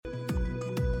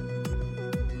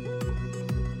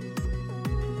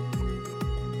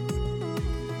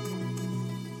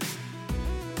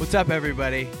What's up,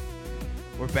 everybody?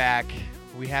 We're back.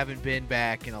 We haven't been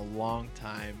back in a long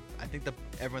time. I think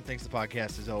everyone thinks the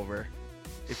podcast is over.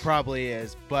 It probably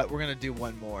is, but we're going to do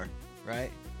one more,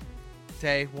 right?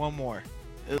 Tay, one more.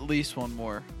 At least one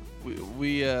more.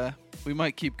 We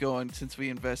might keep going since we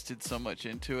invested so much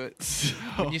into it. So.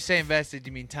 When you say invested, do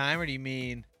you mean time or do you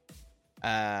mean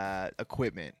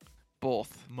equipment?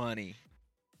 Both. Money.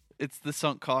 It's the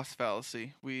sunk cost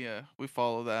fallacy. We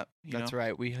follow that. That's know?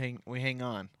 right. We hang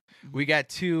on. We got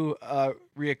two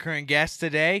reoccurring guests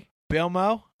today.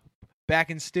 Bilmo, back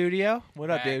in studio. What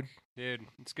up, dude? Dude,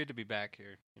 it's good to be back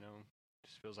here. You know,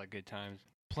 just feels like good times.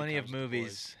 Plenty Good of times with the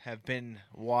movies have been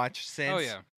watched since. Oh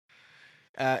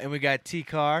yeah. And we got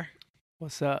T-Car.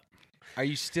 What's up? Are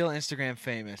you still Instagram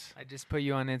famous? I just put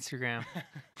you on Instagram.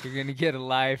 You're going to get a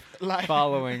live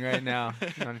following right now.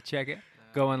 You want to check it?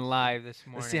 Going live this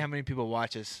morning. Let's see how many people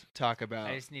watch us talk about.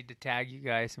 I just need to tag you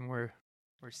guys and we're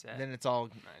set. Then it's all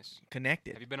Nice.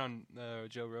 connected. Have you been on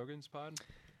Joe Rogan's pod?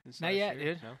 This Not last yet,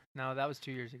 year? dude. No, No, that was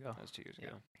 2 years ago. that was 2 years Yeah.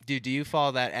 ago. Dude, do you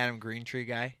follow that Adam Greentree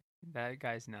guy? That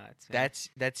guy's nuts. man.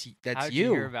 That's How'd you.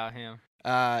 you hear about him?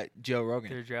 Joe Rogan.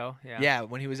 Through Joe? Yeah. Yeah,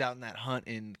 when he was out in that hunt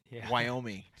in Yeah.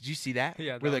 Wyoming. Did you see that?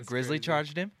 Yeah, that Where the was grizzly crazy.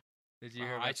 charged him? Did you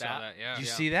hear about I that? saw that. Yeah. Did you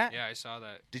yeah. see that? Yeah, I saw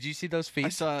that. Did you see those I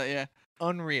feet? saw it, yeah.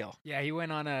 Unreal. Yeah, he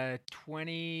went on a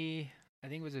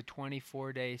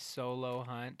 24-day solo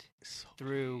hunt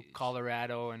through Jeez.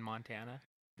 Colorado and Montana.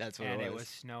 That's what And it it was. was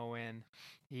snowing.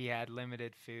 He had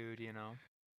limited food,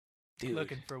 Dude,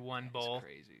 looking for one bull, That's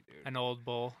crazy, dude. an old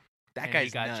bull. that and guy's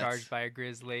he got nuts. charged by a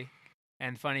grizzly.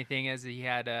 And funny thing is, he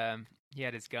had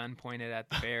his gun pointed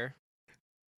at the bear,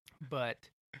 but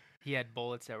he had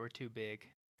bullets that were too big,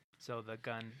 so the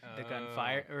gun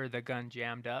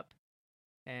jammed up,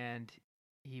 and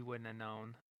he wouldn't have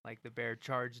known. Like the bear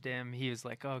charged him, he was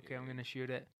like, "Okay, I'm gonna shoot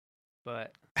it,"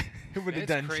 but It would have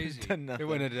That's done, crazy. done nothing. it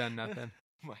wouldn't have done nothing.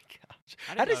 Oh my gosh.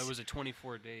 I How didn't know does- it was a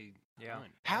 24-day Yeah.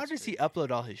 hunt. How That's does he crazy.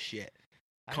 upload all his shit?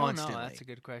 I don't know. Constantly. That's a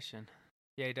good question.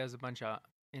 Yeah, he does a bunch of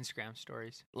Instagram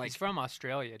stories. Like- He's from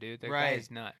Australia, dude. That Right. guy is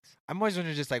nuts. I'm always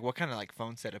wondering just like what kind of like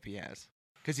phone setup he has.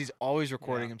 Because he's always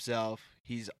recording Yeah. himself.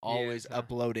 He's always huh?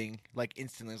 uploading like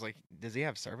instantly. It's like, does he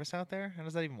have service out there? How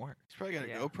does that even work? He's probably got a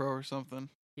Yeah. GoPro or something.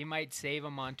 He might save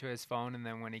them onto his phone, and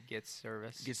then when he gets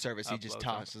service, Get service, he just uploads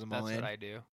 'em. tosses them all That's in. what I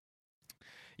do.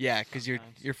 Yeah, because you're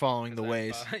sometimes. following the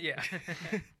 'Cause I ways. yeah.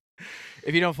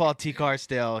 If you don't follow T-Car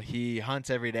still, he hunts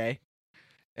every day.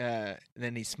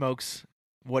 Then he smokes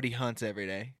what he hunts every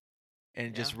day,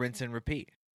 and just Yeah. rinse and repeat.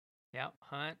 Yep.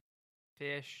 Hunt,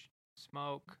 fish,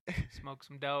 smoke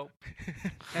some dope,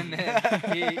 and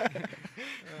then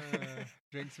eat.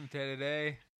 Drink some Ted a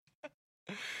day.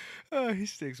 Oh, he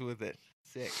sticks with it.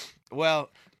 Sick. Well,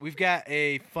 we've got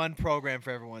a fun program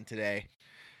for everyone today.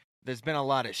 There's been a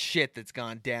lot of shit that's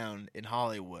gone down in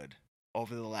Hollywood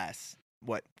over the last,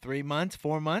 3 months,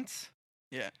 4 months?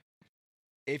 Yeah.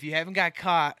 If you haven't got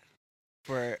caught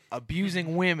for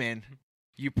abusing women,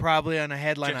 you're probably on a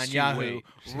headline Just on you Yahoo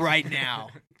wait. right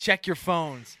now. Check your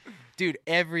phones. Dude,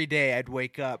 every day I'd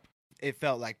wake up, it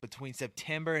felt like between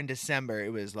September and December,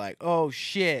 it was like, oh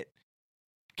shit,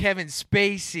 Kevin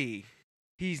Spacey.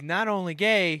 He's not only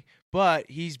gay, but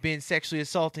he's been sexually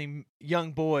assaulting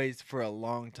young boys for a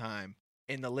long time.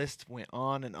 And the list went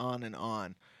on and on and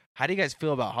on. How do you guys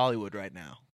feel about Hollywood right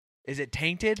now? Is it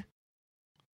tainted?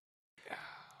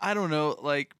 I don't know.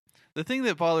 Like, the thing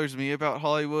that bothers me about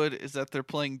Hollywood is that they're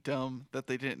playing dumb, that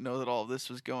they didn't know that all this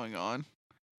was going on.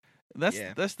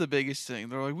 Yeah. That's the biggest thing.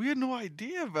 They're like, we had no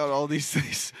idea about all these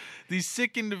things, these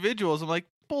sick individuals. I'm like,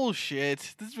 bullshit.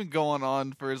 This has been going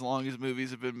on for as long as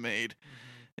movies have been made.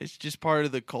 It's just part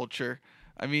of the culture.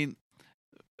 I mean,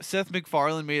 Seth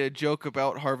MacFarlane made a joke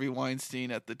about Harvey Weinstein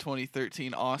at the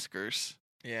 2013 Oscars.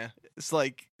 Yeah. It's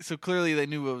like, so clearly they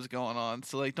knew what was going on.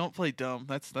 So like, don't play dumb.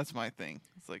 That's my thing.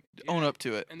 It's like, own Yeah. up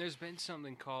to it. And there's been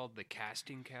something called the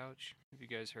casting couch. Have you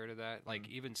guys heard of that? Like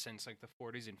even since like the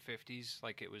 40s and 50s,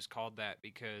 like it was called that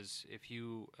because if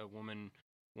a woman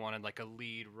wanted like a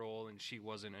lead role and she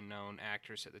wasn't a known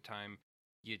actress at the time,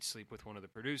 you'd sleep with one of the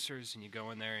producers and you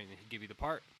go in there and he'd give you the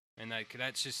part. And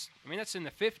that's just, I mean, that's in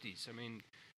the 50s. I mean,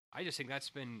 I just think that's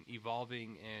been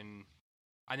evolving, and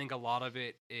I think a lot of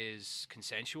it is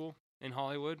consensual in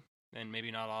Hollywood, and maybe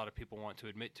not a lot of people want to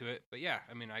admit to it. But yeah,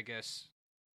 I mean, I guess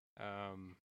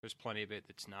there's plenty of it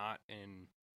that's not, and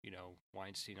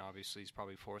Weinstein obviously has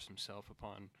probably forced himself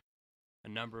upon a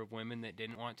number of women that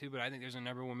didn't want to, but I think there's a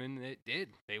number of women that did.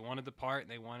 They wanted the part,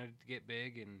 and they wanted to get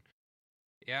big, and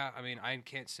yeah, I mean, I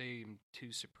can't say I'm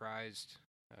too surprised.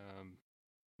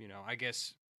 I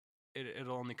guess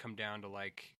it'll only come down to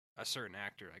like a certain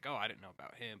actor, like, oh, I didn't know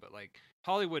about him, but like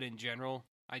Hollywood in general,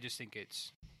 I just think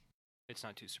it's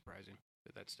not too surprising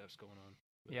that stuff's going on.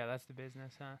 Yeah, that's the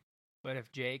business, huh? But if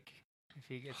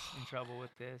he gets in trouble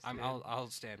with this, I'll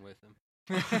stand with him.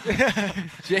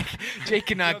 Jake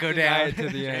cannot go Don't deny down it to the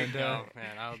Jake, end. no,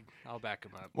 man, I'll back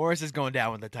him up. Morris is going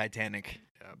down with the Titanic.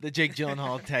 Yep. The Jake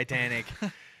Gyllenhaal Titanic.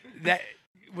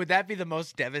 Would that be the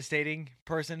most devastating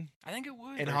person I think it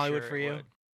would. in For Hollywood sure for it you? would.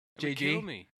 It would JG? kill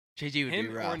me. JG would Him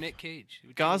be rough. or Nick Cage. It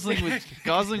would kill me.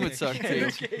 Gosling would suck too.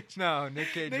 No, Nick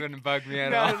Cage wouldn't bug me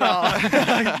at Not all.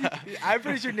 at all. I'm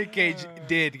pretty sure Nick Cage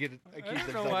did get I accused don't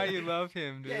of know why something. you love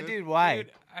him, dude. Yeah, dude, why?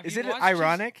 Dude, have Is you it watched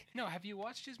ironic? No, have you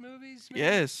watched his movies? man?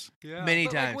 Yes, Yeah. Many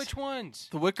But, like, times. which ones?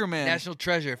 The Wicker Man. National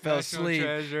Treasure fell National asleep.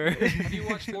 Treasure. Have you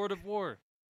watched Lord of War?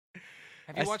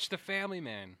 Have I you s- watched The Family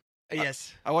Man?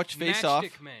 Yes. I watched Face Off.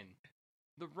 Matchstick Men,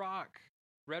 The Rock,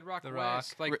 Red Rock The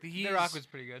West. Rock. Like The Rock was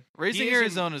pretty good. Raising he is in-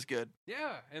 Arizona is good.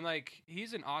 yeah, and like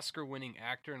he's an Oscar-winning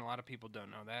actor, and a lot of people don't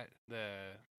know that. The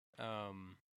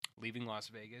Leaving Las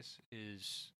Vegas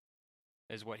is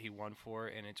what he won for,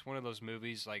 and it's one of those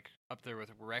movies like up there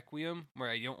with Requiem,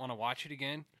 where you don't want to watch it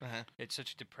again. Uh-huh. It's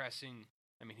such a depressing.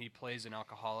 I mean, he plays an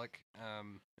alcoholic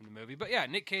in the movie, but yeah,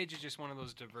 Nick Cage is just one of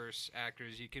those diverse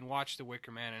actors. You can watch The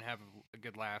Wicker Man and have a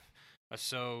good laugh. A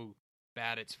so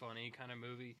bad it's funny kind of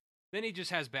movie. Then he just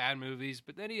has bad movies,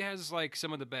 but then he has like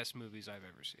some of the best movies I've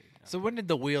ever seen. So when did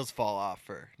the wheels fall off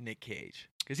for Nick Cage?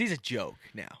 Because he's a joke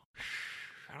now.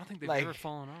 I don't think they've like- ever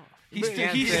fallen off. He's But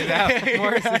can't he's say that.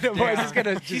 Morris is Morris down. is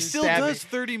gonna He just still stab me. does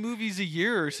 30 movies a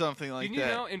year or something like Did you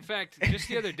that. know? In fact, just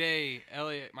the other day,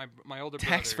 Elliot, my older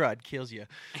Tax brother. fraud kills you.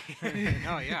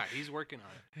 Oh yeah, he's working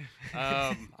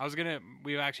on it.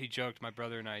 We actually joked, my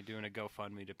brother and I doing a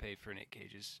GoFundMe to pay for Nick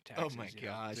Cage's taxes. my you know,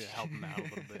 gosh. to help him out a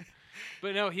little bit.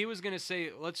 But no, he was gonna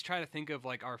say, let's try to think of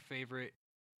like our favorite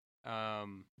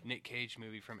Nick Cage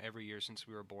movie from every year since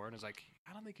we were born. I was like,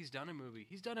 I don't think he's done a movie.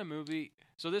 He's done a movie.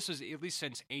 So this was at least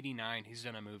since '89. He's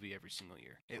done a movie every single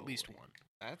year, at least Holy. one.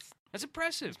 That's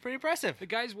impressive. pretty impressive. The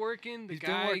guy's working. The He's guy,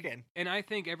 been working. and I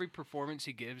think every performance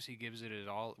he gives it at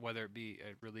all, whether it be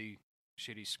a really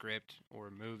shitty script or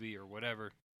a movie or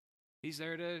whatever. He's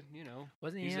there to,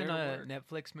 Wasn't he He's in there a to work.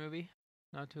 Netflix movie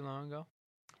not too long ago?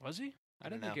 Was he? I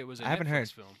don't didn't think know. it was a I haven't Netflix heard.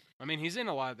 film. I mean, he's in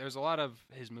a lot. There's a lot of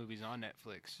his movies on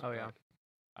Netflix. Oh, yeah. but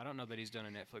I don't know that he's done a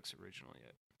Netflix original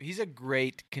yet. He's a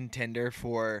great contender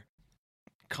for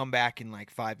come back in like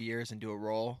 5 years and do a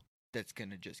role that's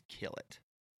gonna just kill it,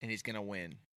 and he's gonna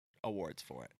win awards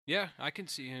for it. Yeah, I can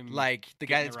see him. Like the getting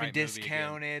guy the that's right been movie again.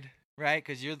 discounted, right?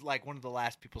 Because you're like one of the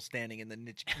last people standing in the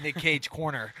Nick Cage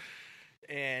corner,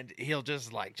 and he'll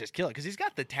just kill it because he's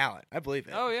got the talent. I believe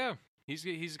it. Oh yeah,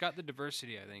 he's got the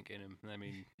diversity, I think, in him. I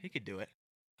mean, He could do it.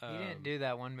 He didn't do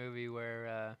that one movie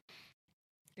where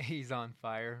he's on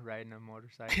fire riding a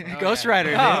motorcycle. Oh, Ghost yeah. Rider,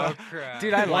 dude. Oh, crap.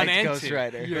 Dude, I One liked and Ghost two.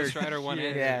 Rider. Ghost Rider 1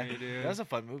 and 2. Yeah, dude. that was a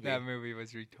fun movie. That movie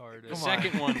was retarded. The Come on.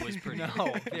 second one was pretty. No,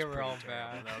 was they were pretty all terrible.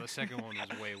 bad. No, the second one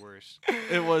was way worse.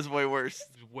 It was way worse.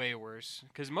 It was way worse.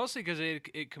 Mostly because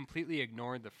it completely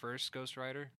ignored the first Ghost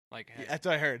Rider. Like, Yeah, that's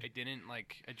what I heard. it didn't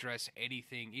like address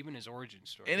anything, even his origin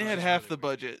story. And it was had just half really the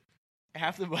weird. budget.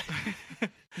 Half the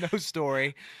budget. No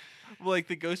story. Like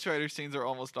the Ghost Rider scenes are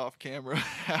almost off camera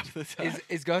half the time.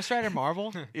 Is Ghost Rider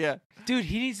Marvel? Yeah. Dude,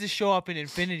 he needs to show up in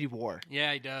Infinity War.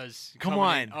 Yeah, he does. Come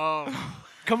Coming in- on. Oh,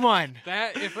 Come on.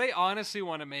 that if they honestly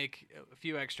want to make a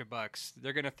few extra bucks,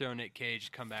 they're gonna throw Nick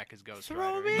Cage come back as Ghost Throw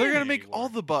Rider. him in in. They're gonna Infinity make War. all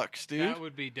the bucks, dude. That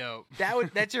would be dope.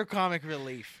 That's your comic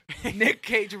relief. Nick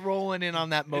Cage rolling in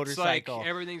on that motorcycle. It's like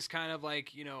everything's kind of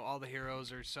like, all the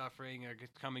heroes are suffering, are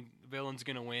coming, villain's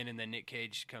gonna win, and then Nick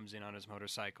Cage comes in on his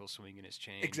motorcycle, swinging his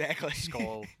chain, Exactly.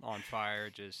 skull on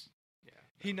fire, just yeah.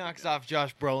 He knocks off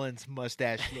Josh Brolin's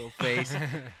mustache little face.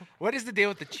 What is the deal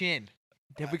with the chin?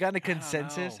 Have we gotten a I don't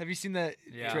consensus? know. Have you seen the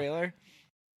Yeah. trailer?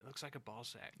 It looks like a ball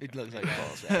sack. It kinda looks like pretty a bad.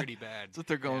 ball sack. Pretty bad. That's what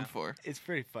they're going Yeah. for. It's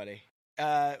pretty funny.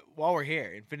 While we're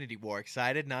here, Infinity War.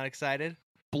 Excited? Not excited?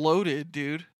 Bloated,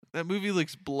 dude. That movie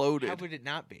looks bloated. How would it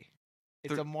not be?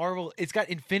 It's They're- a Marvel. It's got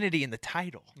Infinity in the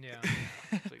title. Yeah.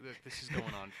 It's like, look, this is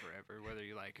going on forever, whether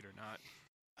you like it or not.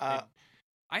 Uh,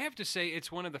 I have to say, it's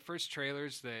one of the first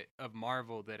trailers of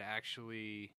Marvel that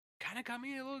actually kind of got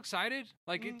me a little excited.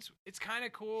 Like, it's kind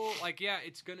of cool. Like, yeah,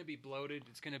 it's gonna be bloated.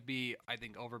 It's gonna be, I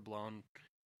think, overblown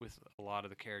with a lot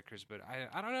of the characters. But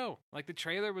I don't know. Like, the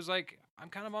trailer was like, I'm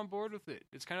kind of on board with it.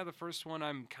 It's kind of the first one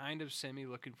I'm kind of semi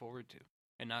looking forward to,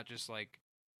 and not just like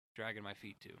dragging my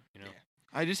feet to. Yeah.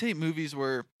 I just hate movies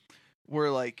where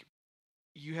like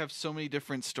you have so many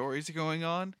different stories going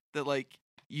on that like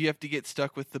you have to get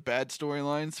stuck with the bad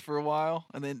storylines for a while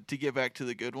and then to get back to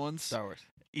the good ones. Star Wars.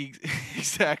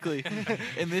 Exactly.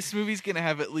 And this movie's gonna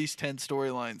have at least 10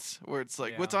 storylines where it's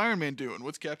like, what's Yeah. Iron Man doing?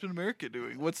 What's Captain America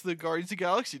doing? What's the Guardians of the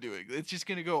Galaxy doing? It's just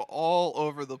gonna go all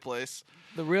over the place.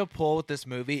 The real pull with this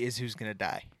movie is who's gonna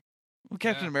die. Well,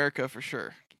 Captain Yeah. America for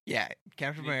sure. Yeah,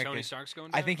 Captain You think America. Tony Stark's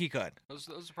going down? I think he could. those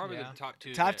are probably Yeah. the top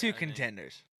two. Top that two I think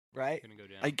contenders, right? Gonna go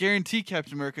down. I guarantee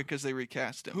Captain America because they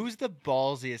recast him. Who's the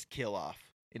ballsiest kill off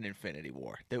in Infinity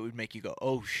War that would make you go,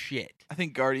 "Oh shit"? I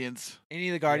think Guardians. Any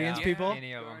of the Guardians Yeah. people?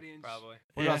 Any of them, Guardians. probably.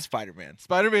 What Yeah. about Spider-Man?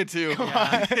 Spider-Man 2. Come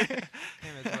Yeah. on.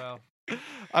 Him as well.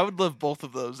 I would love both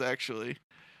of those actually.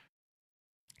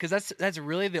 Because that's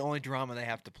really the only drama they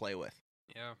have to play with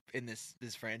yeah. in this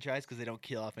franchise because they don't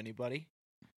kill off anybody.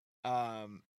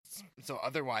 So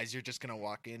otherwise you're just gonna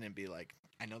walk in and be like,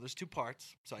 I know there's two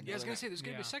parts, so I know Yeah, I was they're gonna not- say there's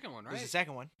gonna be Yeah. a second one, right? there's a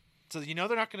second one, so you know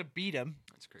they're not gonna beat him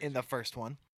That's crazy. in the first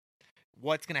one.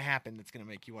 What's gonna happen that's gonna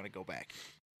make you want to go back?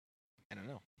 I don't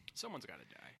know. Someone's got to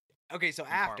die. Okay, so in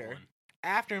part after one.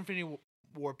 after Infinity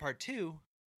War Part 2,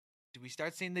 do we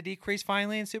start seeing the decrease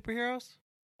finally in superheroes?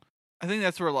 I think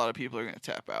that's where a lot of people are gonna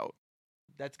tap out.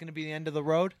 That's gonna be the end of the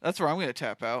road. That's where I'm gonna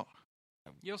tap out.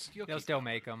 You'll They'll keep still going.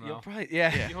 make them You'll though. probably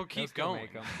yeah. You'll keep still going.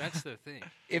 make 'em. That's the thing.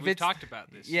 If We've it's- talked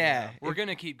about this. yeah, We're if-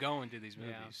 gonna keep going to these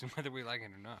Yeah. movies, whether we like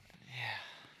it or not.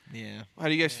 Yeah. How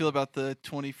do you guys feel Yeah. about the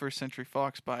 21st Century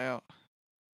Fox buyout?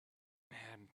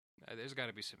 Man, there's got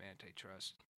to be some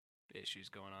antitrust issues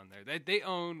going on there. They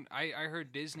own. I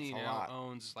heard Disney That's a now lot.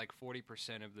 owns like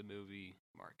 40% of the movie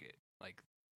market, like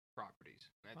properties.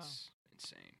 That's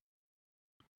insane.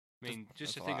 I mean, just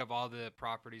that's to a think lot. of all the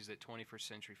properties that 21st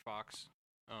Century Fox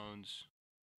owns,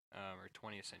 or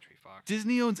 20th Century Fox.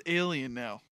 Disney owns Alien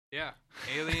now. Yeah,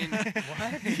 Alien,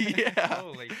 What? Yeah.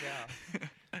 Holy cow!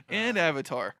 And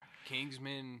Avatar.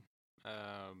 Kingsman,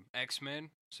 X-Men.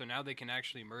 So now they can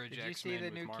actually merge Did you X-Men see the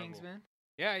with new Marvel. Kingsman?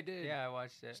 Yeah, I did. Yeah, I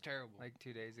watched it's it terrible. like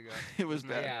 2 days ago. It was Wasn't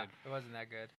that bad. Yeah, good. it wasn't that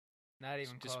good. Not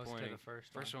even close to disappointing. the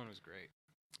first First one. one was great.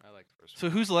 I like the first So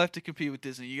one. who's left to compete with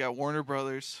Disney? You got Warner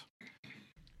Brothers,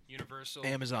 Universal?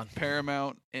 Amazon.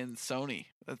 Paramount, and Sony.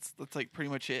 That's like pretty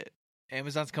much it.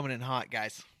 Amazon's coming in hot,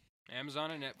 guys.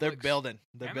 Amazon and Netflix. They're building.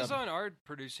 They're Amazon are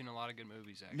producing a lot of good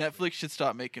movies. Actually, Netflix should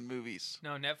stop making movies.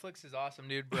 No, Netflix is awesome,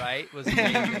 dude. Bright was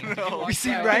amazing. No. You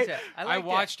seen I Bright? liked it. I, I liked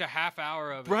watched a half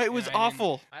hour of it. Bright and was I didn't-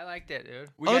 awful. I liked it, dude.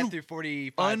 We Un- got through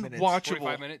 45 minutes. unwatchable.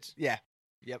 45 minutes. Yeah.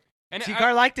 Yep. And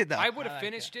T-Car liked it though. I would I have liked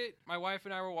finished it. My wife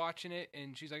and I were watching it,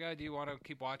 and she's like, "Oh, do you want to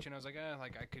keep watching?" I was like,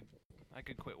 like I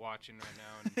could quit watching right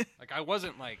now." And like I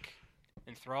wasn't like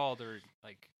enthralled or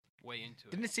like way into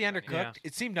it. Didn't it see by any undercooked? means.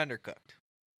 It seemed undercooked.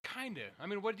 Kinda. I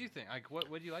mean, what do you think? Like, what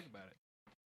do you like about it?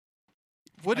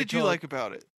 What I did you told- like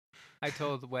about it? I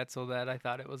told Wetzel that I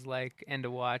thought it was like End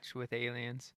of Watch with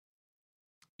aliens.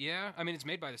 Yeah, I mean, it's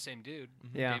made by the same dude,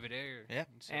 Yeah. David Ayer. Yeah.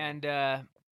 so- And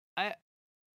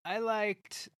I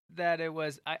liked that it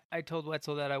was. I told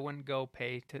Wetzel that I wouldn't go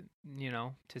pay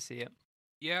to see it.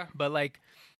 yeah, But like,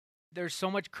 there's so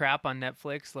much crap on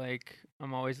Netflix. Like,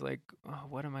 I'm always like, oh,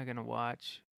 what am I gonna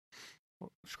watch?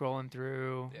 Scrolling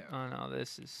through. Yeah. Oh no,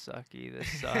 this is sucky.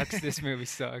 This sucks. This movie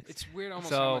sucks. it's weird almost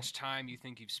So- how much time you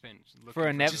think you've spent looking For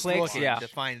a Just Netflix, looking yeah. To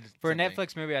find For a something.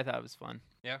 Netflix movie, I thought it was fun.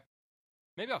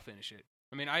 Maybe I'll finish it.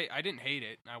 I mean, I didn't hate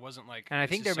it. I wasn't like. And I "This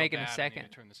think is they're so making a bad, I need second. to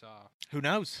turn this off. Who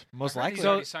knows? Most heard he's likely.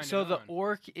 already So, signed so it the on.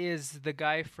 orc is the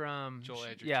guy from Joel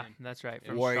Yeah, Edgerton. that's right. Yeah.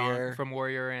 From Warrior. from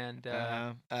Warrior and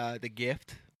The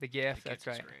Gift. The Gift. The That's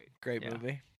Gift was right. Great. Great Yeah.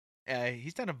 movie.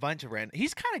 He's done a bunch of random.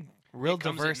 He's kind of real It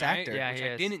Comes at diverse Night, actor. Yeah, which he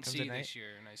I is. didn't Comes see at Night. this year,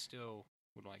 and I still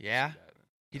would like. Yeah? to see that.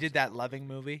 He did that Loving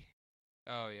movie.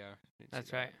 Oh yeah, didn't see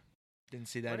That's that. right. Didn't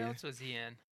see that What either. else was he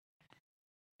in?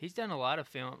 He's done a lot of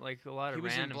film, like a lot of He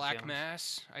was in random Black films.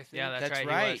 Mass. I think. Yeah, That's right, he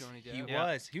right. was. Johnny He Depp. Yeah.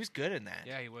 was. He was good in that.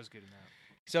 Yeah, he was good in that.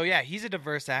 So yeah, he's a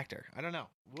diverse actor. I don't know.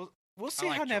 We'll see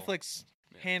like how Joel. Netflix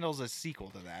Yeah. handles a sequel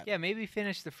to that. Yeah, maybe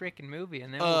finish the freaking movie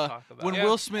and then Uh, we'll talk about When it.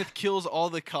 Will Smith kills all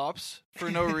the cops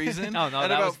for no reason. No, at that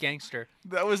was about- gangster.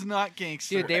 that was not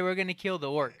gangster. Dude, they were gonna kill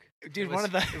the orc. Dude, It one was-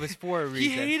 of the it was for a he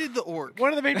reason. hated the orc. one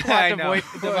of the main I plot know.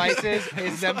 devices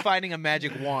is them finding a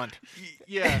magic wand.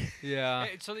 Yeah. Yeah,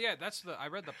 So yeah, that's the. I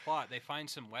read the plot. They find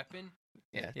some weapon.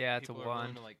 Yeah. yeah, it's a people are willing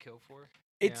wand. to like kill for.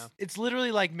 It's Yeah. it's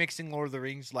literally like mixing Lord of the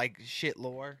Rings like shit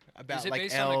lore about Is it like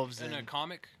based elves on a and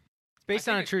comic? Based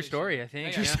I on a think it's true based story, on- I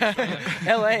think. Yeah,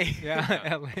 yeah. L.A. Yeah,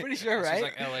 Yeah. LA. Pretty sure, This right?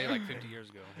 was like L.A. like 50 years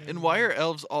ago. And why are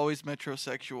elves always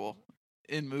metrosexual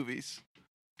in movies?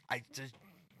 I just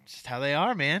how they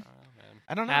are, man. I don't know, man.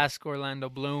 I don't know. Ask Orlando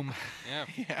Bloom. Yeah.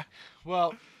 Yeah.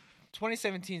 Well,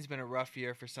 2017's been a rough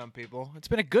year for some people. It's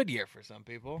been a good year for some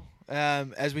people.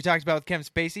 As we talked about with Kevin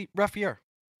Spacey, rough year,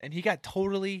 and he got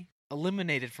totally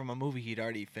eliminated from a movie he'd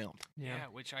already filmed, Yeah,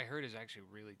 which I heard is actually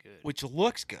really good. which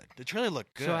looks good. The trailer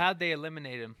looked good. So how'd they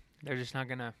eliminate him? They're just not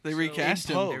gonna. They So recast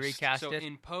in him. post- They recast so it.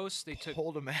 in post, they took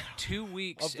pulled him out. 2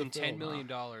 weeks of the and film, $10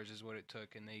 million is what it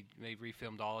took, and they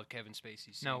refilmed all of Kevin Spacey's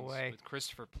scenes No way. with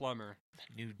Christopher Plummer.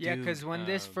 New Yeah, dude. because when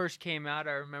this um, first came out,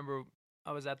 I remember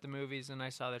I was at the movies and I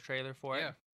saw the trailer for it,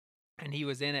 Yeah. and he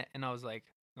was in it, and I was like,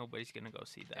 nobody's gonna go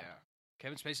see that. Yeah.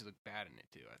 Kevin Spacey looked bad in it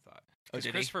too, I thought. Oh, Because did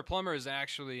he? Christopher Plummer is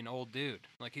actually an old dude.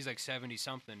 Like he's like 70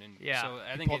 something, and Yeah. so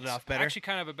I He think pulled it it's off better? actually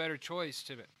kind of a better choice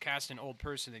to cast an old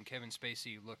person than Kevin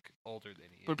Spacey look older than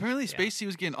he is. But apparently, Yeah. Spacey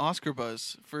was getting Oscar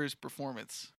buzz for his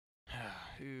performance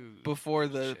Ooh, before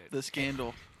the shit.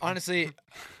 scandal. Honestly,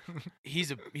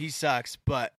 he sucks,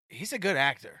 but he's a good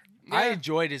actor. I Yeah.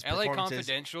 enjoyed his L.A. performances.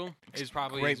 Confidential It's is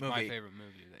probably great my movie. favorite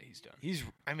movie that he's done. He's,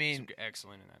 I He's mean,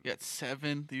 excellent in that. You got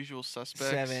Seven, The Usual Suspects.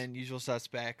 7, Usual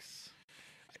Suspects.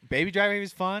 Baby Driver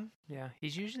was fun. Yeah,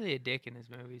 he's usually a dick in his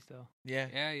movies, though. Yeah.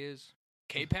 Yeah, he is.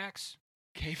 K-Pax?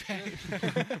 K-Pax.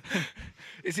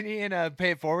 Isn't he in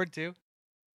Pay It Forward too?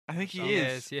 I think he Some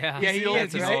is. Yeah, Yeah, He's he the old-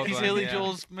 is, he's, right? he's Old Haley one, yeah.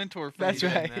 Joel's mentor. For That's you.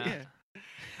 right. Yeah. Yeah.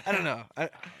 I don't know. Oh,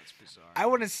 that's bizarre. I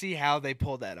want to see how they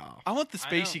pull that off. I want the I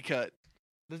know. Spacey cut.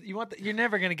 You want? You're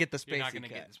never gonna get the Spacey You're not going to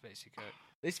cut. get the Spacey cut.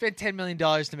 They spent $10 million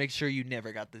to make sure you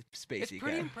never got the Spacey It's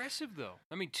pretty cut. impressive, though.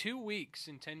 I mean, 2 weeks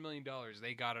and $10 million,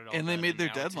 they got it all. And they done, made their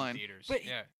now it's in deadline. theaters. But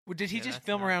yeah, Well, did he Yeah, just that's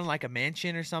film nuts. around like a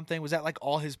mansion or something? Was that like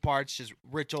all his parts, just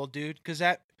rich old dude? Because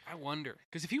I wonder.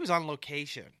 if he was on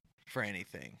location for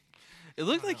anything, It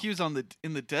looked like Wow. he was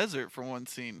in the desert for one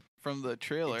scene from the he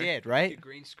trailer. did, The right?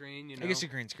 green screen, you know. I guess you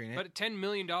green screen it. But at $10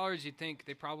 million, you'd think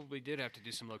they probably did have to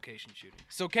do some location shooting.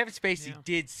 So Kevin Spacey Yeah.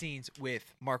 did scenes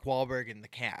with Mark Wahlberg and the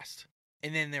cast,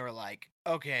 and then they were like,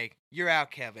 "Okay, you're out,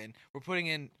 Kevin. We're putting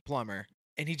in Plummer,"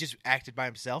 and he just acted by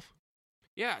himself.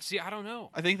 Yeah, see, I don't know.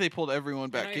 I think they pulled everyone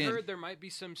And back I in. heard there might be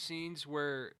some scenes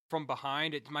where from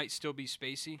behind it might still be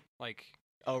Spacey. Like,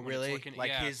 Oh, When it's really? looking- Like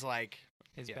yeah. his like.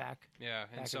 His Yeah. back. yeah. Back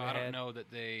And of so the I don't head. know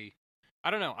that they. I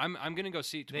don't know. I'm going to go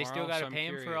see it They tomorrow. still got so to I'm pay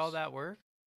him for curious. all that work.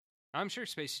 I'm sure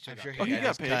Spacey still I'm got sure paid. Oh, he got got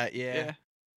his paid. cut, yeah.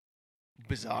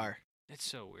 Bizarre. It's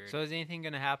so weird. So is anything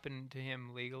going to happen to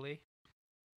him legally?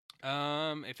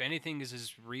 If anything is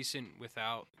as recent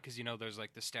without, because there's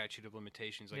like the statute of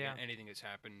limitations. Like Yeah. anything that's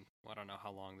happened, I don't know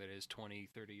how long that is, 20,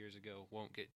 30 years ago,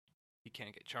 he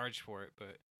can't get charged for it.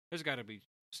 But there's got to be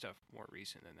stuff more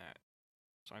recent than that.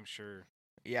 So I'm sure.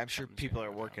 Yeah, I'm sure Something's people gonna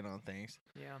are work working on things.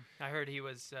 Yeah, I heard he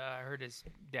was. I heard his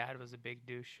dad was a big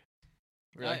douche.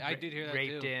 I did hear that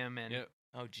raped too. him and Yep.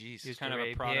 Oh, jeez. used kind to of a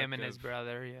rape product him and his of-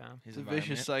 brother. Yeah, His It's a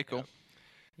vicious environment. cycle.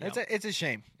 It's Yep. a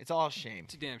shame. It's all a shame.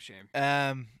 It's a damn shame.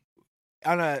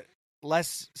 On a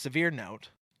less severe note,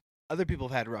 other people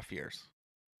have had rough years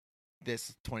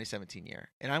this 2017 year.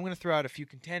 And I'm going to throw out a few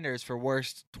contenders for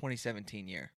worst 2017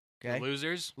 year. The Okay?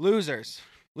 losers. Losers.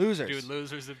 Dude,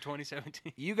 losers of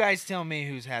 2017. You guys tell me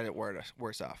who's had it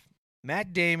worse off.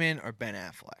 Matt Damon or Ben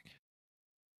Affleck?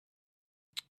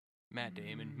 Matt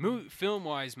Damon.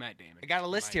 Film-wise, Matt Damon. I got a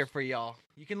list here for y'all.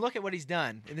 You can look at what he's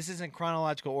done. And this is in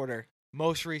chronological order.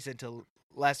 Most recent to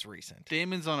less recent.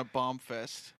 Damon's on a bomb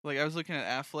fest. Like I was looking at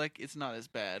Affleck, it's not as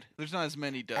bad. There's not as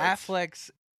many duds. Affleck's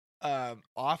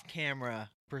off-camera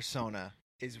persona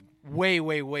is way,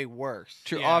 way, way worse.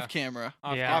 True, Yeah. off camera.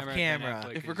 Yeah. Off camera.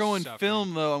 Ben If Affleck we're is going suffering.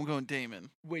 film though, I'm going Damon.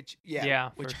 Which Yeah,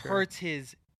 for which sure. hurts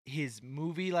his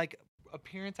movie like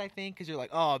appearance, I think, because you're like,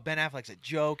 oh, Ben Affleck's a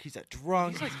joke. He's a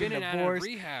drunk. He's like he's been in and out of divorced.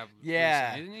 rehab.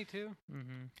 Yeah. recently, isn't he too?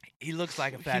 Mm-hmm. He looks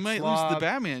like a fat He might slob. lose the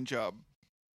Batman job.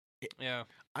 Yeah.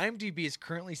 IMDb is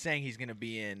currently saying he's going to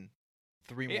be in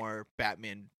 3 It- more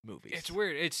Batman movies. It's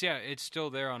weird. It's still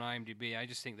there on IMDb. I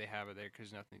just think they have it there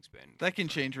because nothing's been. That can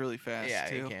change really fast Yeah,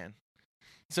 too. it can.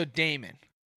 So Damon,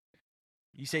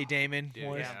 you say Damon? Dude,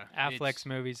 Morris? yeah. Affleck's it's-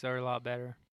 movies are a lot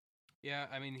better. Yeah,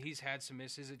 I mean he's had some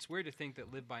misses. It's weird to think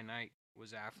that Live by Night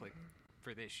was Affleck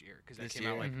for this year because that This came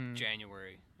year? out like Mhm.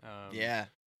 January. Yeah.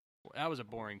 That was a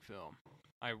boring film.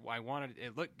 I wanted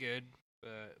it looked good,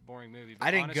 boring movie. But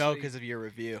I didn't go honestly- because of your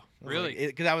review. Really?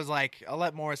 Because I was like, I'll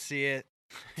let Morris see it.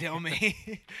 Tell me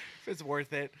if it's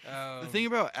worth it. The thing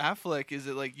about Affleck is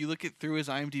that like you look at through his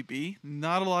IMDb,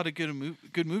 not a lot of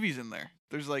good movies in there.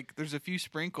 There's a few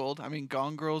sprinkled. I mean,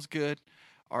 Gone Girl's good,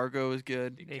 Argo is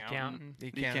good. The The Accountant. accountant.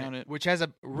 The The Accountant, Accountant. which has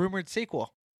a rumored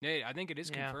sequel. Yeah, I think it is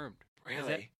Yeah. confirmed. Is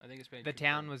it? I think it's been. The confirmed.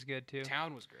 Town was good too.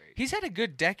 Town was great. He's had a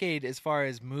good decade as far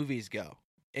as movies go.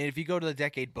 And if you go to the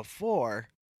decade before,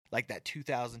 like that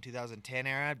 2010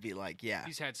 era, I'd be like, yeah.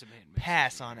 He's had some hit and misses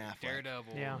Pass in on there. Affleck.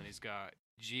 Daredevil, Yeah. and he's got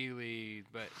Geely,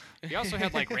 but he also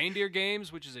had like Reindeer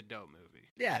Games, which is a dope movie.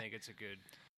 Yeah. I think it's a good.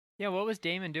 Yeah, what was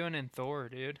Damon doing in Thor,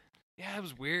 dude? Yeah, it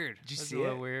was weird. Did you That's see a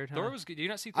little it? weird. Huh? Thor was good. Did you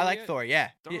not see Thor I like yet? Thor. Yeah,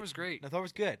 Thor was great. No, Thor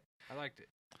was good. I liked it.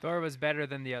 Thor was better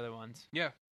than the other ones. Yeah.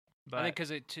 But I think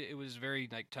because it was very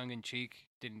like tongue in cheek.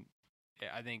 Didn't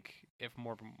I think if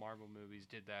more Marvel movies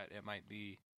did that, it might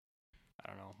be, I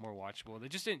don't know, more watchable. They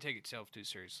just didn't take itself too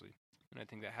seriously, and I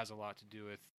think that has a lot to do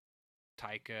with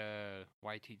Taika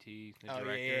Waititi, the Oh, yeah,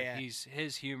 director. yeah, yeah.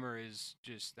 His humor is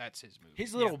just that's his movie.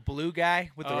 His little blue guy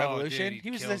with the Oh, revolution. dude,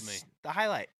 he was killed me. the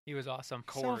highlight. he was awesome.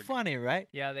 So Korg. funny, right?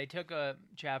 Yeah, they took a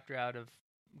chapter out of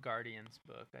Guardians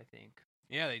book, I think.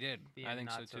 Yeah, they did. Being I think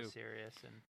not so too. serious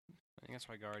and I think that's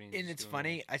why Guardians. And is it's doing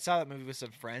funny. I saw that movie with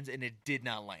some friends, and it did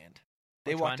not land.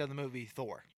 They Which walked one? on the movie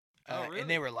Thor, Oh, really? and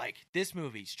they were like, "This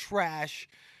movie's trash,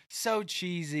 so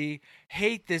cheesy.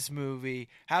 Hate this movie.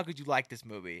 How could you like this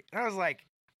movie?" And I was like,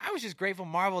 I was just grateful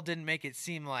Marvel didn't make it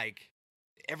seem like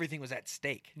everything was at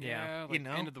stake. well. Yeah, like you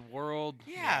know? end of the world.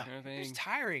 Yeah, and it was everything.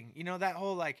 tiring. You know, that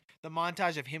whole like the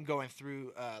montage of him going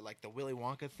through like the Willy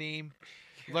Wonka theme,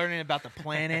 learning about the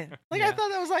planet. Like I Yeah.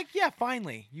 thought that was like, yeah,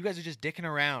 finally, you guys are just dicking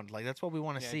around. Like that's what we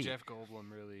want to Yeah, see. Jeff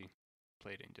Goldblum really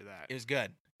played into that. It was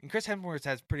good, and Chris Hemsworth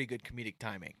has pretty good comedic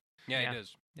timing. Yeah, Yeah. he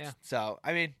does. So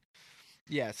I mean,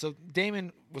 yeah. So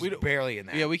Damon was We don't- barely in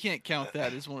that. Yeah, we can't count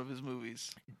that as one of his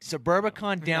movies.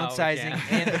 Suburbicon No, we downsizing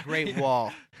can't. and the Great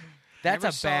Wall. That's Never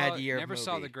a bad saw- year. Never movie.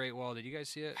 saw the Great Wall. Did you guys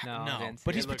see it? No, I No, didn't see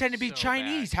but it. he's It looked pretending to be so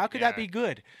Chinese. bad. How could that Yeah. be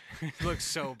good? It looks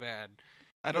so bad.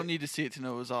 I don't need to see it to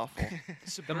know it was awful.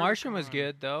 The Martian was Suburbicon.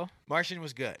 good though, Martian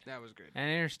was good. That was good. and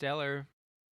Interstellar,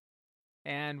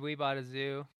 and We Bought a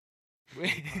Zoo.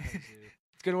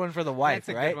 It's a good one for the wife,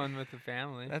 That's a right? good one with the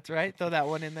family. That's right. Throw that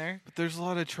one in there. But there's a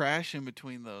lot of trash in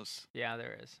between those. Yeah,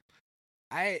 there is.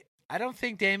 I don't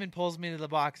think Damon pulls me to the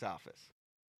box office.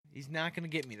 He's not going to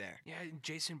get me there. Yeah, and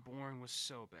Jason Bourne was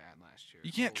so bad last year.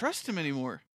 You can't Holy trust him shit.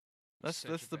 anymore. That's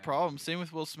Such that's a the bad problem. movie. Same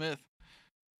with Will Smith.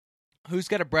 Who's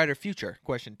got a brighter future?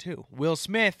 Question 2. Will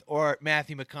Smith or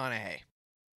Matthew McConaughey?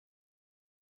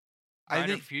 I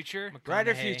Brighter think future.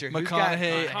 Brighter McConaughey. future. Who's got-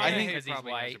 McConaughey, I McConaughey think- Because he's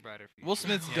probably has a white. brighter future. Will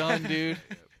Smith's Yeah. done, dude.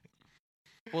 Yep.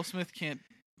 Will Smith can't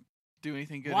do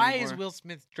anything good Why anymore. is Will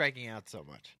Smith striking out so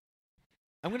much?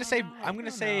 I'm going to I say don't know. I'm going I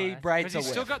to don't say know. That's- Bright's Because a he's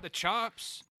whiff. still got the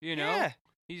chops, you know. Yeah.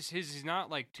 He's not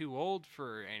like too old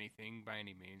for anything by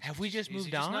any means. Have we It's just is he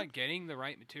moved just on? not getting the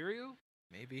right material?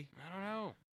 Maybe. I don't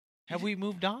know. Have we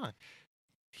moved on?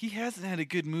 He hasn't had a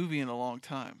good movie in a long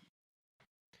time.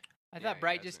 I Yeah, thought he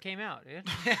Bright just hasn't. came out, dude.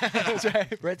 That's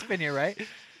right. Brett's been here, right?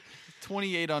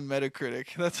 28 on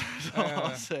Metacritic. That's all Uh,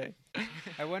 I'll say.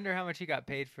 I wonder how much he got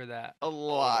paid for that. A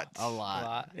lot. A lot.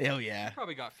 lot. Hell yeah.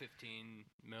 Probably got 15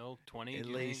 mil, 20 At do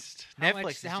you think? least. How Netflix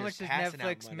much, is how much just does passing out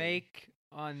Netflix money. make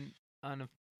on a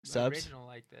Subs? original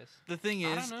like this? The thing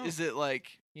I is, don't know. is it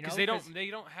like You know, Because they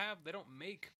don't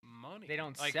make money. They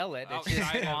don't like, sell it, it's just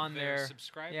outside of on their-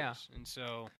 subscribers. yeah. And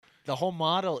so The whole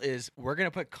model is we're going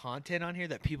to put content on here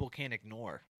that people can't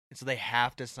ignore. And so they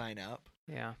have to sign up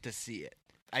Yeah, to see it.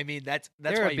 I mean, that's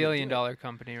they're why a you would billion do it. dollar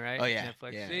company, right? Oh, yeah,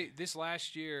 Netflix. yeah. this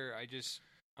last year, I just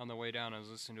on the way down, I was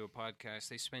listening to a podcast.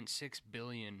 They spent $6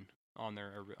 billion on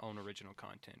their own original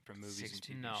content from movies Six-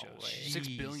 and TV no shows. way. $6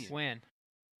 Jeez. billion. When?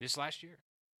 This last year,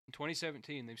 in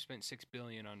 2017, they've spent $6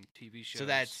 billion on TV shows. So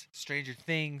that's Stranger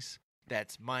Things.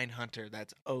 That's Mindhunter.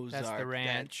 That's Ozark. The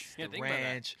Ranch. That's Yeah, The think about that.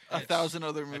 Ranch. a That's- thousand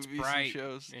other that's movies Bright and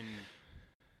shows? and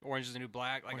Orange is the New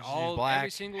Black. Like Orange is the New all Black, every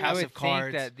single I House would of Cards.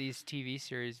 think that these TV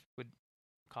series would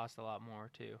cost a lot more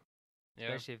too, yeah.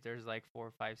 especially if there's like 4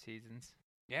 or 5 seasons.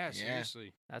 Yeah, Yeah.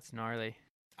 seriously. That's gnarly.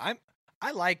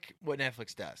 I like what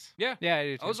Netflix does. Yeah. Yeah, I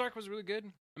do too. Ozark was really good.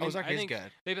 I mean, Ozark I is think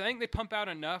good. I think they pump out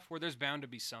enough where there's bound to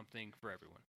be something for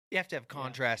everyone. You have to have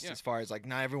contrast Yeah. as far as like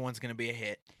not everyone's going to be a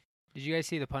hit. Did you guys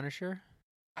see The Punisher?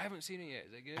 I haven't seen it yet.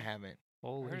 Is that good? I haven't.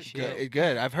 Holy heard it's shit, Good.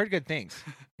 Good. I've heard good things.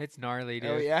 it's gnarly,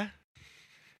 dude. Oh yeah.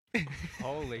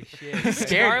 Holy shit! He's You guys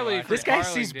scared. gotta watch This it. guy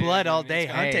Darling, sees dude. blood all I mean, day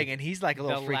it's- hunting, Hey, and he's like a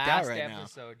little the freaked last out right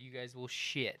episode, you guys will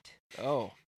shit. now.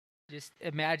 Oh. Just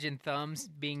imagine thumbs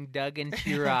being dug into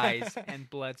your eyes and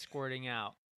blood squirting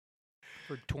out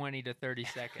for 20 to 30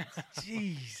 seconds.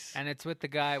 Jeez. And it's with the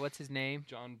guy, what's his name?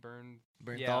 John Bernthal.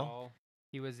 Bernthal?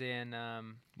 He was in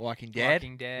Walking Dead.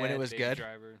 Walking Dead. when it was Baby good.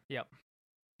 Driver. Baby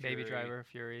Fury. Driver,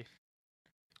 Fury.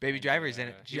 Baby And, Driver's in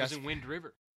it. He was Just- in Wind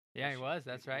River. Yeah, he was.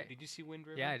 That's right. Did you see Wind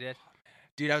River? Yeah, I did. Oh, man.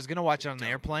 Dude, I was gonna watch it on the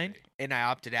Dumb airplane, movie. and I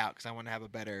opted out because I want to have a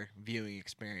better viewing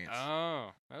experience.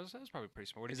 Oh, that was probably pretty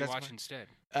smart. What did Is you that watch smart? instead?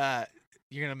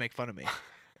 You're gonna make fun of me.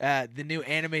 The new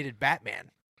animated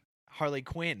Batman, Harley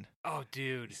Quinn. Oh,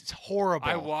 dude. It's horrible.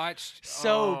 I watched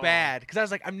so oh, bad because I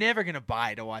was like, I'm never gonna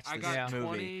buy to watch I this got movie.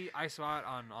 20. I saw it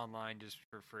online just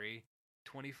for free.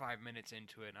 25 minutes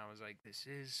into it, and I was like, "This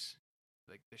is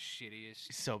like the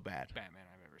shittiest So bad. Batman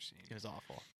I've ever seen. It was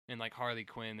awful. And like Harley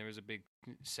Quinn, there was a big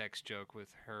sex joke with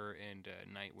her and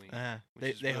Nightwing. They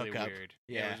Which is they really hook up. weird.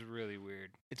 Yeah. It was really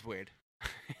weird. It's weird.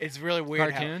 It's really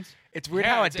weird. Cartoons. It's weird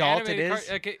Yeah, how it's adult it animated is.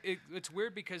 like it's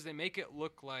weird because they make it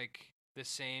look like the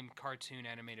same cartoon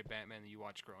animated Batman that you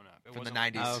watched growing up. It From the wasn't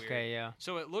like 90s. Oh, weird. okay, yeah.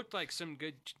 So it looked like some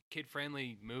good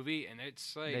kid-friendly movie, and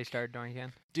it's like They started doing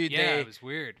again. Dude, yeah, it was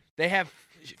weird. they have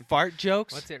fart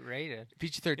jokes. What's it rated?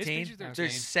 PG-13. PG-13.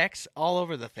 There's sex all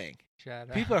over the thing. Shut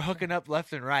up. People are hooking up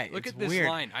left and right. Look It's at this weird.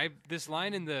 line. This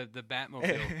line in the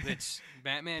Batmobile. That's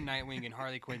Batman, Nightwing, and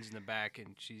Harley Quinn's in the back,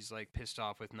 and she's like pissed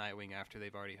off with Nightwing after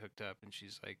they've already hooked up, and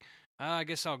she's like, I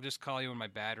guess I'll just call you when my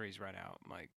batteries run out. I'm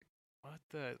like, what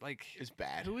the like? It's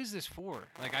bad. Who is this for?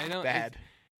 Like, I don't. Bad.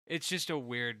 It's just a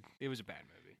weird. It was a bad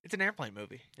movie. It's an airplane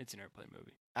movie. It's an airplane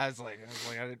movie. I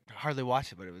didn't hardly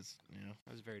watch it, but it was,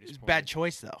 I was very it was a disappointed. bad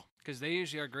choice though. Because they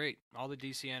usually are great. All the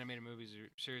DC animated movies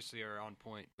seriously are on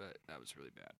point, but that was really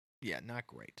bad. Yeah, not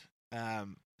great.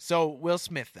 So Will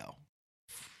Smith though,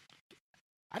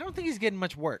 I don't think he's getting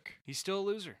much work. He's still a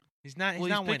loser. He's not. He's Well,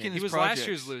 not he's picking winning. He his was last projects.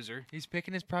 year's loser. He's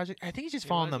picking his project. I think he's just He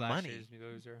following was the last money. year's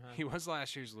loser, huh? He was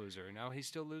last year's loser. Now he's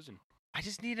still losing. I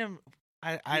just need him.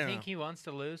 I Do don't you know. think he wants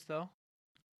to lose though?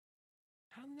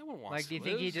 How no one wants Like, to do you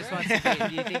think he lose, just right? wants to be?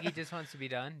 Do you think he just wants to be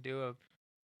done? Do a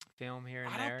film here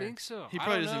and I there? don't think so. He I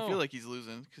probably don't doesn't know. feel like he's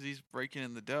losing because he's breaking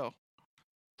in the dough.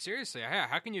 Seriously,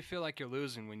 how can you feel like you're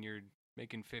losing when you're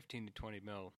making 15 to 20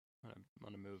 mil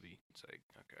on a movie? It's like,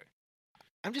 okay.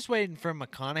 I'm just waiting for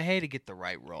McConaughey to get the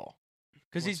right role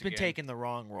because he's Once been again. taking the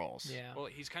wrong roles. Yeah. Well,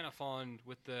 he's kind of fallen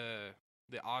with the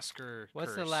Oscar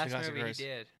What's the curse. last Oscar movie curse. he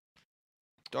did?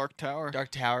 Dark Tower. Dark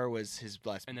Tower was his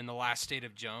last. And then the last State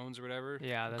of Jones or whatever.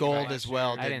 Yeah, that's Gold right. as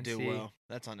well I didn't didn't do see. well.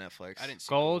 That's on Netflix. I didn't see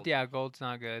Gold. Yeah, Gold's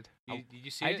not good. Did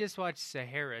you see I it? just watched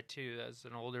Sahara too. That's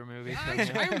an older movie. Yeah,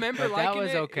 from I him. remember But liking that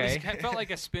was it. okay. It felt like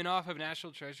a spin-off of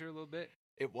National Treasure a little bit.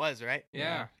 It was right.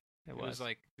 Yeah. It It was. was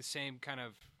like the same kind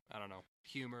of, I don't know,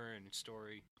 humor and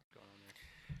story going on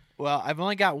there. Well, I've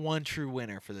only got one true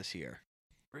winner for this year.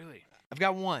 Really? I've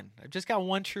got one. I've just got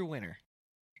one true winner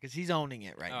because he's owning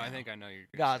it right oh, now. I think I know you're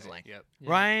gonna say it. Gosling. Yep. Yeah.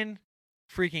 Ryan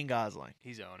freaking Gosling.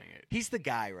 He's owning it. He's the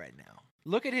guy right now.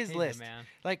 Look at his He's the list. man.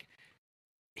 Like,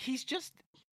 he's just,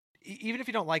 even if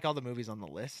you don't like all the movies on the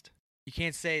list, you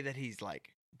can't say that he's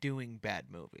like doing bad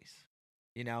movies.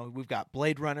 You know, we've got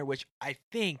Blade Runner, which I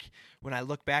think when I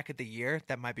look back at the year,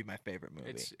 that might be my favorite movie.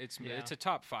 It's Yeah. a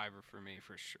top fiver for me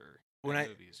for sure. When That I-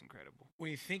 movie is incredible. When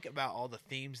you think about all the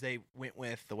themes they went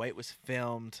with, the way it was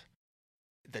filmed,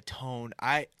 the tone,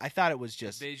 I thought it was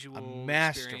just Visual a experience,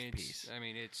 masterpiece. I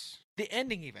mean, it's The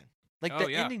ending even. Like, Oh,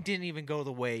 the yeah. ending didn't even go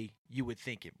the way you would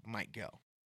think it might go.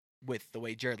 With the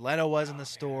way Jared Leto was in Oh, the man.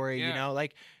 story, you Yeah. know,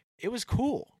 like, it was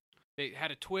cool. they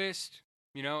had a twist.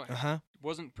 You know, Uh-huh.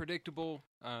 wasn't predictable.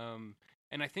 And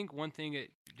I think one thing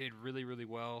it did really, really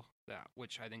well,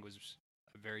 which I think was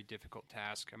a very difficult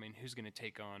task. I mean, who's going to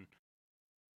take on,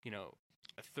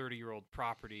 a 30-year-old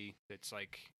property that's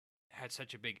like had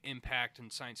such a big impact in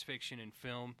science fiction and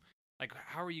film? Like,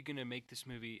 how are you going to make this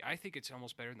movie? I think it's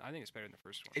almost better. I think it's better than the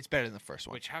first one. It's better than the first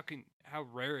one. Which how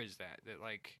rare is that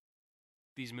like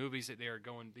these movies that they are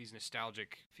going, these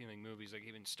nostalgic feeling movies, like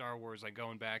even Star Wars, like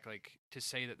going back, like to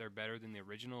say that they're better than the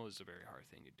original is a very hard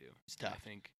thing to do. It's I tough.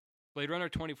 think Blade Runner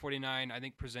 2049, I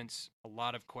think, presents a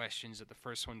lot of questions that the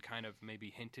first one kind of maybe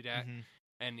hinted at, Mhm.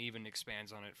 and even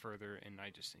expands on it further. And I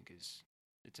just think it's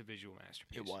a visual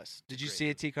masterpiece. It was. Did you Great see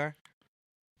it, T-Car?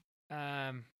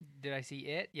 Did I see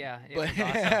it? Yeah, it But- was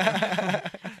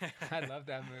awesome. I love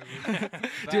that movie.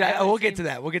 But Dude, I haven't we'll get seen- to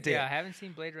that. We'll get to Yeah, I it. haven't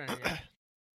seen Blade Runner yet.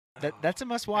 That's a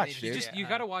must I mean, watch, you dude. you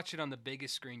got to watch it on the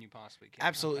biggest screen you possibly can.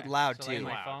 Absolutely Okay. loud, So like too.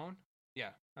 my Loud. phone.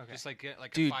 Yeah, Okay. just like a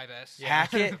Dude, 5S. Yeah.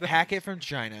 Hack it from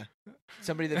China.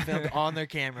 Somebody that filmed on their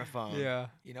camera phone. Yeah.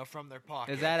 You know, from their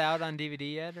pocket. Is that out on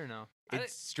DVD yet or no?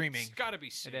 It's streaming. It's got to be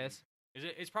soon. It is. Is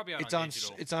it? It's probably out It's on on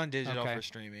digital. it's on digital Okay. for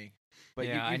streaming. But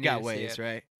Yeah, I you've need got to see ways, it.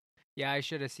 right? Yeah, I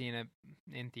should have seen it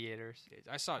in theaters.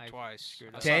 I saw it I twice.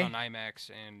 screwed I up. saw it Okay. on IMAX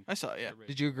and. I saw it, yeah.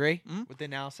 Did you agree Mhm. with the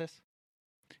analysis?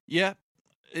 Yeah,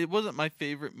 it wasn't my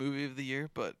favorite movie of the year,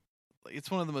 but like, it's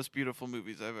one of the most beautiful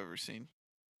movies I've ever seen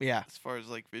Yeah. as far as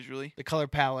like visually. The color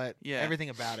palette, Yeah. everything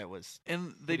about it was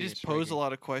And they Pretty just pose a intriguing.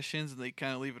 lot of questions, and they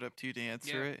kind of leave it up to you to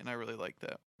answer Yeah. it, and I really like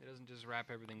that. It doesn't just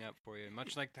wrap everything up for you,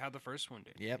 much like how the first one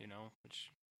did. Yep. You know,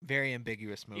 which very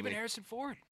ambiguous movie. even Harrison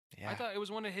Ford. yeah. I thought it was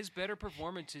one of his better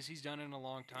performances he's done in a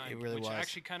long time. It really which was.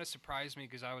 actually kind of surprised me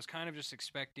because I was kind of just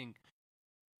expecting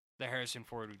the Harrison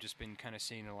Ford we've just been kind of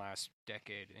seeing the last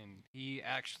decade, and he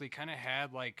actually kind of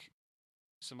had like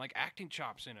some like acting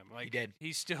chops in him. Like did.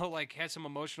 He still like had some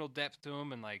emotional depth to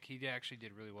him, and like he actually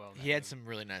did really well. In that He had movie. some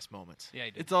really nice moments. Yeah,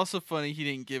 he did. It's also funny he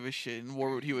didn't give a shit and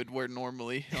wore what he would wear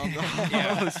normally on the,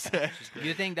 Yeah. on the set. Which is great.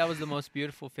 You think that was the most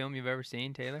beautiful film you've ever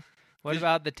seen, Taylor? What Did-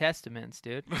 about The Testaments,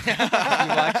 dude? You watch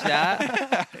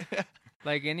that?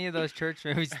 Like any of those church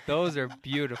movies, those are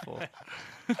beautiful.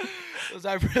 Those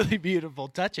are really beautiful,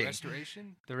 touching.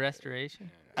 Restoration. The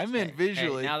Restoration. I meant Hey,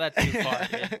 visually. now that's too far,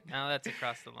 dude. Now that's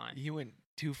across the line. You went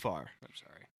too far. I'm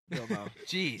sorry. Domo.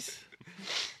 Jeez,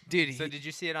 dude. So he- did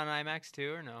you see it on IMAX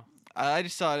too, or no? I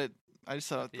just saw it. I just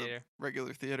saw it at the Theater.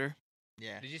 regular theater.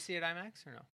 yeah. Did you see it IMAX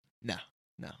or no?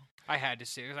 No. I had to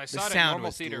see it 'cause I The saw it at sound normal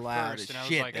was theater loud first, as and I was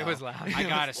shit, like, though. It was loud. I It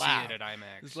gotta was see loud. it at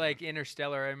IMAX. It's like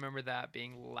Interstellar. I remember that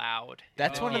being loud.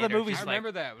 That's one of the Theater, movies, I just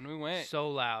remember that when we went.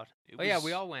 so loud. It Oh yeah, was-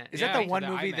 we all went. Is Yeah, that to the one the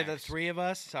movie that the IMAX. three of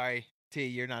us? Sorry, T,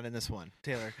 you're not in this one,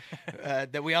 Taylor.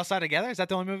 That we all saw together. Is that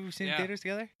the only movie we've seen in Yeah. theaters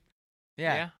together?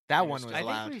 Yeah, Yeah. that one was I think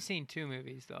loud. we've seen 2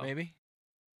 movies though. Maybe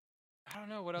I don't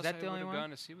know what Is else that I the would only have one? gone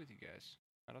to see with you guys.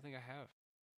 I don't think I have.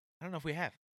 I don't know if we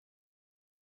have.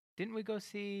 Didn't we go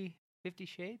see 50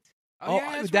 Shades? Oh,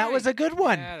 yeah, that's that was right. a good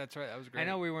one. Yeah, that's right. That was great. I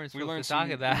know we weren't We supposed learned to talk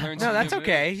some- of that. we learned No, some that's new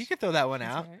okay. movies. You can throw that one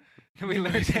That's out. all right. We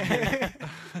learned.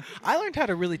 I learned how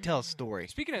to really tell a story.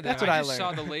 Speaking of That's that, what I I just saw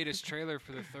learned. the latest trailer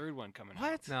for the third one coming out.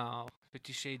 What? No,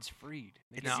 50 Shades Freed.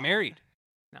 They No. get married.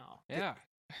 no. Yeah.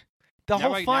 The Now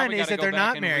whole we fun gotta is that go they're back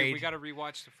not and married. We got to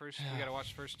rewatch the first. We got to watch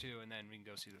the first 2, and then we can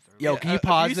go see the third. Yo, one. can you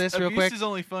pause abuse, this real abuse quick? is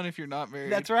only fun if you're not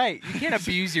married. That's right. You can't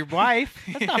abuse your wife.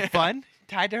 That's Yeah. not fun.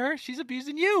 Tied to her, she's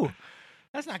abusing you.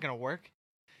 That's not gonna work.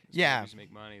 These Yeah. movies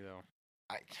make money though.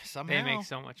 Somehow They make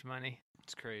so much money.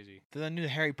 It's crazy. they're the new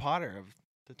Harry Potter of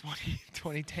the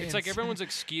 2010s. It's like everyone's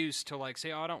excuse to like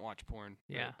say, "Oh, I don't watch porn."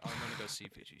 but Yeah. I'm gonna go see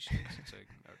 50 Shades. It's like,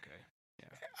 okay.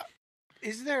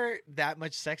 Is there that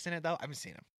much sex in it though? I haven't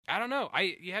seen them. I don't know.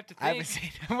 You have to think. I haven't seen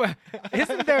them.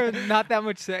 Isn't there not that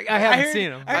much sex? I haven't heard,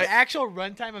 seen them. I heard actual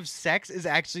runtime of sex is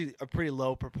actually a pretty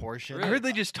low proportion. I Really? heard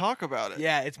they just talk about it.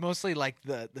 Yeah, it's mostly like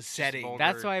the setting. vulgar.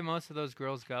 That's why most of those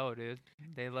girls go, dude.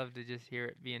 They love to just hear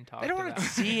it being talked They don't want about. to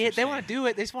see it. They want to do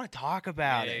it. They just want to talk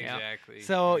about Yeah, it. exactly.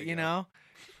 So There you go. know,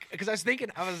 because I was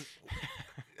thinking, another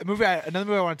movie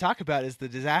I want to talk about is The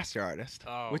Disaster Artist,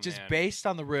 Oh, which is man. based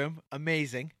on The Room.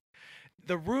 Amazing.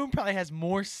 The Room probably has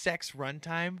more sex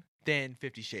runtime than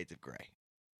 50 Shades of Grey.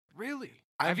 Really?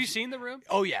 I'm Have you j- seen The Room?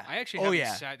 Oh yeah. I actually Oh haven't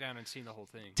yeah. sat down and seen the whole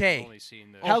thing. Tay, I've only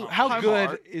seen the. How Time good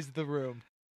art. is The Room?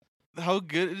 How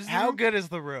good is the How room? good is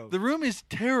The Room? The room is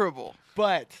terrible,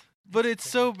 But but it's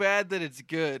so bad that it's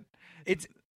good. it's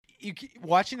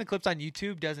watching the clips on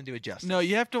YouTube doesn't do it justice. No,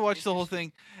 you have to watch It's the whole just-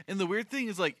 thing. And the weird thing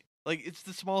is like it's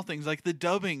the small things, like the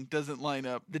dubbing doesn't line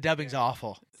up. The dubbing's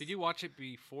awful. Did you watch it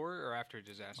before or after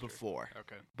Disaster? Before.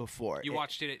 Okay. Before You It-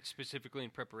 watched it specifically in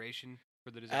preparation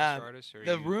for the Disaster Artist? Or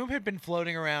The you- Room had been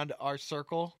floating around our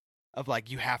circle of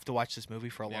like, you have to watch this movie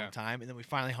for a long Yeah. time, and then we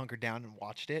finally hunkered down and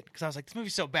watched it because I was like, this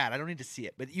movie's so bad, I don't need to see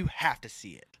it, but you have to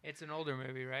see it. It's an older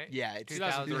movie, right? Yeah, it's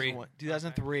 2003.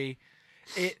 2003.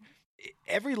 It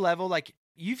every level, like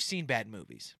you've seen bad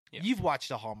movies. Yeah. You've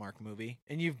watched a Hallmark movie,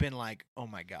 and you've been like, oh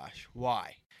my gosh,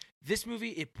 why? This movie,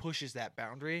 it pushes that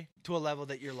boundary to a level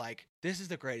that you're like, this is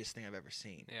the greatest thing I've ever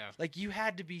seen. Yeah. Like you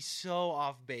had to be so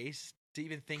off base to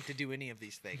even think to do any of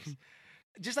these things.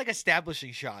 Just like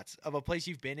establishing shots of a place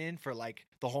you've been in for like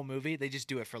the whole movie, they just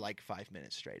do it for like 5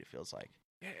 minutes straight. It feels like.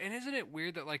 Yeah, and isn't it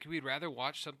weird that like we'd rather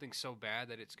watch something so bad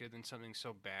that it's good than something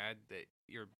so bad that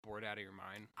you're bored out of your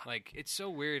mind? Like it's so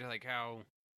weird, like how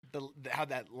How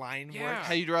that line Yeah. works.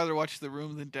 How you'd rather watch the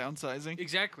room than downsizing?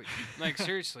 exactly. Like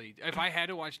seriously, if I had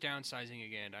to watch Downsizing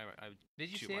again, I would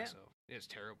Did you shoot see it? myself. It's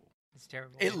terrible. It's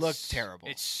terrible. It looked It's- terrible.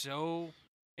 It's so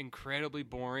incredibly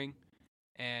boring,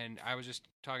 and I was just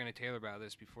talking to Taylor about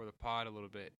this before the pod a little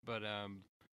bit, but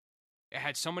it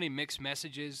had so many mixed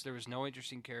messages. There was no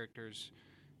interesting characters.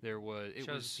 It shows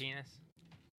was. penis.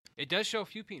 It does show a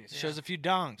few penises, Shows a few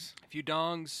dongs. a few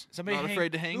dongs. Somebody Not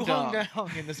afraid to hang who dong. hung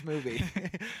dong in this movie.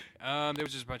 There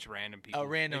was just a bunch of random people.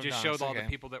 random They just dongs, showed all okay. the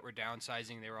people that were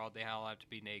downsizing. They all have to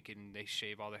be naked, and they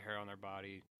shave all the hair on their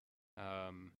body.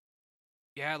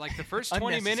 Yeah, like the first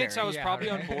 20 minutes, I Unnecessary. was Yeah, probably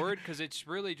right. on board because it's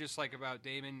really just like about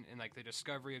Damon and like the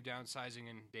discovery of downsizing,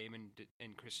 and Damon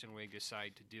and Kristen Wiig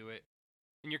decide to do it,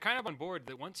 and you're kind of on board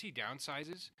that once he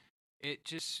downsizes, it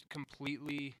just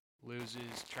completely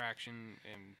loses traction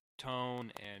and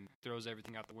tone and throws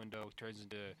everything out the window. Turns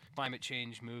into climate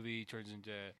change movie. Turns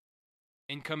into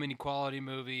income inequality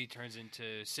movie. Turns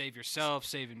into save yourself,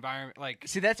 save environment. Like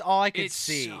See, that's all I could it's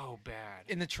see. so bad.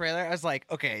 In the trailer, I was like,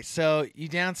 okay, so you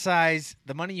downsize,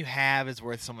 the money you have is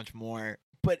worth so much more,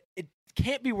 but it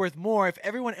can't be worth more if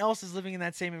everyone else is living in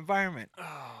that same environment. Oh.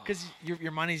 Because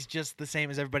your money's just the same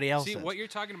as everybody else's. See, what you're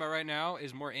talking about right now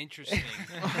is more interesting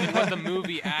than what the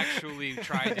movie actually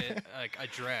tried to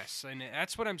address, and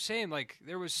that's what I'm saying. Like,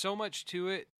 there was so much to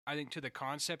it. I think to the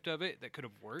concept of it that could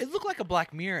have worked. It looked like a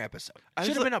Black Mirror episode. I Should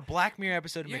was have been a Black Mirror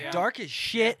episode. Yeah. Dark as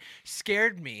shit.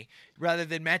 Scared me rather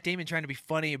than Matt Damon trying to be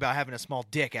funny about having a small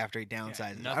dick after he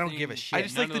downsizes. I don't give a nothing- shit. I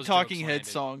just none like of the those Talking jokes Head landed.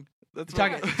 song. That's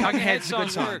Talking- what Talking Heads is a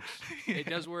good song. works. It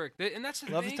does work, and that's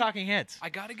the Love thing. the Talking Heads. I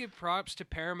got to give props to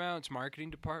Paramount's marketing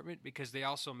department because they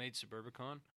also made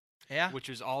Suburbicon, Yeah. which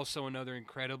was also another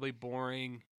incredibly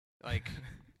boring, like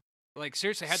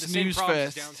seriously had the Snooze same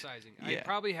problems fest. as downsizing. Yeah.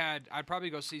 I'd probably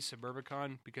go see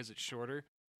Suburbicon because it's shorter,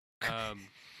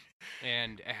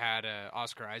 and it had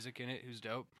Oscar Isaac in it, who's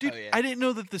dope. Dude, Oh, yeah. I didn't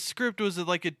know that the script was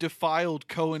like a defiled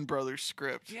Coen Brothers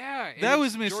script. Yeah, and That it's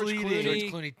was George misleading. Clooney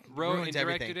George Clooney wrote ruins and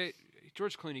directed everything. it.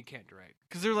 George Clooney can't direct.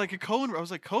 Because they're like a Coen. I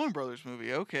was like, Coen Brothers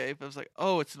movie, okay. But I was like,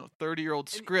 oh, it's a 30-year-old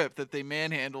script that they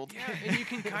manhandled. Yeah, and you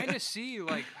can kind of see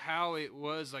like how it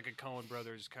was like a Coen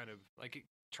Brothers kind of like it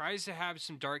tries to have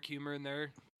some dark humor in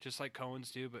there, just like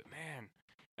Coen's do. But man,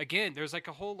 again, there's like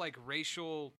a whole like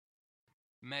racial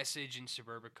message in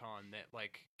Suburbicon that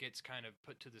like gets kind of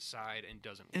put to the side and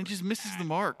doesn't. And it work just misses the at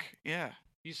mark. all. Yeah.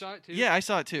 You saw it too? Yeah, I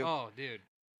saw it too. Oh, dude.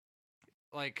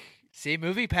 Like, See,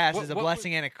 Movie Pass What- is a what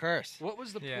blessing and a curse. what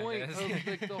was the Yeah, point it of is.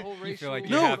 like the whole racial? You feel like you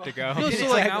No, have to go. no, It so, didn't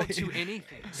like- amount to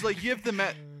anything. It's like you have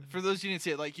the for those who didn't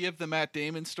see it, like you have the Matt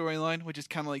Damon storyline, which is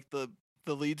kind of like the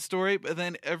lead story, but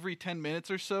then every 10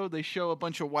 minutes or so they show a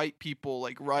bunch of white people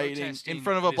like rioting Protesting in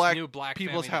front of a this black new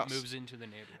people's family house. that moves into the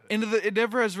neighborhood. And it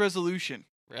never has resolution.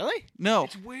 Really? No.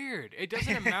 It's weird. It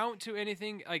doesn't amount to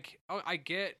anything. Like, oh, I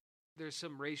get there's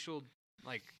some racial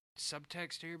like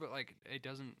subtext here, but like it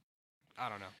doesn't. I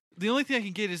don't know. The only thing I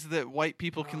can get is that white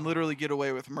people can literally get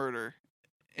away with murder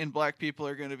and black people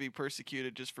are going to be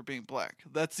persecuted just for being black.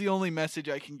 That's the only message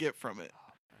I can get from it.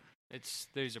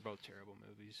 These are both terrible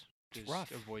movies. Just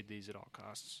rough. avoid these at all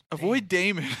costs. Avoid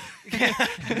Damon.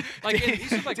 Like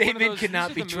these are like one of Damon those, could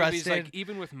not these be are the movies, trusted. Like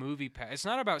even with Movie Pass, it's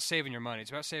not about saving your money.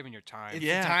 It's about saving your time. It's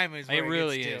Yeah. the time is it where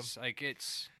really gets is. Like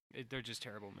they're just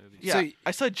terrible movies. Yeah, So-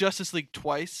 I saw Justice League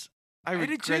twice. I did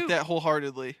regret too. that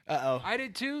wholeheartedly. Uh I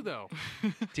did too, though.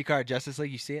 oh. T-Car, Justice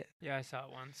League, you see it? Yeah, I saw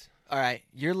it once. All right.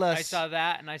 You're less. I saw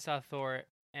that and I saw Thor,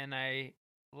 and I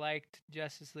liked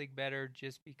Justice League better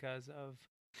just because of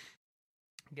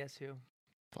guess who?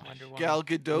 Wonder Woman. Gal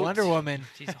Gadot. Wonder Woman.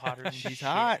 She's hotter than She's shit,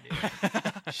 hot.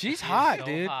 dude. She's She is hot, so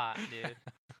dude. Hot, dude.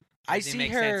 I Doesn't see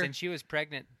make her. sense. And she was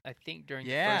pregnant, I think, during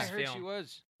Yeah. the I first heard film. she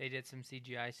was. They did some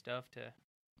CGI stuff to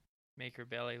make her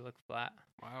belly look flat.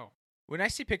 Wow. When I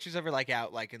see pictures of her like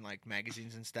out like in like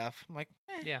magazines and stuff, I'm like,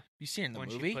 Yeah. You see her in the when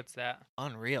movie? she puts that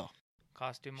Unreal.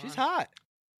 costume on. She's hot.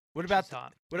 What about She's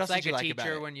hot. what It's else like did you a like teacher about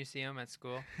it? when you see him at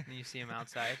school and you see him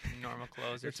outside in normal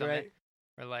clothes or That's something. right.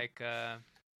 Or like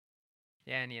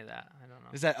yeah, any of that. I don't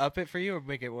know. Does that up it for you or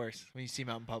make it worse when you see him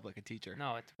out in public, a teacher?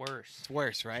 No, it's worse. It's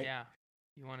worse, right? Yeah.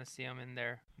 You want to see them in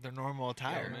their Their normal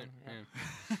attire. Element,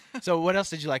 yeah. yeah. So what else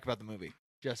did you like about the movie?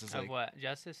 Justice of League. what?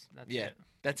 Justice? That's Yeah. it.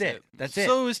 That's it. That's it.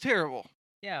 So it was terrible.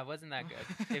 Yeah, it wasn't that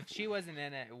good. If she wasn't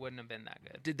in it, it wouldn't have been that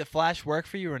good. Did the Flash work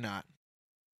for you or not?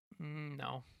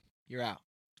 No. You're out.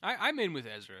 I'm in with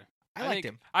Ezra. I liked think,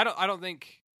 him. I don't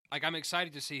think like I'm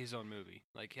excited to see his own movie.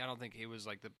 Like I don't think he was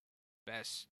like the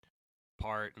best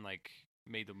part and like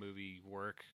made the movie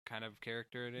work kind of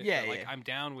character in it. Yeah, but, like yeah. I'm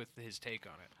down with his take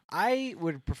on it. I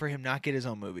would prefer him not get his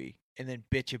own movie and then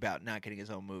bitch about not getting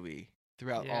his own movie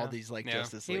throughout all Yeah. these like Yeah.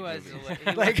 Justice He League was movies. he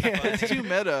was Like, funny. It's too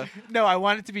meta. No, I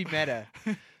want it to be meta.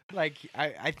 Like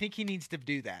I think he needs to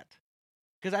do that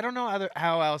because I don't know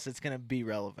how else it's gonna be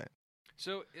relevant.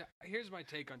 So here's my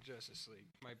take on Justice League.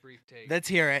 My brief take. Let's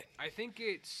hear it. I think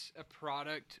it's a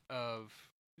product of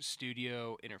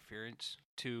studio interference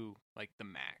to like the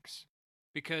max.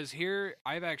 Because here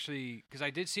I've actually because I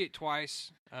did see it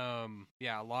twice.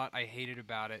 Yeah, a lot I hated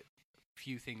about it.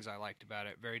 Few things I liked about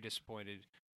it. Very disappointed.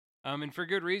 And for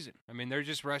good reason. I mean, they're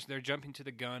just they're jumping to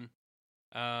the gun.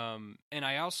 And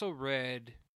I also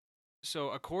read so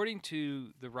according to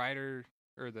the writer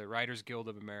or the Writers Guild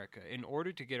of America, in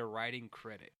order to get a writing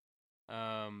credit,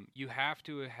 you have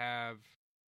to have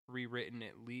rewritten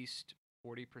at least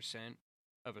 40%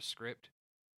 of a script,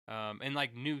 and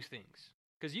like new things.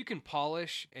 Because you can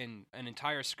polish an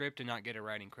entire script and not get a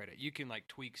writing credit. You can like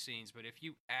tweak scenes, but if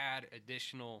you add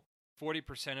additional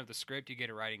 40% of the script, you get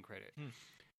a writing credit.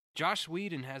 Joss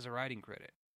Whedon has a writing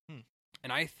credit,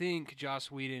 and I think Joss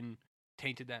Whedon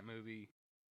tainted that movie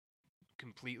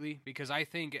completely because I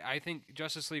think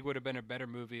Justice League would have been a better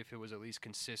movie if it was at least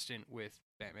consistent with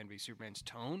Batman v Superman's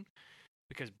tone.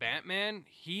 because Batman,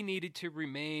 he needed to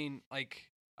remain like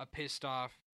a pissed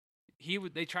off.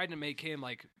 They tried to make him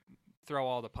like throw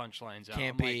all the punchlines out.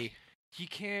 Can't I'm be. like, he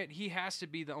can't. He has to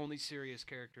be the only serious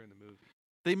character in the movie.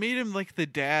 They made him like the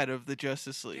dad of the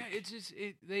Justice League. Yeah, it's just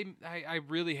I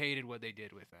really hated what they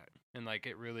did with that, and like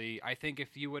it really. I think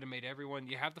if you would have made everyone,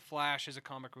 you have the Flash as a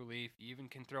comic relief. You even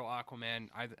can throw Aquaman.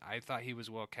 I thought he was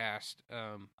well cast.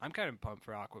 I'm kind of pumped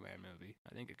for Aquaman movie.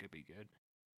 I think it could be good,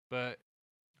 but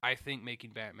I think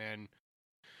making Batman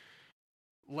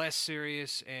less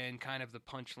serious and kind of the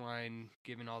punchline,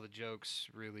 giving all the jokes,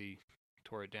 really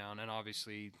tore it down. And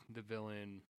obviously the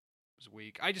villain was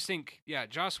weak. I just think, yeah,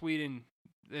 Joss Whedon.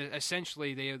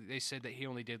 Essentially, they said that he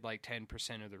only did like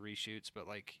 10% of the reshoots, but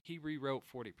like he rewrote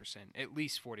 40%, at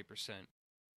least 40%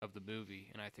 of the movie,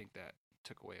 and I think that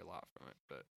took away a lot from it.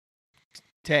 But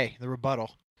Tay, the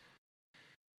rebuttal.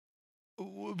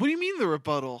 What do you mean the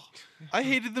rebuttal? I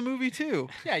hated the movie too.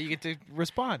 Yeah, you get to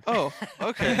respond. Oh,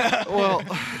 okay. Well,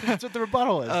 That's what the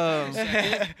rebuttal is. I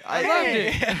loved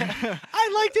it.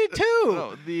 I liked it too.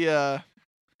 No,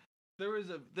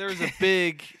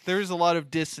 there was a lot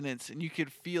of dissonance, and you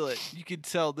could feel it. You could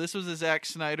tell this was a Zack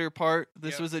Snyder part.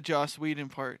 This Yep. was a Joss Whedon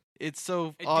part. It's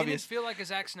so it obvious. didn't feel like a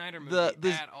Zack Snyder movie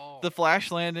The- at all. The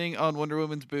Flash landing on Wonder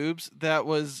Woman's boobs, that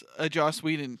was a Joss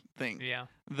Whedon thing. Yeah.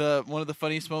 One of the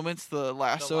funniest moments, the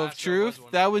lasso of lasso truth, was one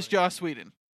of that the was funniest. Joss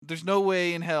Whedon. There's no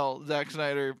way in hell Zack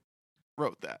Snyder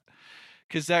wrote that,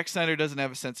 because Zack Snyder doesn't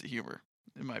have a sense of humor,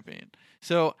 in my opinion.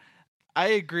 So I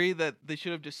agree that they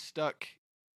should have just stuck.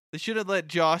 They should have let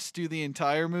Joss do the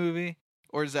entire movie,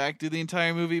 or Zack do the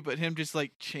entire movie, but him just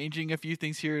like changing a few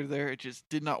things here or there, it just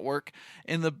did not work.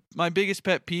 And my biggest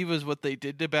pet peeve was what they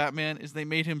did to Batman is they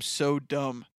made him so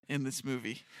dumb in this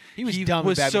movie. he was he dumb.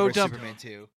 was in Batman so vs dumb. Superman too. It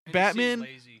just seemed Batman-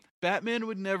 lazy. Batman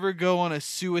would never go on a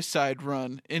suicide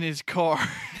run in his car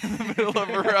in the middle of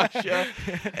Russia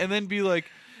and then be like,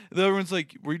 everyone's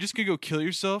like, "Were you just gonna go kill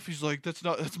yourself?" He's like, "That's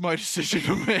my decision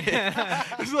to make."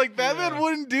 It's like Batman Yeah.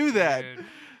 wouldn't do that. Dude.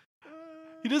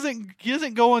 He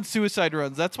doesn't go on suicide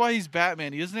runs. That's why he's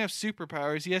Batman. He doesn't have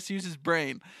superpowers. He has to use his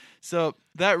brain. So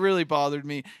that really bothered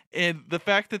me. And the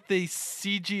fact that they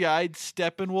CGI'd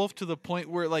Steppenwolf to the point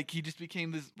where like he just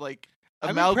became this like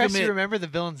I'm impressed you amalgamate, remember the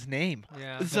villain's name.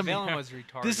 Yeah. This The am- villain was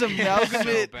retarded. this So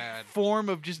amalgamate bad. form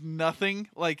of just nothing.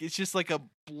 Like it's just like a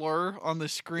blur on the It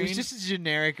screen. was just a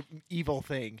generic evil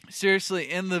thing.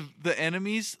 Seriously, and the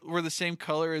enemies were the same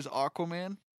color as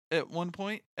Aquaman at one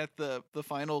point at the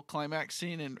final climax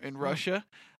scene in Russia.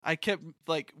 I kept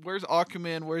like, where's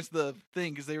Aquaman? Where's the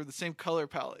thing? Because they were the same color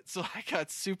palette. So I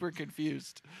got super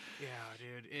confused. Yeah,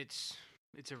 dude, it's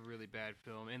a really bad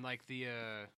film, and like the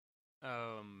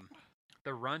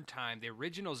runtime, the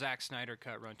original Zack Snyder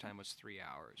cut runtime was 3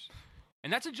 hours,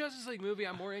 and that's a Justice League movie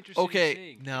I'm more interested Okay, in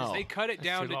seeing. 'cause no, they cut it that's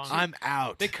down too to long. I'm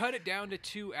out. They cut it down to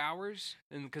 2 hours,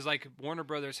 and because like Warner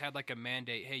Brothers had like a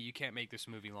mandate, hey, you can't make this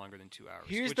movie longer than 2 hours,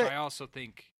 Here's which the- I also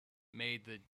think made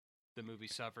the movie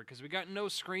suffer because we got no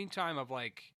screen time of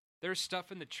like there's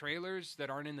stuff in the trailers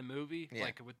that aren't in the movie, Yeah.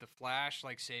 like with the Flash,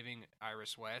 like saving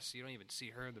Iris West. You don't even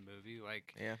see her in the movie.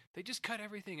 Like Yeah. they just cut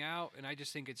everything out, and I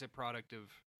just think it's a product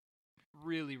of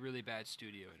really, really bad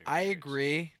studio interference. I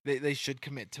agree. They should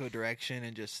commit to a direction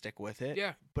and just stick with it.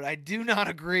 Yeah. But I do not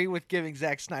agree with giving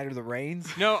Zack Snyder the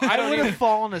reins. No, I don't would either. have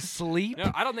fallen asleep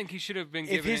No, I don't think he should have been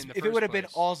if given it in the if first it would have been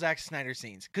place. all Zack Snyder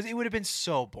scenes, because it would have been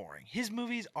so boring. His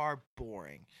movies are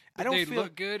boring. I But don't they feel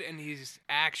look good, and his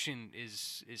action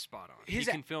is spot on. His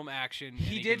He can film action. and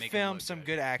he can did make 'em film look some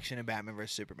good action in Batman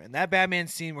vs Superman. That Batman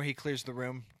scene where he clears the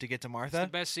room to get to It's the Martha,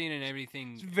 best scene in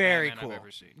everything. it's very Batman cool. I've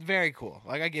ever seen. Very cool.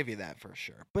 Like I give you that for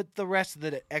sure. But the rest of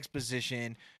the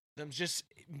exposition, them just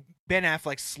Ben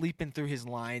Affleck sleeping through his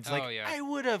lines. Like Oh, yeah. I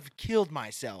would have killed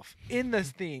myself in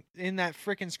this theme in that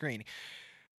freaking screen.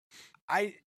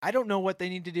 I don't know what they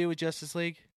need to do with Justice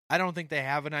League. I don't think they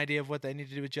have an idea of what they need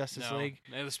to do with Justice No, League.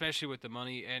 and especially with the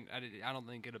money, and I don't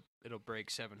think it'll break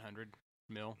 700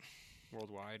 mil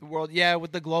worldwide. The world, yeah,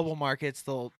 with the global markets,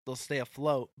 they'll stay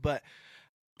afloat, but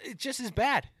it just is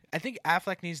bad. I think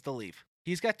Affleck needs to leave.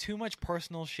 He's got too much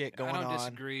personal shit going I don't on.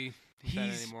 disagree with that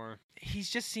He's- anymore. He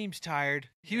just seems tired.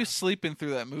 He was sleeping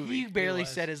through that movie. He barely was.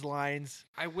 said his lines.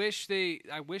 I wish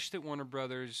that Warner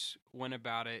Brothers went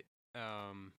about it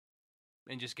and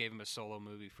just gave him a solo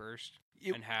movie first.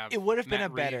 It- And have it would have been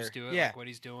Matt a better- Reeves do it, yeah. like what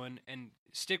he's doing, and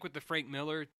stick with the Frank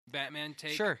Miller Batman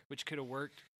take, Sure. which could have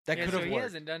worked. That Yeah, could so have he worked.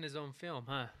 hasn't done his own film,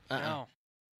 huh? No,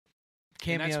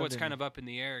 Cameo and that's what's didn't- kind of up in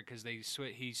the air because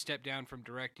he stepped down from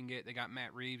directing it. They got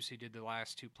Matt Reeves, who did the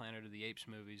last 2 Planet of the Apes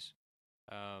movies,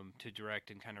 to direct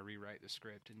and kind of rewrite the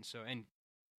script. And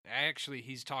actually,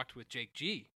 he's talked with Jake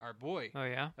G, our boy, Oh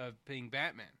yeah. of being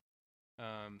Batman.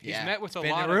 He's Yeah, met with it's a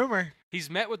been lot a of rumor. he's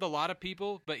met with a lot of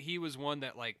people, but he was one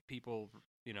that like people,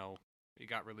 you know, it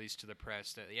got released to the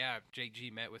press that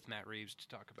JG met with Matt Reeves to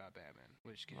talk about Batman.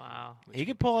 Wow. He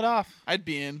could pull it off. I'd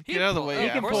be in. He Get out of the pull- way. he He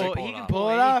Yeah, can of course pull. he He pulled can off. pull Pull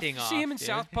it off. anything off. See him in dude.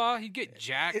 Southpaw, he'd get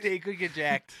jacked. He could get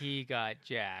jacked. He got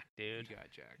jacked, dude. He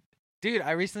got jacked. Dude,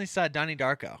 I recently saw Donnie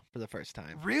Darko for the first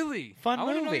time. Really Fun I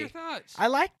wanna know movie. your thoughts. I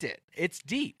liked it. It's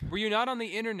deep. Were you not on the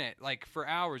internet like for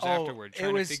hours afterward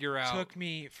trying to figure out? Took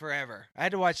me forever. I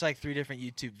had to watch like 3 different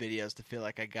YouTube videos to feel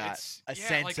like I got It's- a yeah,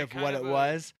 sense like a of kind what of it a-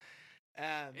 was.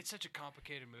 It's such a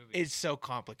complicated movie. It's so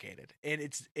complicated, and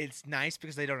it's nice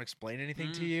because they don't explain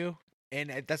anything to Mm. you, and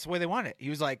that's the way they want it.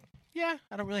 He was like, "Yeah,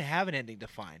 I don't really have an ending to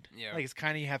find. Yeah. Like it's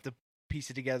kind of you have to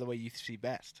piece it together the way you see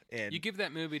best, and you give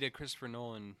that movie to Christopher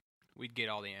Nolan, we'd get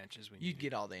all the answers we need. you'd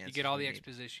get all the answers. You get all we the need.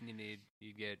 exposition you need.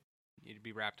 You'd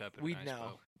be wrapped up in We'd a nice know.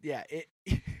 bow. Yeah,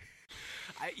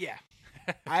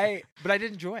 but I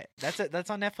did enjoy it. That's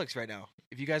on Netflix right now.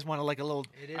 If you guys want to like a little,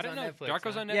 It is I don't on know. Netflix.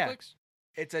 Darko's huh? on Yeah. Netflix.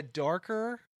 it's a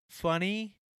darker,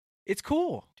 funny. It's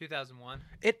cool. 2001.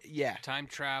 Time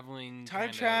traveling. Time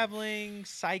kind of traveling,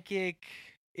 psychic.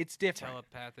 It's different.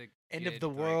 telepathic. End of kid, the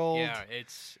like, world. Yeah,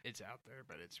 it's out there,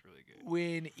 but it's really good.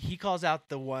 When he calls out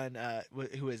the one,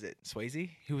 who is it? Swayze?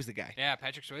 Who was the guy? Yeah,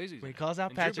 Patrick Swayze. When he calls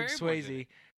out And Drew Patrick Barrymore's in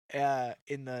Swayze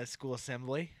in the school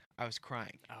assembly, I was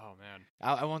crying. Oh man.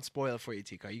 I won't spoil it for you,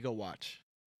 T-Car. You go watch.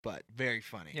 But very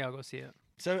funny. Yeah, I'll go see it.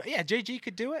 So, yeah, JG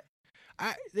could do it.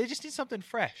 They just need something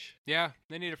fresh. Yeah,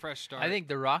 they need a fresh start. I think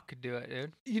The Rock could do it,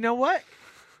 dude. You know what?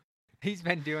 He's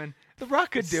been doing. The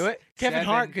Rock could do it. Kevin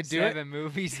Hart could do it. 7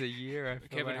 movies a year. I feel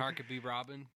Kevin like. Hart could be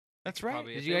Robin. That's right.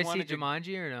 Probably Did if you they guys see wanted to-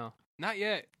 Jumanji or no? Not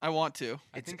yet. I want to.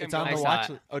 I It's, think it's I'm on going the I saw watch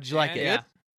it. list. Oh, did you like it? Yeah.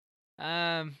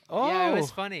 Yeah, it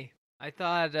was Oh. funny. I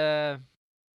thought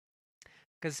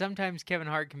because sometimes Kevin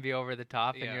Hart can be over the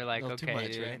top, and Yeah, you're like, a little too okay,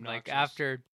 much, dude. right? Like Obnoxious.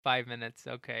 after 5 minutes,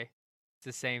 okay, it's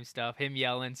the same stuff. Him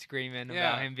yelling, screaming about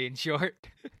Yeah. him being short.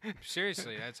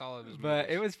 Seriously, that's all of his But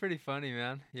movies. it was pretty funny,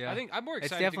 man. Yeah, I think I'm more It's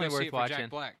excited definitely to go see worth it for watching. Jack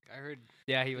Black. I heard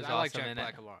yeah, he was I like awesome Jack in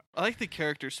Black it. a lot. I like the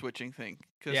character switching thing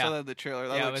because Yeah. I saw that in the trailer.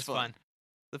 That Yeah, it looks was fun. fun.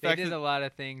 The They fact did that a lot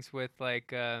of things with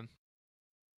like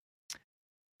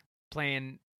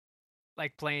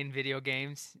playing video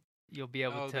games. You'll be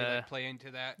able Oh, to. they like play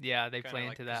into that. Yeah, they Kinda play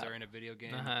like into 'cause that. They're in a video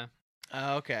game. Uh huh.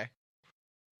 Oh, okay.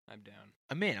 I'm down.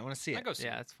 I'm in. I want to see I it. go see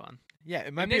Yeah, it. it's fun. Yeah,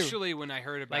 it might be. Initially, when I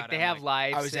heard about Like it, they I'm have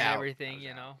like, lives was and out. everything. I was You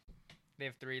out. know, they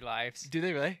have 3 lives. Do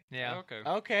they really? Yeah. Oh, okay.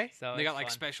 Okay. So They it's got like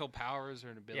fun. special powers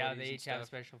or abilities. Yeah, they and each have stuff.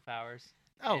 special powers.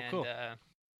 Oh, and, cool.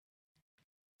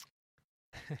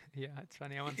 Yeah, it's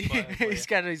funny. I want to spoil it for you.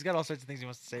 he's got all sorts of things he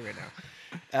wants to say right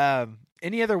now.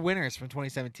 Any other winners from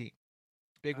 2017?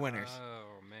 Big winners.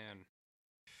 Oh man.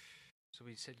 So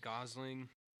we said Gosling.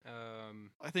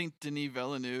 I think Denis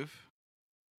Villeneuve.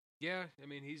 Yeah, I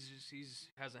mean he's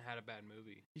hasn't had a bad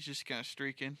movie. He's just kind of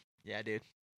streaking. Yeah, dude.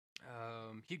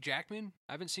 Hugh Jackman.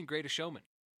 I haven't seen Greatest Showman.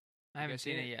 I haven't guys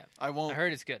seen seen it it? yet. I won't. I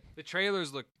heard it's good. The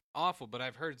trailers look awful, but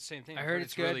I've heard the same thing. I I've heard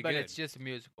it's good, really but good. it's just a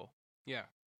musical. Yeah,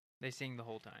 They sing the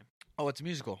whole time. Oh, it's a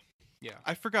musical. yeah.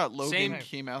 I forgot Logan Same-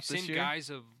 came out this Same year. guys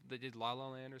that did La La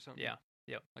Land or something. Yeah.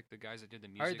 Yep. Like the guys that did the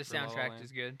music. I heard the for La La soundtrack Land.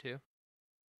 is good too.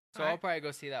 So Alright. I'll probably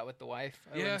go see that with the wife.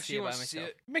 I Yeah, wouldn't see she it by wants to see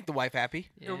myself. it. Make the wife happy.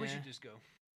 Or we Yeah. should just go.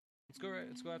 Let's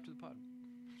go after the pod.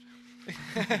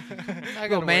 I Little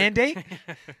gotta mandate.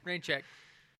 Rain check.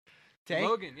 Tay?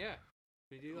 Logan, yeah.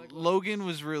 Did you like Logan? Logan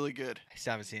was really good. I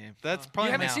still haven't seen him. That's Oh. probably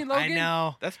You haven't my, seen I Logan?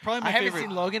 know. That's probably my I haven't favorite.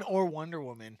 seen Logan or Wonder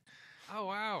Woman. Oh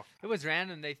wow. It was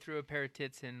random. They threw a pair of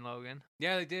tits in Logan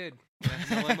Yeah, they did. Yeah,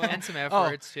 in the limo. and some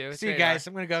efforts too. It's See you radar. guys.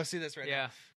 I'm gonna go see this right Yeah.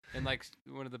 And like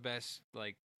one of the best,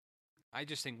 like I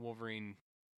just think Wolverine.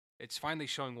 It's finally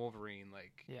showing Wolverine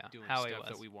like Yeah, doing how he stuff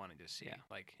that was. we wanted to see, Yeah.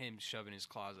 like him shoving his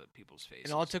claws at people's faces. now.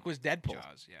 And all it took was Deadpool.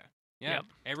 Jaws. Yeah, yeah, Yep.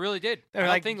 it really did. They were I don't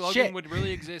like, think Logan "Shit." would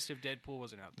really exist if Deadpool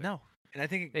wasn't out there. No, and I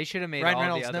think They should have made Ryan all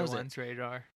Reynolds the other knows it. ones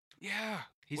radar. Yeah,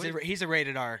 he's a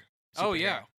rated R. Oh,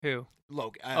 yeah. superhero. Who?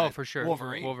 Logan. Oh, for sure.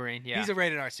 Wolverine. Wolverine. Yeah. He's a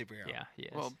rated R superhero. yeah. He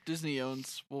is. Well, Disney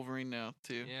owns Wolverine now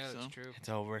too. yeah, so. that's true. It's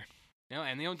over. No,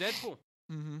 and they own Deadpool.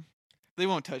 Mm-hmm. They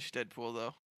won't touch Deadpool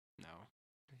though. No,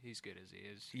 he's good as he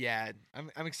is. Yeah,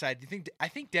 I'm excited. I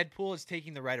think Deadpool is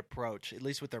taking the right approach, at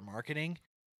least with their marketing,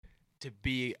 to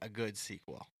be a good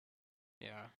sequel.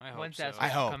 Yeah, I hope When's so. that I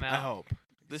supposed to hope. come I out? hope.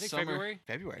 This Think summer.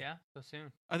 February. yeah. So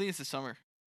soon. I think it's the summer.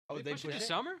 Oh, They they pushed it pushed to it?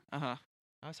 summer. Uh huh.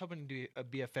 I was hoping to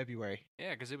be a February.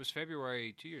 Yeah, because it was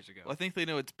February 2 years ago. Well, I think they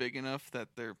know it's big enough that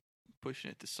they're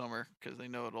pushing it to summer because they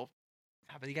know it'll.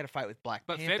 Ah, but you got to fight with Black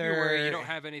But Panther. February, you don't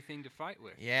have anything to fight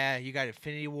with. Yeah, you got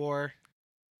Infinity War.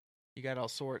 You got all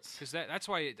sorts. Because that's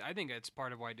why I think that's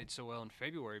part of why it did so well in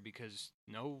February, because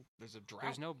There's a drought.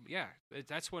 there's no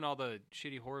that's when all the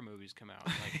shitty horror movies come out.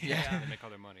 Like Yeah. they make all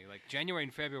their money. Like January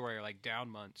and February are like down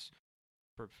months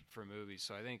for movies.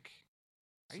 So I think.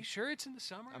 Are you sure it's in the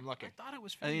summer? I'm looking. I thought it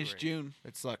was I February. think it's June.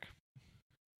 Let's look.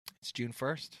 It's June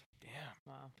 1st. Damn.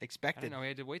 Wow. I Expected. didn't know we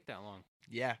had to wait that long.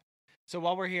 Yeah. So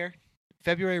while we're here,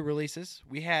 February releases.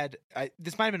 We had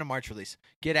this might have been a March release.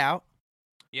 Get Out,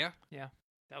 Yeah.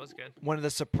 That was good. one of the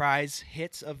surprise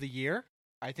hits of the year.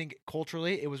 I think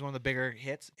culturally it was one of the bigger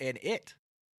hits, and it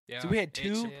Yeah. So we had It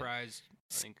two- surprised.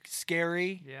 I think.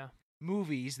 scary Yeah.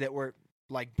 movies that were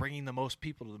like bringing the most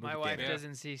people to the movie My wife theater.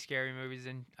 doesn't see scary movies,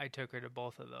 and I took her to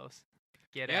both of those.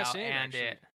 Get Yeah, Out same, and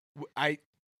actually. It.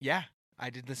 I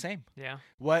did the same. Yeah.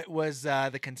 What was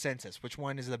the consensus? Which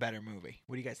one is the better movie?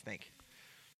 What do you guys think?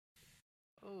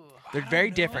 Ooh. They're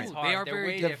very different. It's They hard. are They're very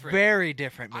way They're different. very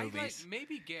different I movies. like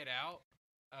maybe Get Out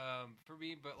for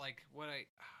me, but like what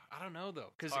I don't know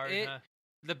though, because Hard, huh?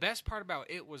 the best part about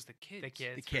it was the kids. The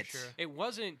kids, The kids. for sure. It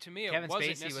wasn't to me. Kevin it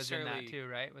wasn't Spacey was in necessarily. that too,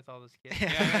 right? With all those kids.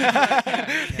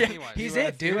 Yeah, Pennywise. He's He it,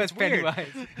 was- dude. he was It's weird.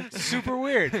 Pennywise. Super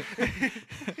weird.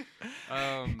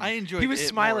 I enjoyed. he was it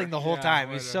smiling more. the whole Yeah, time.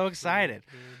 He what was a so freak, excited.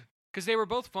 dude. Because they were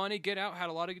both funny. Get Out had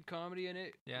a lot of good comedy in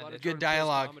it. Yeah, a lot it of did. Good Jordan Peele's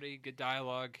dialogue. Comedy, good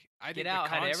dialogue. I Get think Out the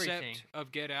had concept everything.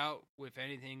 of Get Out, with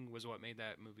anything, was what made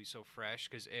that movie so fresh.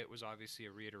 Because it was obviously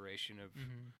a reiteration of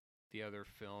Mhm. the other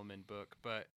film and book.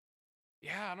 But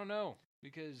yeah, I don't know,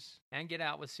 because And Get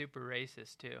Out was super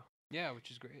racist too. yeah,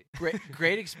 which is great.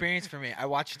 Great experience for me. I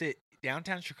watched it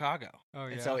downtown Chicago. Oh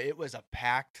And so it was a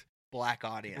packed black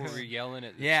audience. we were yelling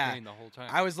at the Yeah. screen the whole time.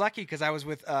 I was lucky because I was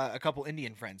with a couple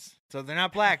Indian friends, so they're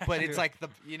not black, but it's like the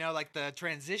like the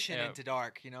transition Yeah. into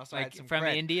dark, So I had Like some from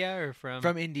cred. India or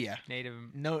from India.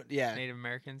 Native No, yeah. Native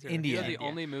Americans? Or India. You know, the India.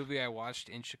 only movie I watched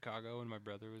in Chicago when my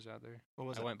brother was out there. What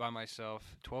was I it? went by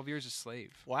myself. 12 Years a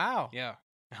Slave. Wow. Yeah.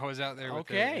 I was out there with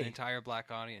Okay. an entire black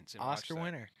audience. And watched Oscar that.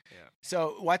 winner. Yeah.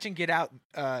 So watching Get Out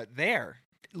there,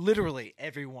 literally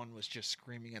everyone was just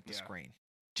screaming at the Yeah. screen.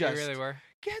 They Just really were.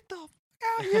 get the f-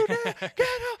 out, you know, get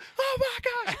out! Oh my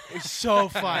gosh, it was so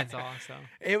fun. That's awesome.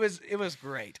 It was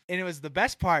great, and it was the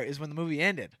best part is when the movie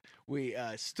ended. We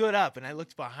stood up, and I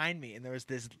looked behind me, and there was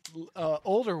this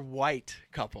older white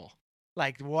couple,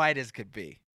 like white as could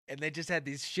be, and they just had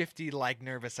these shifty, like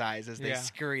nervous eyes as they Yeah.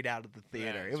 scurried out of the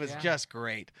theater. Right. It was Yeah. just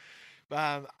great.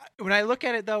 When I look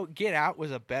at it, though, Get Out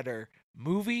was a better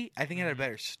movie. I think it had a Mhm.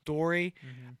 better story.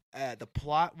 Mhm. The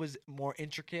plot was more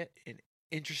intricate and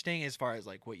interesting as far as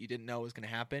like what you didn't know was going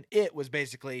to happen. It was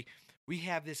basically we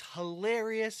have this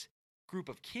hilarious group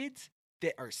of kids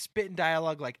that are spitting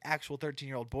dialogue like actual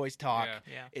 13-year-old boys talk. Yeah.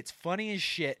 Yeah. It's funny as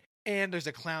shit, and there's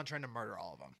a clown trying to murder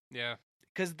all of them. Yeah.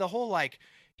 Because the whole like,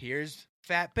 here's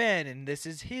Fat Ben, and this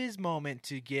is his moment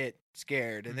to get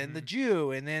scared, and then the Mhm.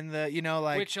 Jew, and then the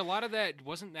like. Which a lot of that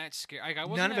wasn't that scary. Like, I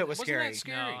wasn't None of that- it was wasn't scary. That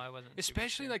scary. No, I wasn't. super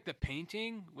Especially scared. like the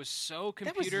painting was so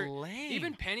that was computer. lame.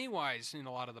 Even Pennywise in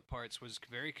a lot of the parts was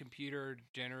very computer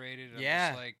generated. I'm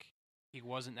Yeah. just like he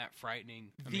wasn't that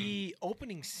frightening. I the mean,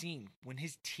 opening scene when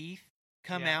his teeth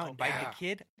come Yeah. out and bite Yeah. the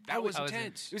kid. that was I was-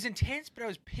 intense. It was intense, but I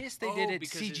was pissed they Oh, did it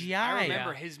because CGI. I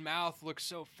remember Yeah. his mouth looked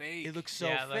so fake. It looks so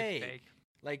yeah, it looked fake.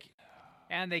 Like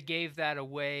And they gave that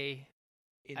away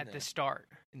in at the start.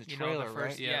 in the You trailer, know, the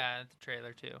first, right? Yeah. yeah, at the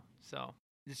trailer too. So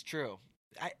It's true.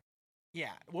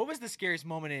 Yeah. What was the scariest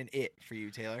moment in it for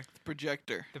you, Taylor?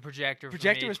 Projector. the projector. for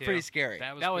Projector me, was too. pretty scary.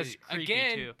 That That was pretty- creepy,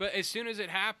 again, too. but as soon as it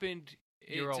happened,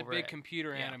 You're it's a over big it.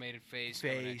 computer Yeah. animated face.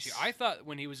 coming at you. Face. I thought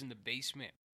when he was in the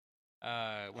basement, when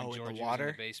Oh, in the George was water?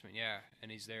 in the basement, yeah,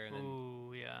 and he's there. And then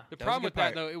Ooh, yeah. the That was a problem good with that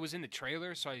part. though, it was in the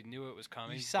trailer, so I knew it was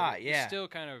coming. You saw but it, yeah. Still,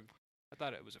 kind of, I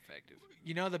thought it was effective.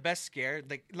 You know, the best scare,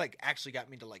 like actually got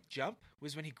me to like jump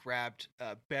was when he grabbed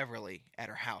Beverly at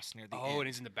her house near the Oh, end. and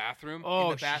he's in the bathroom.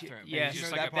 Oh, the bathroom. And Yes, you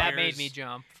just, remember like, that that part? made me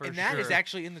jump for and sure. that is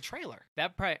actually in the trailer.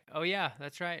 that probably. Oh yeah,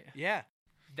 that's right. Yeah,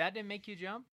 That didn't make you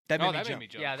jump. that made Oh, me that jump. made me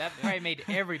jump. Yeah, that probably made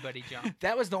everybody jump.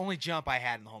 That was the only jump I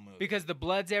had in the whole movie. Because the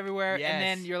blood's everywhere, and Yes.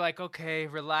 then you're like, okay,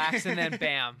 relax, and then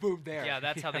bam. boom there. Yeah,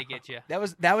 that's how they get you. That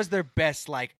was their best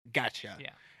like gotcha. Yeah.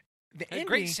 The And ending,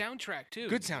 great soundtrack too.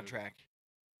 good the movie.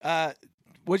 soundtrack.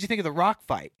 What'd you think of the rock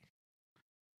fight?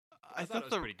 I thought it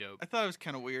was pretty dope. I thought it was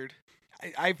kind of weird.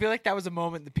 I feel like that was a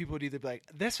moment that people would either be like,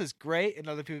 "This was great," and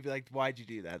other people would be like, "Why'd you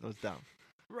do that? That was dumb."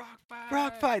 Rock fight.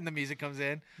 Rock fight, and the music comes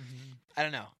in. Mhm. I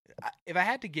don't know. If I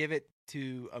had to give it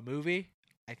to a movie,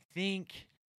 I think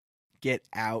Get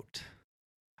Out.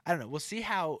 I don't know. We'll see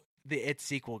how the It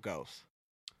sequel goes.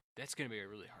 That's gonna be a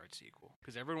really hard sequel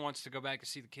because everyone wants to go back to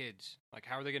see the kids. Like,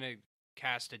 how are they gonna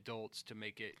cast adults to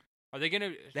make it Are they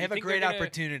gonna? They have a great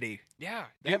opportunity. Yeah,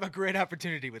 They have a great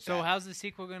opportunity with So that. how's the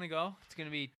sequel gonna go? It's gonna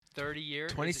be 30 years.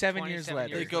 Is it 27 years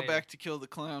later. They go back to kill the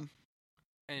clown.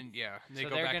 and yeah, they So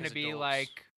go they're back gonna as be adults.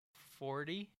 like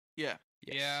 40. Yeah.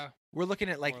 Yes. Yeah, We're looking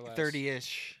at like more or less.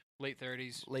 30-ish, late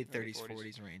 30s, late early 30s,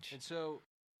 40s range. And so,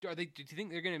 do you think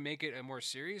they're gonna make it a more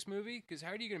serious movie? Because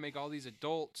how are you gonna make all these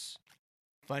adults?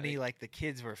 Funny, like the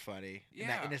kids were funny in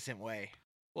that Yeah. innocent way.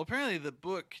 Well, apparently the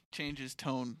book changes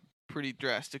tone pretty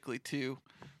drastically too,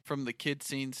 from the kid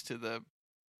scenes to the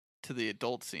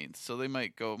adult scenes. So they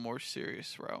might go a more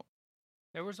serious route.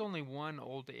 There was only one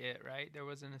old It, right? There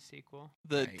wasn't a sequel.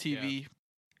 The Right, TV,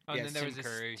 Oh, Yeah, and then there Tim was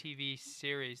Curry. a TV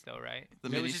series though, right?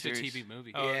 the It was just a miniseries. TV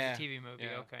movie. Oh, Yeah. it was a TV movie.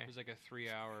 Yeah, Okay. It was like a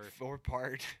 3-hour.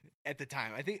 4-part at the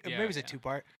time. I think Yeah. maybe it was a Yeah.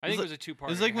 2-part. I think It it was was a It two-part.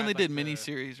 was like when they did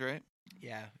miniseries, right?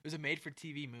 Yeah, it was a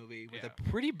made-for-TV movie with Yeah. a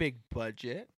pretty big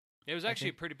budget. It was I actually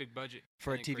a think pretty big budget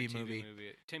for I a think, TV movie.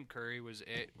 Tim Curry was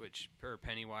or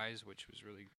Pennywise, which was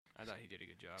really. I thought he did a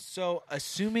good job. So,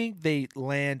 assuming they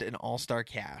land an all-star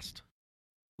cast,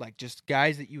 like just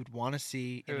guys that you would want to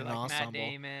see in Or an like Matt ensemble.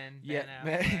 Damon, Yeah,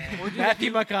 Ben Affleck. Or do they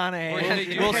Matthew do- McConaughey, Or did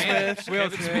they do Will Rams?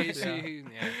 Smith, Kevin Smith,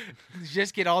 Spacey? Yeah.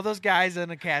 Just get all those guys in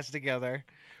a cast together.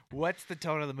 What's the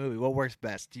tone of the movie? What works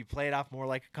best? Do you play it off more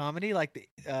like a comedy,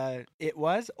 like it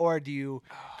was, or do you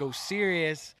go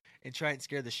serious and try and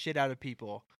scare the shit out of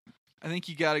people? I think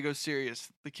you got to go serious.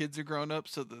 The kids are grown up,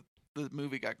 so the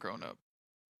movie got grown up.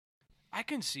 I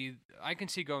can see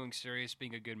going serious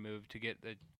being a good move to get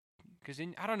the, because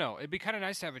I don't know, it'd be kind of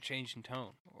nice to have a change in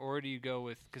tone. Or do you go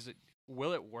with,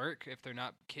 will it work if they're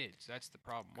not kids? That's the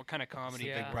problem. What kind of comedy the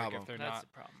can big work problem. if they're That's not? the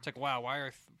problem. It's like, wow, why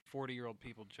are 40-year-old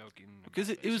people joking? Because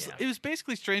about it was this? Yeah. it was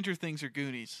basically Stranger Things or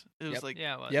Goonies. It was Yep. like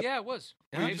Yeah, it was. Yep. Yeah, it was.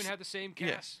 Yeah. They We even just- had the same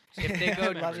yeah. cast. If they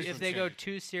go, Members if from they go Stranger.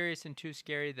 too serious and too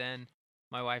scary, then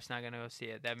my wife's not gonna go see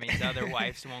it. That means other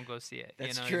wives won't go see it.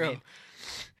 That's you know true. What I mean?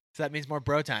 So that means more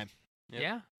bro time, Yep.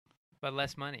 Yeah, but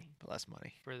less money but less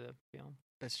money. for the film.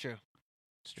 That's true.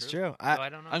 It's It's true. true. So I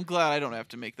don't know. I'm glad I don't have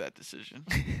to make that decision.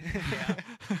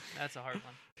 That's a hard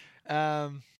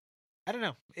one. I don't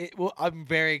know. I'm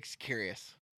very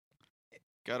curious.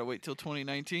 Gotta wait till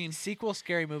 2019. Sequel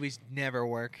scary movies never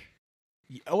work.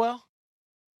 Oh well,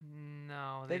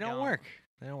 No, they don't work.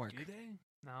 They don't work. Do they?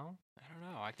 No. I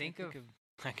don't know. I Think can't of- think of.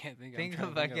 I can't think. Think I'm trying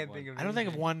of. to I can't one. think of. I don't think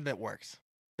of anything. one that works.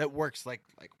 That works like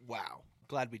wow.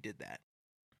 Glad we did that.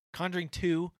 Conjuring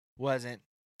 2 wasn't.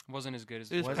 Wasn't as good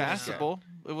as It was Wasn't passable.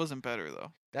 It wasn't better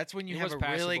though. That's when you It have was a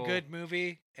really passable. good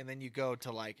movie and then you go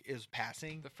to like it was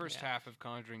passing. The first Yeah. half of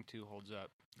Conjuring 2 holds up.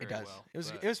 It Very does. Well,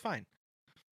 it but was fine.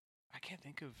 I can't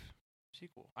think of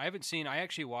sequel. I haven't seen. I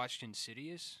actually watched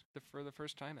Insidious for the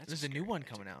first time. That's There's a new scary one one,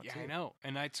 too. coming out, Yeah, too. I know,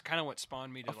 and that's kind of what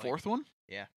spawned me to A fourth one?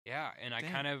 Yeah, and I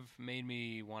Damn. kind of made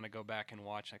me want to go back and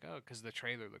watch because the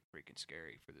trailer looked freaking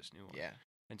scary for this new one. Yeah.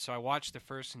 And so I watched the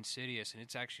first Insidious, and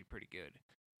it's actually pretty good.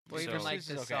 Well, So- even like This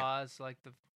the is okay. Saws, like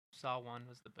the Saw one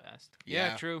was the best.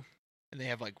 Yeah, true. And they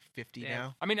have like 50 Yeah.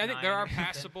 now. I mean, I think there are 9 or something.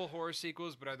 passable horror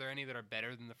sequels, but are there any that are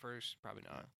better than the first? Probably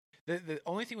not. The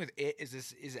only thing with it is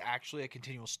this is actually a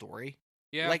continual story.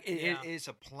 Yeah, Like Yeah. it is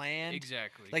a plan.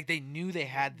 exactly. Like they knew they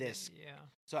had this. Yeah.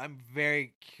 So I'm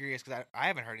very curious because I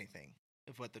haven't heard anything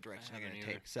of what the direction they're haven't going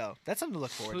to either. take. So that's something to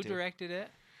look forward Who to. directed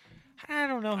it? I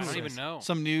don't know. I who don't it even is. know.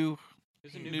 Some new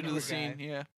There's a new to newcomer the guy. scene,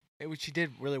 yeah. Which she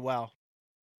did really well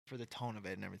for the tone of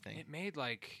it and everything. It made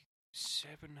like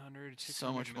 700,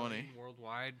 So much 600 money. million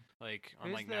worldwide, like on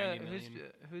Who's like the 90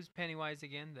 million. who's Pennywise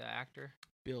again? The actor.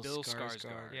 Bill Skarsgård.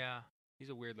 Skarsgård. Yeah. He's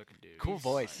a weird looking dude. Cool He's-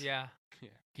 voice. Yeah.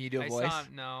 Can you do a I voice? saw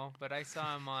him. No, but I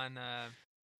saw him on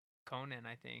Conan.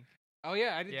 I think Oh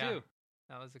yeah, I did Yeah. too.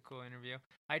 that was a cool interview.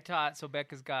 I taught. So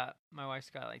Becca's got my wife's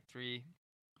got like 3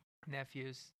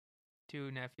 nephews,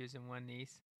 2 nephews and 1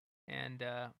 niece, and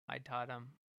I taught them.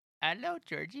 Hello,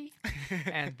 Georgie.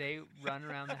 And they run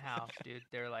around the house, dude.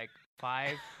 They're like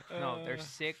 5. No, they're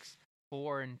 6,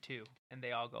 4, and 2, and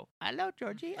they all go, "Hello,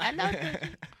 Georgie. Hello,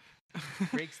 Georgie."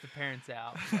 Freaks the parents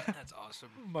out. but That's awesome.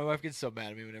 My wife gets so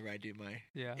mad at me whenever I do my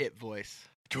yeah. it voice.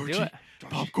 Georgie, Do it.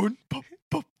 popcorn, pop,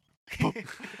 pop, pop.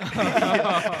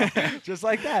 Just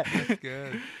like that. That's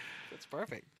good. That's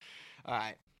perfect. All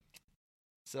right.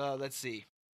 So let's see.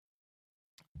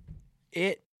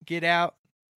 Get Out.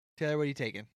 Taylor, what are you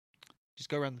taking? Just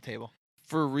go around the table.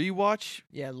 For rewatch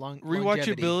Yeah, longevity.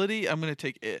 rewatchability, I'm gonna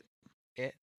take it.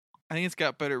 It? I think it's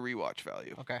got better rewatch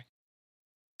value. Okay.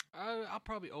 I'll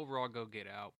probably overall go Get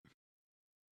Out.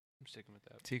 I'm sticking with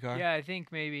that. T-Car? Yeah, I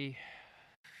think maybe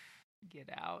Get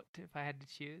Out if I had to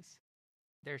choose.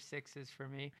 They're 6s for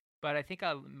me, but I think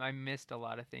I missed a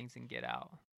lot of things in Get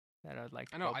Out that I'd like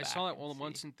to I know. go I back saw it and see.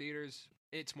 once in theaters.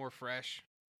 It's more fresh.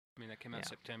 I mean, that came out in Yeah.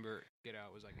 September. Get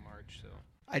Out was like March. So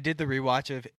I did the rewatch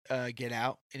of Get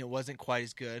Out, and it wasn't quite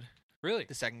as good really,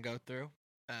 the second go through.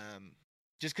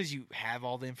 Just because you have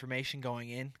all the information going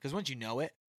in, because once you know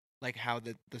it, like how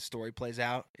the story plays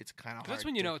out, it's kind of hard. that's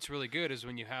when you to know it's really good. Is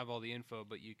when you have all the info,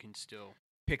 but you can still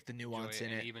pick the enjoy nuance it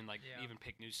in and it. even Yeah. even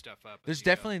pick new stuff up. as There's you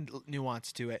go. definitely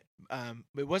nuance to it, but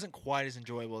it wasn't quite as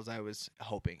enjoyable as I was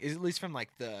hoping. At least from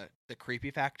like the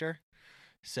creepy factor.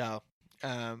 So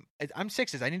I'm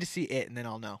sixes. I need to see it, and then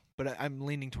I'll know. But I'm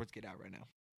leaning towards Get Out right now.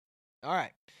 All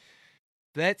right,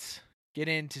 let's get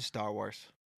into Star Wars.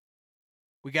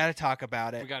 We got to talk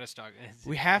about it. We got to talk.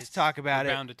 We have to talk about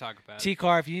we're it. Bound to talk about it.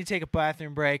 T-Car, if you need to take a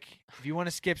bathroom break, if you want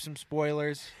to skip some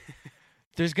spoilers,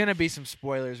 there's gonna be some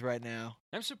spoilers right now.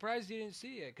 I'm surprised you didn't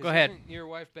see it. 'Cause Go ahead. isn't your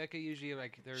wife Becca usually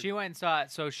like they're She went and saw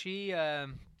it. So she, her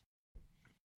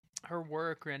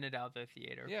work rented out the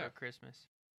theater Yeah. for Christmas,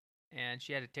 and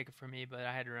she had a ticket for me, but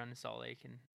I had to run to Salt Lake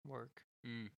and work.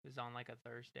 Mm. It was on like a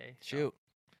Thursday. so- Shoot,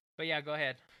 But yeah, go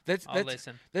ahead. let's I'll let's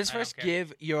listen. let's I don't first care.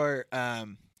 give your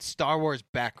Star Wars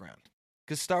background,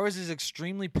 because Star Wars is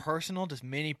extremely personal to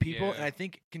many people, Yeah. and I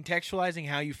think contextualizing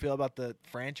how you feel about the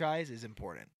franchise is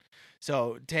important.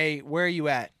 So, Tay, where are you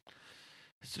at?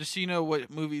 So just so you know what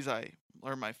movies are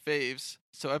my faves.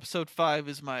 So episode 5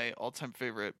 is my all-time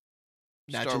favorite.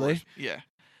 Star Naturally. Wars. Yeah.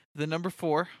 Then number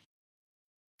 4.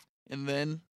 And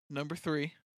then number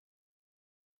 3.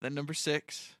 Then number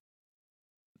 6.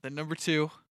 Then number 2.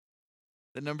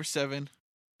 Then number 7.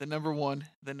 Then number 1.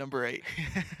 Then number 8.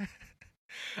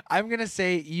 I'm gonna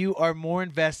say you are more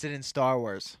invested in Star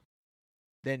Wars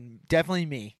than definitely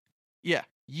me. Yeah.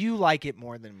 You like it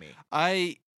more than me.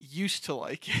 I used to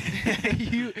like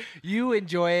it. you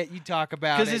enjoy it. You talk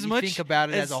about 'Cause it. as You much think about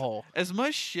it as as- a whole. As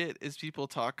much shit as people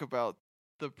talk about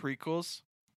the prequels,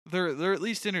 they're at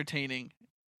least entertaining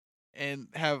and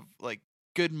have like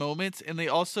good moments, and they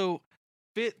also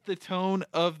fit the tone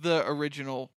of the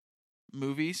original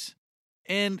movies.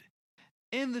 And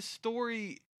in the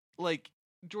story, like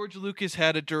George Lucas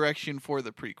had a direction for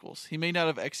the prequels. He may not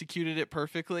have executed it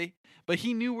perfectly, but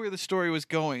he knew where the story was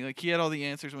going. Like he had all the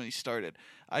answers when he started.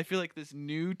 I feel like this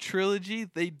new trilogy,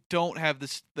 they don't have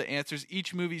the answers.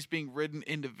 Each movie's being written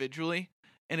individually,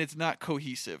 and it's not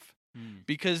cohesive.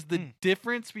 Because the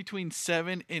difference between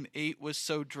 7 and 8 was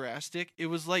so drastic. It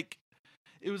was like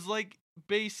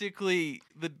basically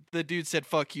the dude said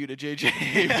fuck you to JJ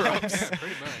Abrams.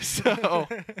 Pretty much. So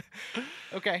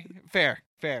Okay, fair.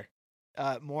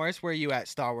 Morris, where are you at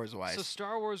Star Wars wise? So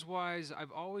Star Wars wise,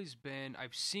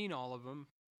 I've seen all of them.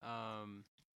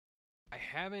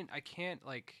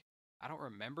 I don't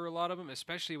remember a lot of them,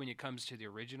 especially when it comes to the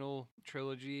original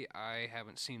trilogy. I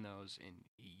haven't seen those in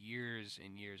years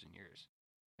and years and years.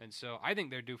 And so I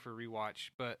think they're due for rewatch.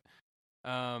 But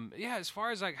yeah, as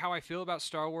far as like how I feel about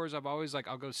Star Wars, I've always like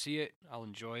I'll go see it, I'll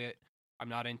enjoy it. I'm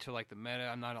not into like the meta.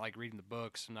 I'm not like reading the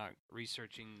books. I'm not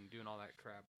researching, doing all that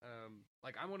crap.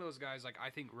 Like I'm one of those guys. Like I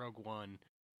think Rogue One,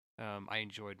 I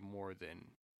enjoyed more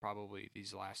than probably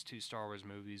these last 2 Star Wars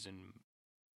movies and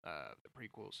the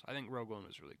prequels. I think Rogue One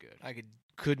was really good. I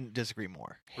couldn't disagree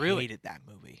more. Really? Hated that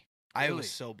movie. I Really? was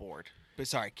so bored. But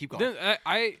sorry, keep going.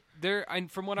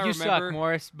 From what I You remember, suck,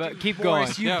 Morris, but keep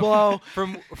Morris, going. you No. blow.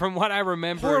 from what I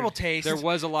remember, Horrible taste. there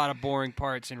was a lot of boring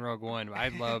parts in Rogue One. I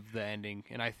loved the ending,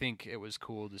 and I think it was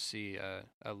cool to see a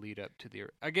lead up to the.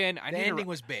 Again, The ending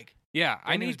was big. Yeah,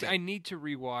 The ending was big. I need to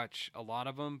rewatch a lot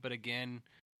of them, but again,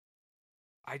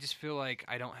 I just feel like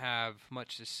I don't have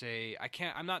much to say.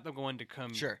 I'm not the one to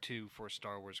come Sure. to for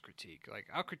Star Wars critique. Like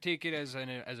I'll critique it as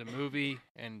a movie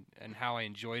and how I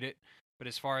enjoyed it. But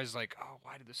as far as like, oh,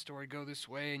 why did the story go this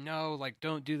way? No, like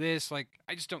don't do this. Like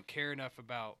I just don't care enough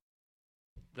about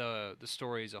the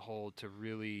story as a whole to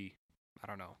really, I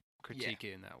don't know, critique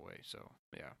it in that way. So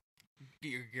yeah, Get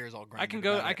your gears all grinded.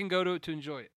 I can go to it to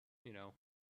enjoy it. You know.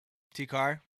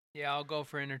 T-Car. Yeah, I'll go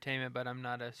for entertainment, but I'm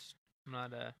not a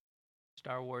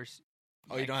Star Wars.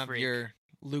 Oh, you don't have freak. your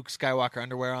Luke Skywalker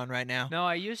underwear on right now? No,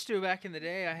 I used to back in the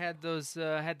day. I had those.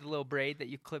 Had the little braid that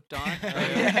you clipped on.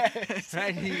 Yes.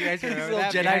 Right? You guys His remember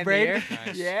little that Jedi behind the braid? ear?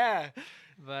 Nice. Yeah.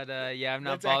 But yeah, I'm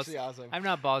not That's balls. actually awesome. I'm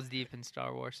not balls deep in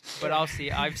Star Wars, but I'll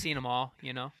see. I've seen them all,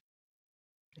 you know.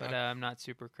 But I'm not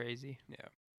super crazy.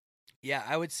 Yeah,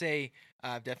 I would say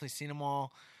I've definitely seen them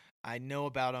all. I know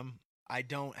about them. I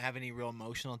don't have any real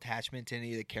emotional attachment to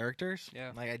any of the characters.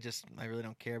 Yeah. Like I really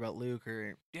don't care about Luke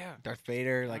or Yeah. Darth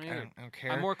Vader. Like either. I don't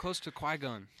care. I'm more close to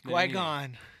Qui-Gon. than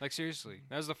Qui-Gon. Like seriously,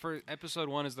 that was the first. Episode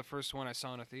 1 is the first one I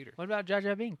saw in a theater. What about Jar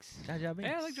Jar Binks? Jar Jar Binks.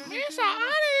 Yeah, I like Jar Jar Yes,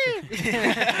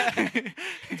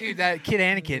 Dude, that kid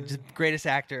Anakin, just greatest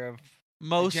actor of the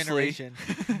mostly generation.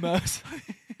 Most.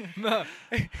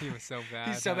 He was so bad.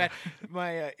 He's so huh? bad.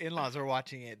 My in-laws were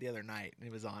watching it the other night, and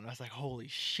it was on. I was like, "Holy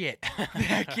shit,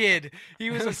 that kid! He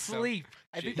was So- asleep."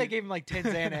 I think they gave him like 10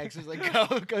 Xanax. It was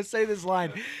like, "Go say this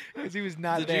line," because he was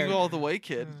not The there. Jingle All the Way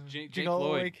kid. Jake Jingle All the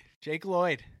Lloyd. Way- Jake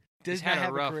Lloyd He's does not had have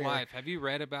a rough career. life. Have you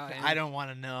read about him? I don't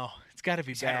want to know. It's got to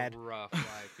be He's bad. had a rough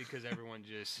life because everyone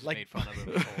just Like- made fun of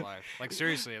him his whole life. Like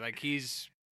seriously, like he's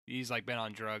like been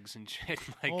on drugs and shit.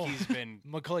 Like Oh. he's been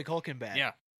Macaulay Culkin bad.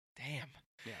 yeah, Damn.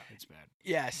 yeah, it's bad.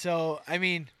 Yeah. So I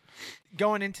mean,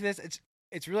 going into this,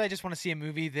 it's really I just want to see a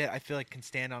movie that I feel like can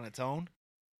stand on its own.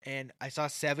 And I saw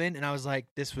 7, and I was like,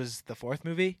 this was the 4th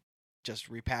movie,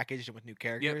 just repackaged and with new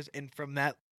characters. And from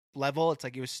that level, it's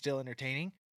like it was still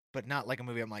entertaining, but not like a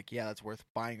movie I'm like, yeah, that's worth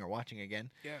buying or watching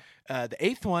again. Yeah. The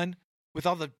 8th one, with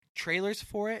all the trailers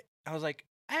for it, I was like,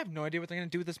 I have no idea what they're gonna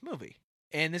do with this movie.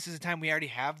 And this is a time we already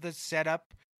have the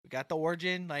setup. We got the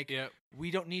origin. Like, Yeah.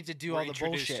 we don't need to do We're all the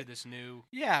introduced bullshit. to this new.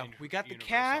 Yeah, in- we got the universe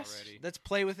cast. already. Let's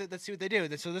play with it. Let's see what they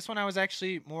do. So this one I was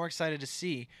actually more excited to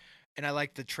see, and I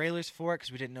liked the trailers for it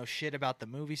because we didn't know shit about the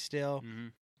movie still. Mm-hmm.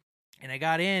 And I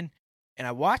got in and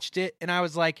I watched it, and I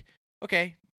was like,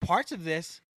 okay, parts of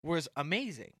this was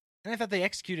amazing, and I thought they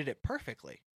executed it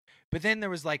perfectly. But then there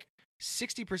was like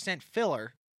 60%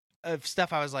 filler of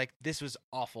stuff. I was like, this was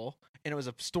awful, and it was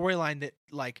a storyline that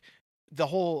like the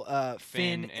whole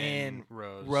Finn and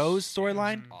Rose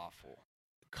storyline. Mhm. Awful.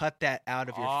 Cut that out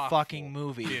of your Awful. fucking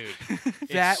movie. Dude,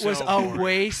 That it's was so a boring.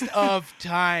 waste of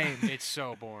time. It's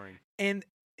so boring. And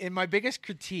my biggest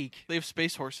critique, They have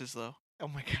space horses though. oh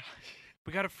my gosh,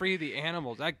 We got to free the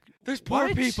animals. there's poor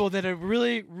What? people that are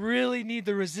really, really need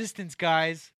the resistance,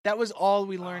 guys. That was all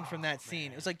we learned from Oh, that scene.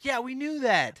 man. It was like, yeah, we knew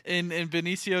that. And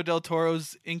Benicio del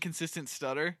Toro's inconsistent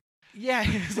stutter. Yeah,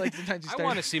 it was like sometimes you I start.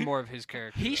 want to see more of his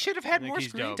character. He though. should have I had think more he's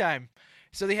screen dope. time.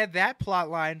 So they had that plot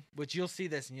line, which you'll see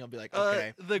this and you'll be like,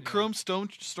 okay. The Chrome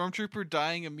Stormtrooper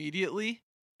dying immediately.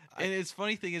 And its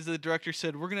funny thing is the director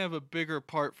said we're gonna have a bigger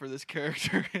part for this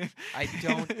character. I in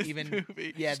don't this even-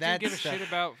 movie. Yeah, Just didn't give a that's shit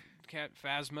about Cat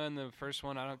Phasma in the first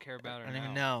one. I don't care about her. I don't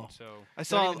even now, know. So I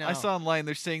Don't even I know. saw online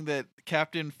they're saying that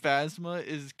Captain Phasma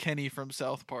is Kenny from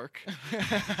South Park.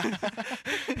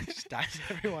 Just dies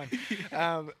everyone.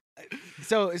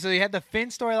 So you had the Finn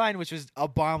storyline, which was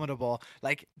abominable.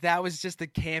 Like that was just the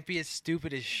campiest,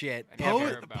 stupidest shit. I never ever.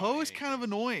 care about Poe is anything. kind of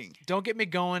annoying. Don't get me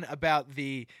going about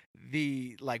the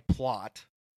like plot,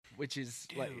 which is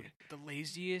dude, like the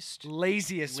laziest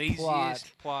laziest plot.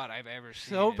 plot I've ever seen.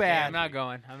 So in bad. I'm not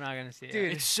going. I'm not gonna see it.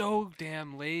 Dude. It's so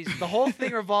damn lazy. The whole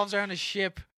thing revolves around a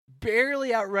ship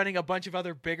barely outrunning a bunch of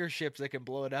other bigger ships that can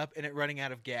blow it up, and it running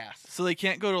out of gas. So they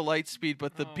can't go to light speed,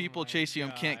 but the Oh people my chasing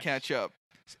them can't gosh. catch up.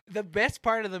 The best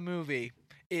part of the movie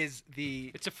is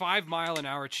the It's a 5 mile an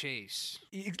hour chase.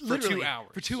 literally 2 hours.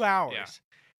 For 2 hours. Yeah.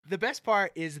 The best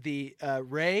part is the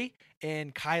Rey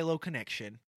and Kylo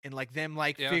connection, and like them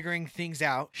like Yeah. figuring things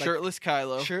out. Like, Shirtless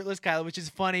Kylo. shirtless Kylo, which is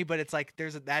funny, but it's like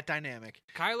there's that dynamic.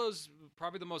 Kylo's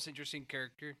probably the most interesting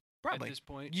character Probably at this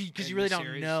point. because in you really the don't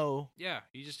series. know Yeah,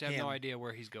 you just have him. no idea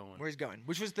where he's going. where he's going,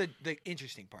 which was the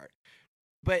interesting part.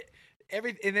 But and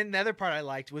then the other part I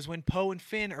liked was when Poe and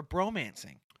Finn are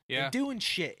bromancing. Yeah. And doing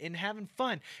shit and having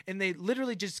fun. And they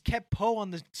literally just kept Poe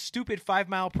on the stupid 5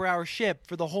 mile per hour ship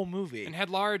for the whole movie. And had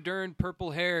Laura Dern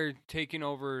purple hair taking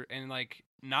over and like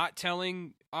not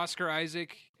telling Oscar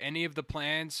Isaac any of the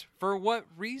plans for what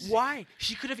reason? Why?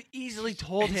 She could have easily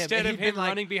told him. Instead and of he'd him been like,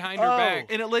 running behind her "Oh."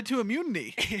 back. And it led to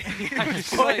immunity.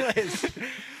 Just like- Pointless.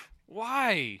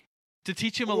 Why? To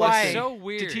teach him a Why? lesson. So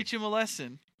weird. To teach him a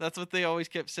lesson. That's what they always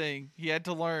kept saying. He had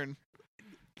to learn.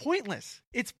 Pointless.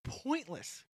 It's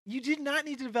pointless. You did not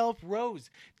need to develop Rose.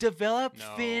 Develop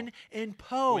No. Finn and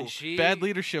Poe. When she Bad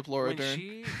leadership, Laura when Dern.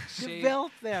 she saved,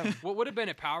 Develop them. what would have been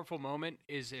a powerful moment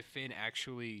is if Finn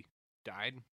actually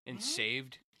died and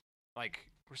saved, like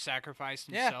sacrificed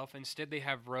Yeah. himself. Instead, they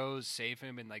have Rose save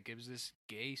him and like gives this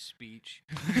gay speech.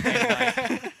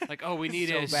 And, like, oh, we need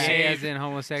So to bad. Gay save. as in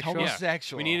homosexual. Yeah.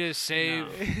 Homosexual. We need to save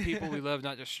No. people we love,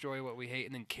 not destroy what we hate.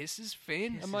 And then kisses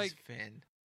Finn. This I'm is like, Finn.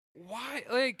 why?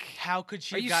 Like, How could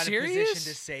she Are have you got in position serious?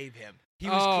 to save him? He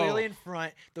was Oh. clearly in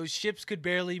front. Those ships could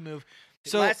barely move.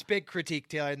 So- Last big critique,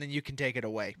 Taylor, and then you can take it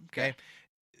away. Okay.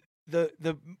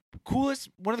 The coolest,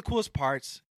 one of the coolest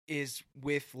parts is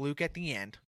with Luke at the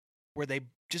end, where they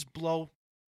just blow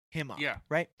him up. Yeah.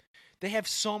 Right. They have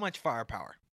so much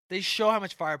firepower. They show how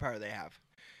much firepower they have.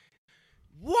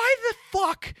 Why the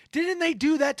fuck didn't they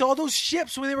do that to all those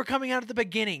ships when they were coming out at the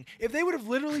beginning? If they would have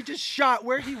literally just shot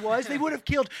where he was, they would have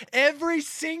killed every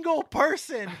single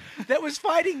person that was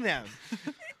fighting them.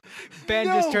 Ben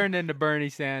No. just turned into Bernie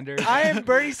Sanders. I am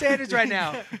Bernie Sanders right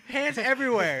now. Hands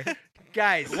everywhere.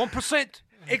 Guys, 1%.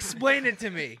 Explain it to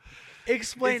me.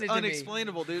 Explain It's it to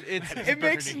unexplainable, dude. It's me. It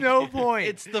makes no point.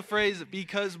 it's the phrase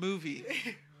 "because movie."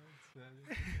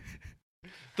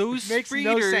 Those Makes no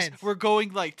speeders sense. were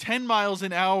going like 10 miles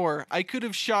an hour. I could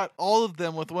have shot all of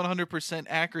them with 100%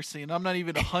 accuracy, and I'm not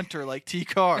even a hunter like T.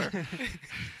 Carr.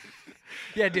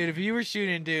 Yeah, dude. If you were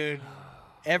shooting, dude,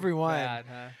 everyone. Bad,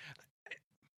 huh?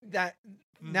 That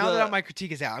now that The- all my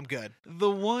critique is out, I'm good.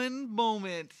 The one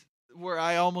moment where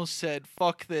I almost said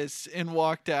 "fuck this" and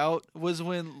walked out was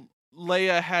when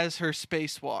Leia has her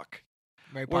spacewalk.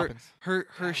 Mary Where Poppins. her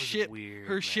That was ship weird,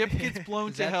 her man. ship gets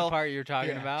blown Is to that hell. the part you're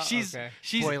talking Yeah. about? She's okay.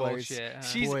 she's Spoilers. Bullshit, huh?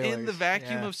 she's in the Spoilers,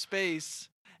 vacuum yeah. of space,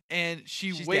 and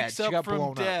she She's wakes dead. She up got from blown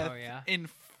up. death Oh, yeah? and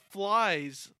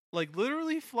flies, like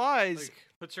literally flies, Like,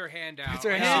 puts her hand out. Puts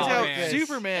her like hands out, Superman,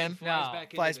 Superman, and flies No. back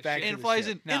into Flies the back ship. into and the flies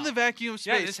ship. in No. the vacuum of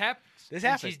Yeah, space. this happens. This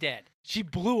And happened. she's dead. She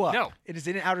blew up. No. It is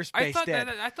in outer I space. thought dead.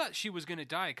 I thought she was gonna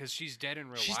die because she's dead in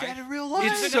real She's life. dead in real life.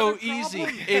 It's That's so another easy.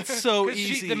 problem. It's so 'Cause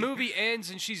easy. the movie ends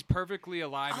and she's perfectly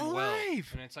alive and well, Alive.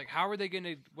 and it's like, how are they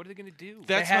gonna? What are they gonna do? That-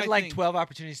 They That's had my like thing. 12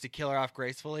 opportunities to kill her off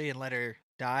gracefully and let her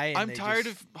die. And I'm they tired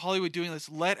just- of Hollywood doing this.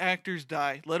 Let actors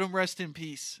die. Let them rest in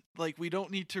peace. Like, we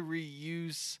don't need to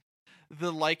reuse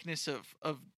the likeness of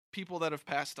people that have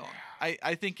passed on.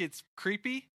 I think it's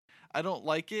creepy. I don't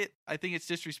like it. I think it's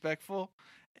disrespectful.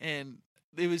 And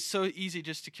it was so easy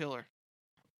just to kill her.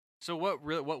 So what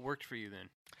worked for you then?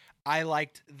 I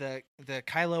liked the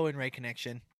Kylo and Rey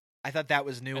connection. I thought that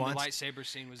was And nuanced. the lightsaber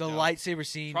scene was The dope. lightsaber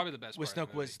scene Probably the best with part of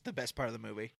Snoke the was movie. the best part of the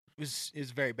movie. It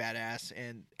was very badass,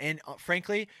 and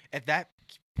frankly, at that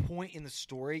point in the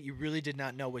story, you really did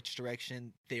not know which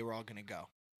direction they were all going to go.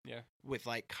 Yeah. With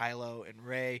like Kylo and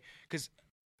Rey, because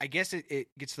I guess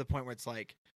it gets to the point where it's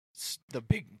like the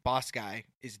big boss guy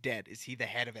is dead. Is he the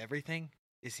head of everything?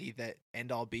 Is he the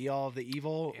end all be all of the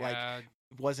evil? Like, Yeah,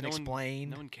 wasn't no one-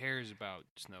 explained. no one cares about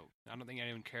Snoke. I don't think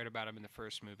anyone cared about him in the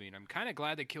first movie, and I'm kind of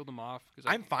glad they killed him off. Cause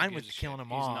I'm fine who with gives a killing shit? him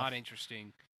He's off. not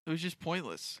interesting. It was just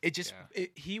pointless. It just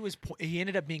he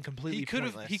ended up being completely He could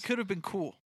have pointless. been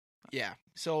cool. Yeah.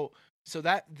 So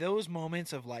that those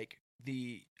moments of like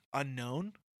the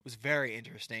unknown was very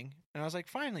interesting, and I was like,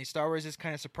 finally, Star Wars is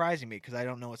kind of surprising me because I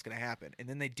don't know what's gonna happen. And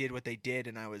then they did what they did,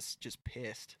 and I was just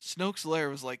pissed. Snoke's lair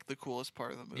was like the coolest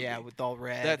part of the movie. Yeah, with all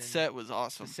red. that and set was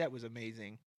awesome. The set was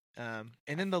amazing. And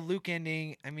then the Luke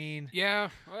ending. I mean,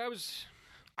 Yeah, well,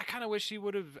 I kind of wish he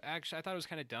would have actually. I thought it was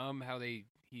kind of dumb how he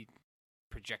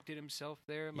projected himself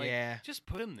there. Like, yeah, just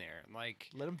put him there. Like,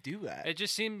 let him do that. it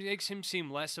just makes him seem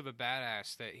less of a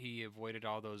badass that he avoided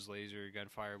all those laser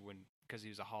gunfire because he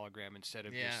was a hologram instead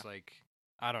of just Yeah. like,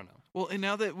 I don't know. Well, and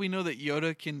now that we know that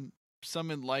Yoda can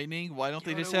summon lightning, why don't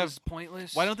they just Yoda have was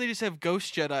pointless? Why don't they just have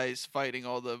ghost Jedis fighting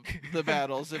all the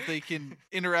battles if they can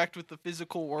interact with the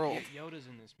physical world? Yoda's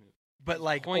in this movie? but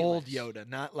like old pointless. Yoda,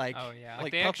 not like Oh yeah.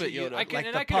 Like they puppet actually Yoda. I can, Like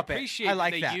and the I can puppet. appreciate I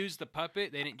like they that. used the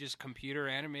puppet. They didn't just computer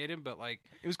animate him, but like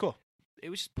it was cool.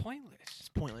 it was just pointless. It's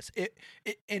pointless. It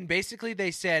and basically they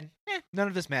said, none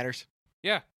of this matters.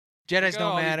 Yeah. Jedi's Like, oh,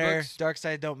 don't all these matter. books. Dark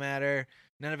side don't matter.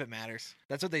 None of it matters.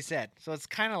 That's what they said. So it's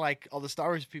kind of like all the Star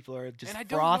Wars people are just And I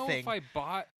don't frothing. know if I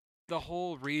bought the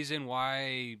whole reason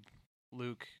why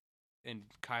Luke and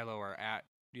Kylo are at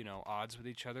odds with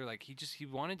each other. Like he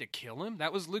wanted to kill him.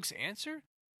 That was Luke's answer.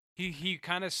 He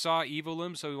kind of saw evil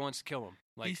him, so he wants to kill him.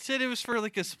 He Like said it was for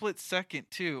like a split second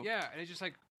too. yeah, and it's just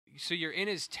like so you're in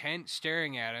his tent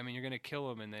staring at him, and you're gonna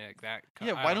kill him, and like that.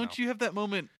 Yeah, why don't you have that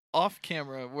moment off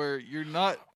camera where you're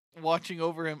not watching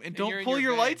over him and you're don't in pull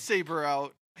your your bed. lightsaber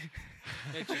out?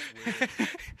 It's just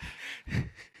weird.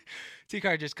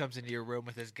 T-Car just comes into your room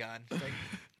with his gun. It's like,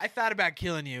 I thought about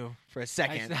killing you for a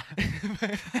second, saw-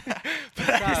 but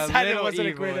saw I a decided it little wasn't a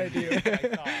evil great in you, idea. I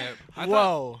thought. Yeah, I thought-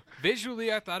 Whoa,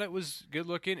 visually, I thought it was good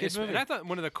looking. Good movie. And I thought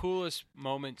one of the coolest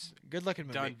moments good looking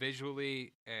movie. done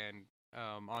visually and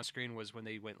on screen was when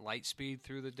they went light speed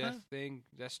through the Death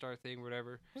Star thing,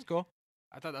 whatever. It was cool.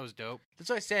 I thought that was dope. That's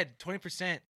what I said.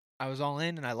 20%. I was all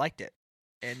in and I liked it.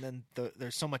 And then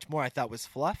there's so much more I thought was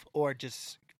fluff or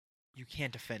just you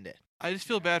can't defend it. I just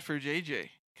feel bad for JJ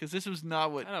because this was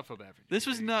not what I don't feel bad for This JJ.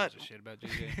 was Who not- gives a shit about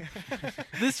JJ.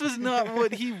 this was not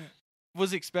what he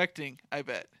was expecting. I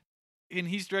bet. And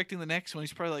he's directing the next one.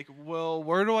 He's probably like, "Well,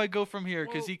 where do I go from here?"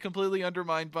 Because Well- he completely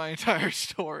undermined my entire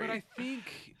story. But I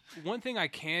think one thing I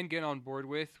can get on board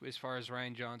with, as far as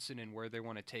Ryan Johnson and where they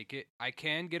want to take it, I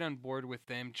can get on board with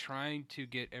them trying to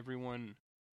get everyone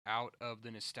out of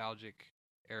the nostalgic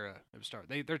era of Star.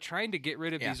 They're trying to get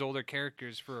rid of Yeah. these older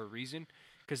characters for a reason,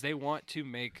 because they want to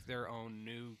make their own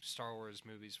new Star Wars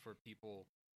movies for people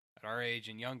at our age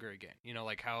and younger again. You know,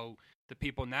 like how the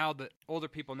people now that older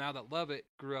people now that love it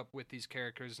grew up with these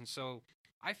characters, and so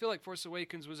I feel like Force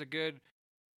Awakens was a good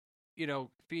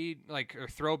feed or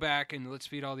throw back and let's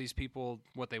feed all these people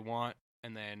what they want,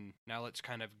 and then now let's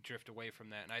kind of drift away from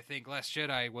that. And I think Last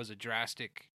Jedi was a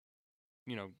drastic,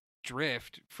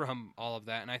 drift from all of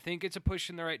that. And I think it's a push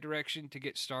in the right direction to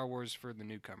get Star Wars for the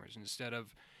newcomers instead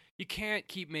of. You can't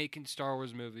keep making Star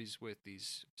Wars movies with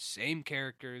these same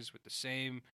characters, with the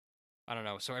same, I don't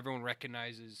know, so everyone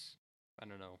recognizes, I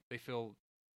don't know, they feel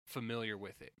familiar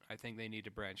with it. I think they need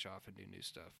to branch off and do new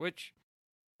stuff, which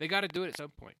they got to do it at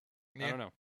some point. I don't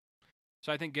know.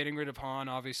 So I think getting rid of Han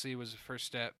obviously was the first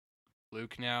step.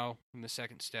 Luke now in the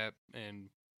second step, and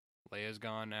Leia's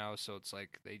gone now, so it's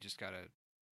like they just got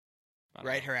to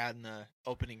write her out in the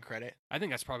opening credit. I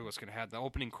think that's probably what's going to happen. The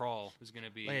opening crawl is going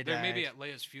to be Leia they're maybe died. at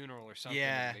Leia's funeral or something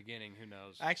Yeah. at the beginning. Who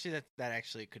knows? Actually, that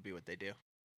actually could be what they do.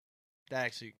 That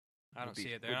actually, I don't would be- see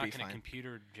it. They're would not be going to fine.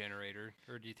 computer generate her,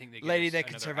 or do you think they get lady us that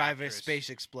can another survive actress? a space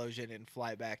explosion and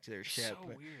fly back to their ship. So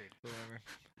but weird. whatever.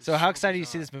 It's So how excited do you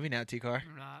see bizarre. this movie now, T-Car?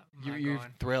 I'm not You're going.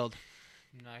 thrilled,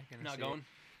 I'm not gonna Not see going. It.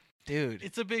 dude.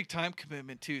 It's a big time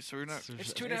commitment too, so we're not.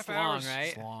 It's 2.5 It's long, hours, right?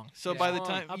 It's long. So Yeah. by the Long.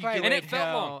 time I'll you probably get And wait it felt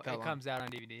till long. Felt it long. comes out on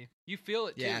DVD. You feel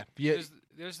it too. Yeah, yeah.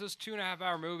 There's those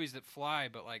 2.5-hour movies that fly,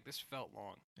 but this felt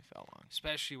long, It felt long.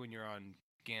 especially when you're on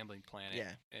Gambling Planet.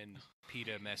 Yeah. And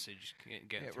PETA message getting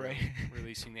Yeah, through, right.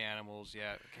 releasing the animals.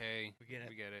 Yeah, okay, We get it.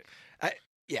 we get it.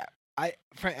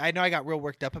 I know I got real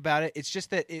worked up about it. It's just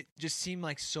that it just seemed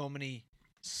like so many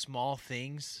small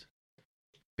things,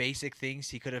 basic things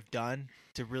he could have done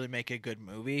to really make a good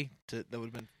movie that would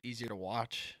have been easier to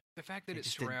watch. The fact that They it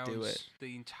just didn't do surrounds it.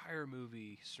 the entire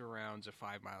movie surrounds a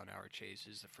 5-mile-an-hour chase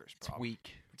is the first It's problem.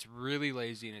 weak. It's really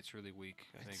lazy and it's really week.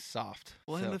 I think. It's soft.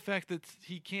 Well, So- and the fact that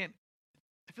he can't.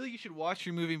 I feel like you should watch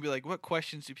your movie and be like, what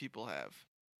questions do people have?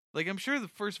 Like, I'm sure the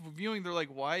first viewing, they're like,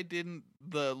 why didn't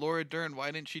Laura Dern,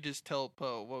 why didn't she just tell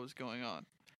Poe what was going on?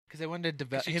 because they wanted to 'Cause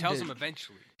develop she him. tells to- him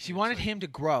eventually. she It's wanted like- him to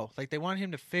grow. Like they wanted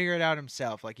him to figure it out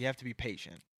himself. Like you have to be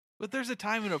patient. But there's a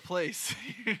time and a place,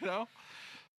 you know?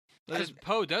 Because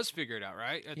Poe does figure it out,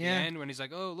 right? At Yeah. the end, when he's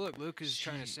like, "Oh, look, Luke is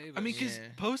trying to save us." I mean, because Yeah.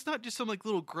 Poe's not just some like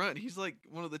little grunt. He's like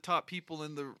one of the top people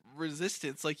in the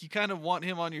resistance. Like you kind of want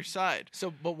him on your side.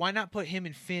 So, but why not put him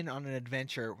and Finn on an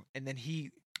adventure, and then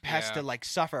he has Yeah. to like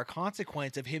suffer a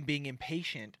consequence of him being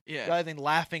impatient, Yeah. rather than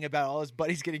laughing about all his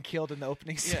buddies getting killed in the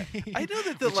opening Yeah. scene. I know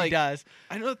that which he does.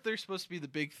 I know that they're supposed to be the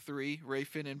big three, Ray,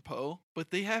 Finn, and Poe,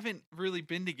 but they haven't really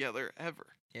been together ever.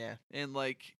 Yeah, And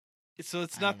like, so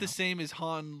it's I not don't the know. same as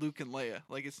Han, Luke, and Leia.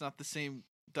 Like, it's not the same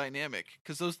dynamic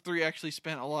because those three actually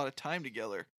spent a lot of time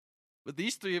together, but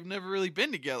these three have never really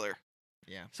been together.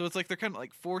 yeah. So it's like they're kind of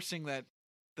like forcing that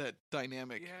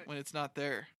dynamic Yeah. when it's not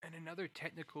there. And another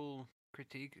technical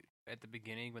critique at the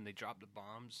beginning when they drop the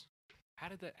bombs. How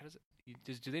does it?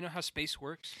 Do they know how space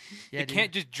works? Yeah, they dude.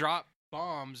 can't just drop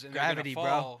bombs and Gravity, they're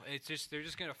bro. gonna fall. It's just they're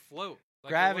just gonna float.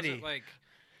 Like, Gravity.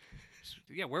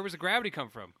 Yeah, where was the gravity come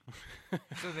from?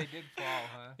 So they did fall,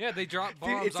 huh? Yeah, they dropped Dude,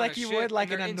 bombs. it's on like a you ship, would, like,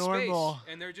 and in they're a space, normal-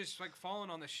 and they're just like falling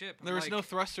on the ship. I'm There was like, no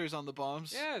thrusters on the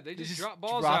bombs. Yeah, they They just just drop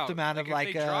balls dropped out. them out of, if they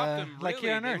like, dropped them, like really,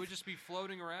 here on they Earth. would just be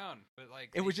floating around. But like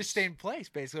It they would just stay in place,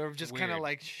 basically, or just kind of Weird.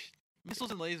 like Missiles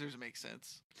and lasers make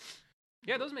sense.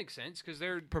 Yeah, those make sense because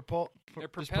they're there's propelled.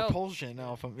 propulsion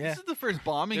off them. Yeah. This is the first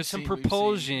bombing. there's some scene we've seen.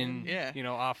 propulsion. Yeah.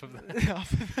 Off of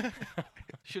the.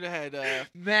 Should have had.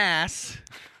 Mass,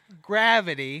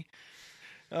 gravity.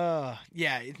 Yeah,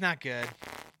 it's not good.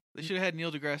 They should have had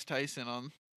Neil deGrasse Tyson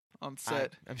on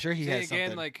set. I'm sure he Say has again,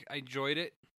 something. like I enjoyed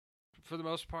it for the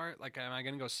most part. Like, am I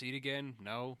gonna go see it again?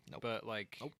 No. Nope. But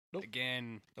like, Nope.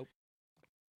 again, Nope.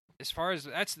 As far as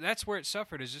that's where it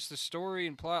suffered is just the story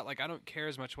and plot. Like, I don't care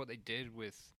as much what they did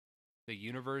with the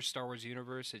universe, Star Wars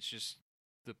universe. It's just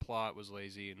the plot was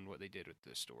lazy, and what they did with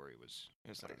the story was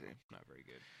I don't know, not very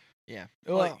good.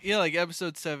 Yeah. Like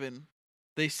episode 7,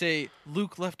 they say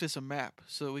Luke left us a map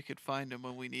so that we could find him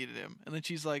when we needed him, and then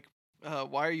she's like,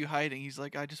 "Why are you hiding?" He's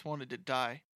like, "I just wanted to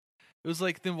die." It was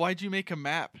like, then why'd you make a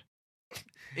map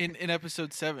in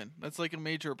episode 7? That's like a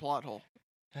major plot hole.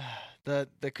 the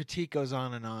critique goes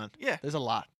on and on. Yeah, There's a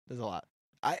lot.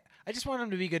 I just want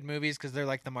them to be good movies because they're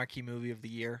like the marquee movie of the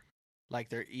year. Like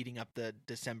they're eating up the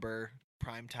December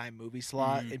primetime movie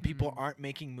slot, and people aren't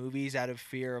making movies out of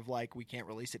fear of like we can't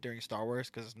release it during Star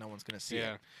Wars because no one's gonna see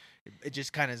Yeah. it. It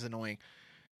just kind of is annoying.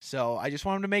 So I just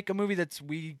want them to make a movie that's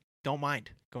we don't mind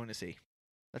going to see.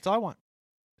 That's all I want.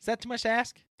 Is that too much to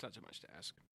ask? It's not too much to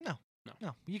ask.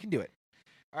 No, you can do it.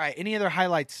 All right. Any other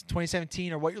highlights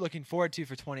 2017 or what you're looking forward to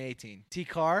for 2018? T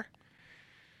Car.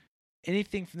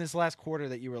 Anything from this last quarter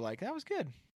that you were like that was good?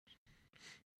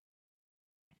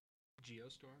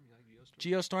 Geostorm, you like Geostorm?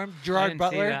 Geostorm, I Gerard didn't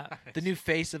see Butler, that. the new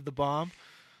face of the bomb.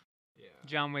 Yeah.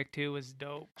 John Wick 2 was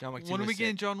dope. John Wick 2 when are was we sick.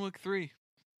 getting John Wick 3?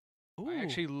 I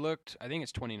actually looked. I think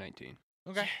it's 2019.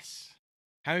 Okay. Yes.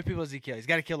 How many people does he kill? He's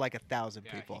got to kill like 1,000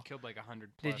 Yeah, people. he killed like 100.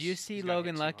 Did plus. you see He's gotta hit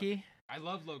Logan 200. Lucky? I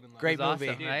love Logan Lucky. Great It was movie.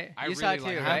 awesome, Dude, right? I You really saw it like too,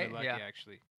 Logan right? Lucky, Yeah.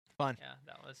 actually. Fun. Yeah,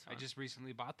 that was fun. I just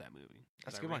recently bought that movie.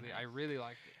 That's a I good one. really, I really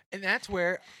liked it. And that's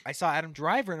where I saw Adam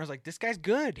Driver, and I was like, this guy's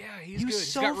good. Yeah, he's he good. was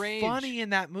He's so got range. funny in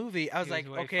that movie. I was He like,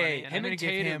 was way okay, funny, and I'm Him gonna and give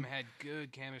Tatum him had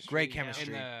good chemistry. Great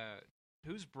chemistry. And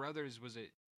whose brothers was it?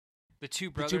 The two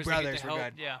The brothers. two that get brothers to were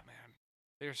help? good. Yeah. Oh, man,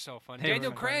 they're so funny. They were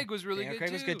Daniel funny. Craig was really Daniel good Craig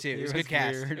too. was good too. It He was a was good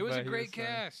cast. weird. It was a but he great funny.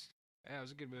 cast. Yeah, it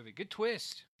was a good movie. Good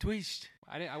twist. Twist.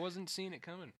 I wasn't seeing it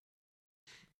coming.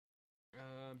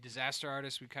 Disaster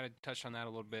Artist. We kind of touched on that a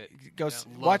little bit. Go Yeah,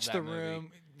 love watch that The movie.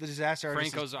 Room. The Disaster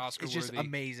Artist. Franco's Oscar It's just worthy.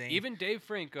 amazing. Even Dave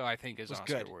Franco, I think, is Was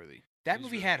Oscar good. worthy. that was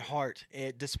movie really had good. heart.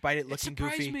 Despite it It looking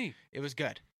surprised goofy, me. it was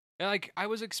good. And, like, I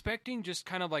was expecting just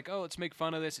kind of like, oh, let's make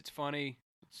fun of this. It's funny.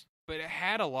 But it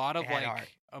had a lot of It had like heart.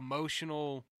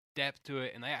 emotional depth to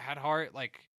it, and it had heart.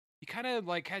 Like you kind of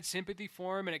like had sympathy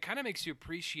for him, and it kind of makes you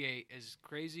appreciate, as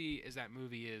crazy as that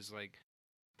movie is, like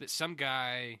that some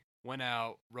guy went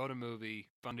out, wrote a movie,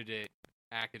 funded it,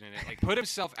 acted in it, like put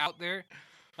himself out there.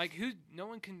 Like no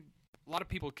one can. A lot of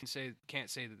people can't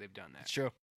say that they've done that, It's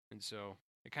true. and so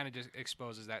it kind of just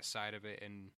exposes that side of it,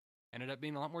 and ended up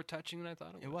being a lot more touching than I thought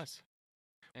it was. It was.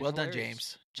 And Well done,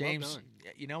 hilarious. James. Well James,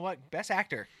 done. you know what? Best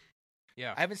actor.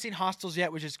 Yeah, I haven't seen Hostels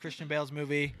yet, which is Christian Bale's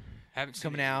movie. haven't It's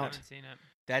seen coming it yet. out. Haven't seen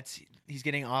it. He's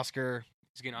getting Oscar.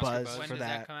 He's getting Oscar Buzz buzz. When for does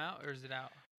that. that come out, or is it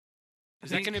out? Is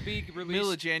that going to be released?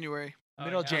 Middle of January. Oh,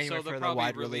 Middle of yeah. January so they'll for the probably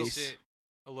wide release release. it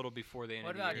a little before the end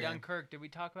What of the about year. Dunkirk? Did we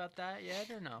talk about that yet,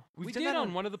 or no? We We've did done that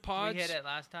on one of the pods. We hit it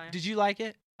last time. Did you like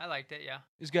it? I liked it. Yeah,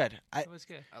 It was good. it was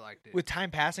good. I liked it. With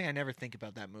time passing, I never think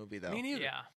about that movie though. Me neither.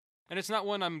 Yeah, And it's not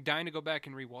one I'm dying to go back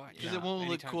and rewatch. Because Yeah. it won't look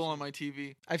Anytime cool soon. on my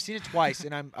TV. I've seen it twice,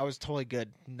 and I was totally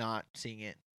good not seeing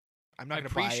it. I'm not I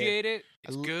gonna buy it. appreciate it.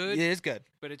 It's good, It is good.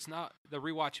 but it's not the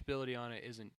rewatchability on it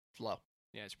isn't. It's low.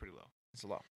 Yeah, it's pretty low. It's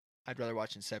low. I'd rather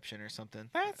watch Inception or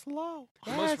something. That's low.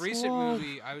 The most recent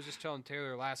movie, I was just telling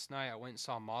Taylor last night. I went and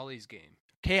saw Molly's Game.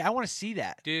 Okay, I want to see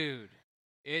that. Dude,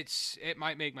 it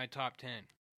might make my top 10.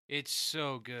 It's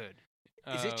so good.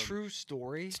 Is it true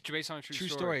story? It's based on a true story.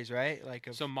 stories, right? Like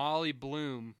So Molly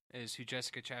Bloom is who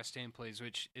Jessica Chastain plays,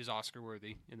 which is Oscar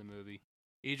worthy in the movie.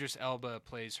 Idris Elba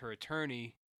plays her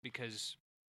attorney because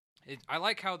I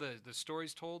like how the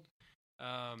story's told.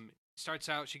 Starts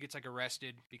out, she gets like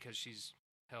arrested because she's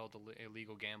held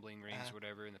illegal gambling rings or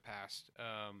whatever in the past.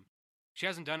 She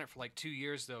hasn't done it for like 2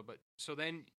 years though. But so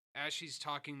then, as she's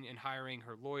talking and hiring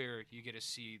her lawyer, you get to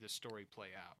see the story play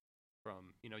out.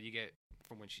 You get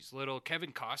from when she's little.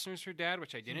 Kevin Costner's her dad,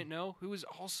 which I didn't know, who is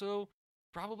also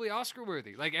probably Oscar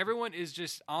worthy. Like everyone is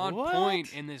just on What?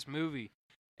 point in this movie,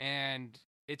 and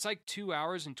it's like 2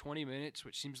 hours and 20 minutes,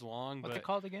 which seems long. what's but it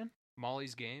called again?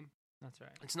 Molly's Game. That's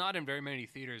right. It's not in very many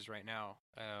theaters right now.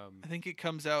 I think it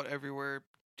comes out everywhere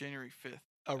January 5th.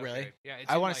 Oh, really? okay. Yeah,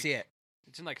 I want to see it.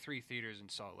 It's in like 3 theaters in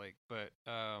Salt Lake, but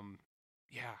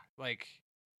yeah, like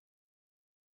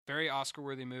very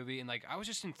Oscar-worthy movie, and like I was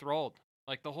just enthralled.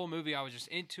 Like the whole movie, I was just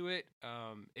into it.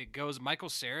 It goes. Michael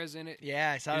Cera's in it.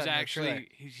 Yeah, I saw He's that. actually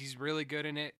he's really good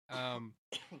in it.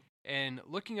 And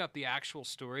looking up the actual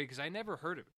story because I never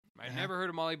heard of it. I Uh-huh. never heard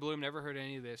of Molly Bloom. Never heard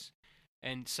any of this.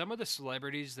 And some of the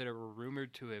celebrities that are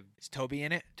rumored to have Is Toby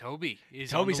in it? Toby is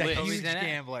Toby's on a the huge list. Toby's in it.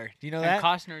 gambler. Do you know And that?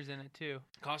 Costner's in it too.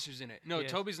 Costner's in it. No, Yes.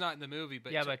 Toby's not in the movie,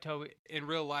 but Yeah, but Toby. in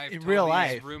real life, In Toby real is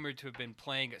life. rumored to have been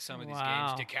playing at some of these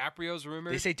Wow. games. DiCaprio's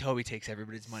rumored. They say Toby takes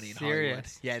everybody's money in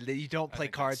Serious? Hollywood. Yeah, you don't I play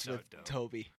think that's cards so with dope.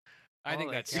 Toby. I think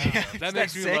Holy that's cow. so Yeah, dope. is That that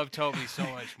makes me sick? love Toby so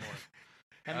much more.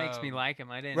 That makes me Um, like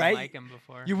him. I didn't right? like him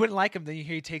before. You wouldn't like him, then you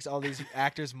hear he takes all these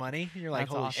actors' money. You're like,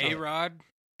 That's holy awesome. shit. A-Rod,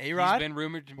 A-Rod? he's been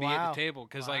rumored to be at Wow. the table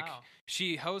because like Wow.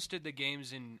 she hosted the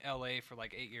games in L.A. for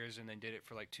like 8 years and then did it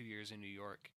for like 2 years in New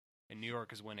York. And New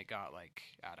York is when it got like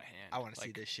out of hand. I want to see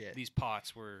Like, this shit. These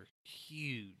pots were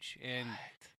huge, and What?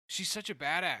 she's such a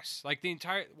badass. Like the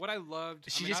entire what I loved.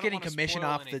 Is I she mean, just I don't getting wanna commission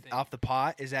spoil off anything. the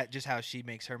pot? Is that just how she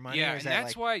makes her money? Yeah, or is and that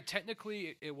that's like, why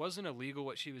technically it wasn't illegal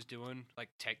what she was doing, like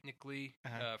technically,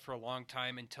 Uh-huh. for a long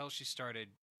time until she started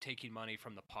taking money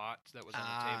from the pot that was on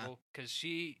Ah. the table. Because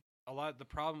the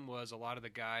problem was a lot of the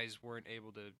guys weren't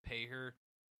able to pay her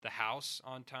the house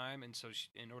on time, and so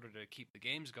in order to keep the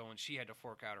games going, she had to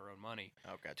fork out her own money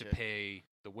oh, to gotcha. pay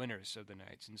the winners of the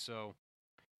nights. And so,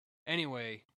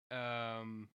 anyway,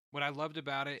 what I loved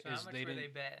about it So is how much they were didn't. they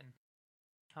betting?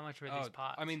 How much were Oh, these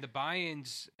pots? I mean, the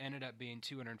buy-ins ended up being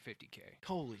 $250K.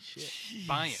 Holy shit.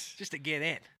 Buy-in. Just to get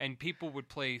in. And people would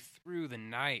play through the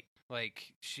night.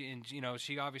 Like she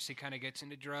obviously kind of gets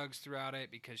into drugs throughout it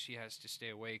because she has to stay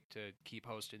awake to keep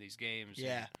hosting these games. and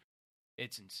Yeah.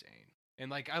 it's insane. And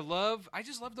like I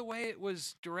just love the way it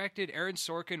was directed. Aaron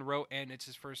Sorkin wrote, and it's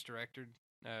his first directed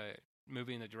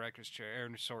movie in the director's chair.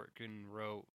 Aaron Sorkin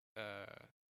wrote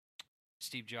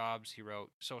Steve Jobs. He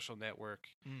wrote Social Network.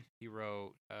 He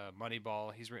wrote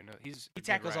Moneyball. He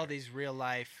tackles all these real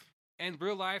life and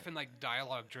like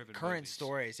dialogue driven current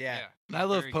stories. Yeah. I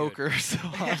love Very poker, good. so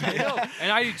I know,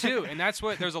 and I do too. And that's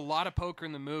what there's a lot of poker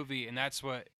in the movie, and that's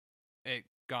what it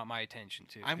got my attention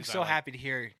too. I'm so happy to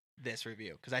hear this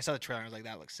review because I saw the trailer and I was like,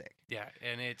 that looks sick. Yeah,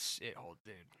 and it holds,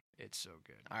 dude. It's so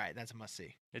good. All right, that's a must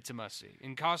see. It's a must see.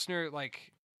 And Costner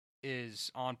like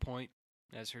is on point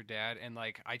as her dad, and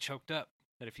like I choked up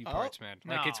at a few parts, man.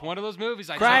 Like it's No. one of those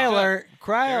movies. I Cry choked alert! Up.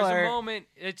 Cry There's alert! a moment.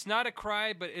 It's not a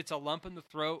cry, but it's a lump in the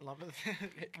throat.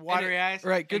 Watery eyes.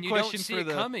 right. Good And you question don't see for it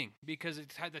the. coming because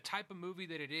it's the type of movie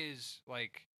that it is.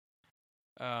 Like,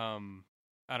 I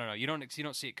don't know. You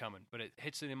don't see it coming, but it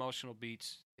hits the emotional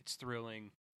beats. It's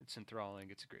thrilling. It's enthralling.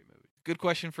 It's a great movie. Good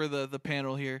question for the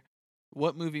panel here.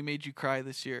 What movie made you cry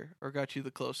this year, or got you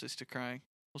the closest to crying?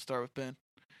 We'll start with Ben.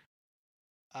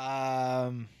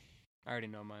 I already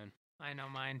know mine. I know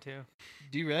mine too.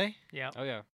 Do you really? Yeah. Oh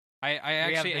yeah. I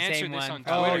have actually the answered same this one. on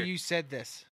Oh, Twitter. you said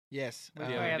this. Yes. We the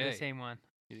probably other have day. the same one.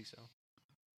 You think so?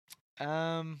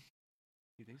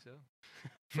 You think so?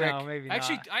 No, maybe not.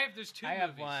 Actually, there's two I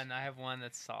have movies. one. I have one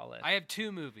that's solid. I have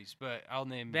two movies, but I'll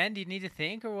name Ben, do you need to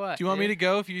think or what? Do you want me to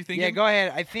go if you think? Yeah, go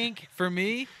ahead. I think For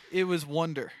me, it was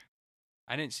Wonder.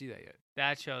 I didn't see that yet.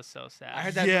 That show's so sad. I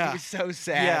heard that Yeah. movie was so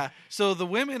sad. Yeah. So the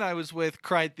women I was with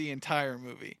cried the entire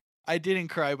movie. I didn't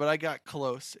cry, but I got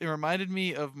close. It reminded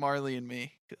me of Marley and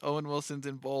Me. Owen Wilson's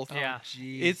in both. Yeah. Oh,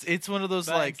 jeez. It's one of those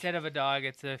But like. instead of a dog,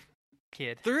 it's a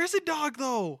kid. There is a dog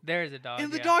though, There is a dog.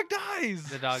 and the yeah. dog dies.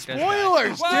 The dog does die.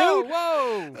 Spoilers, Whoa, dude. whoa!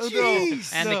 Oh, no.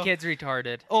 Jeez. And No. the kid's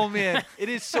retarded. Oh man, it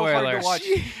is so hard Spoiler. to watch.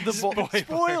 The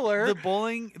Spoiler. The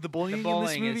bullying in this bullying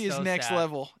movie is is so next sad.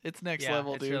 level. It's next Yeah,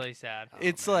 level, it's dude. really sad.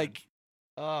 It's man. like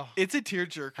Oh, it's a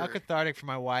tearjerker. how cathartic for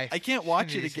my wife. I can't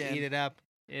watch To it just again. Eat it up.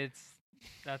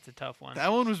 That's a tough one.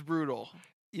 That one was brutal.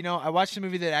 You know, I watched a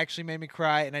movie that actually made me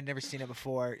cry, and I'd never seen it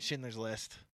before. Schindler's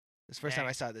List. It's the first time Dang,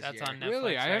 I saw it this that's year. on Netflix.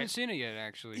 Really? I right? haven't seen it yet,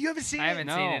 actually. You haven't seen I it? haven't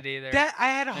No. seen it either. That I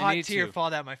had a I hot need tear to. fall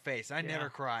down my face. I Yeah. never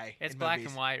cry. It's in black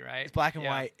movies. and white, right? It's black and Yeah.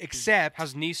 white, except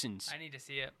How's Neeson's? I need to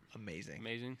see it. amazing.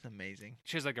 Amazing. It's amazing.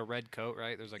 She has like a red coat,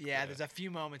 right? There's like Yeah, there's a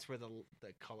few moments where the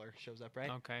color shows up, right?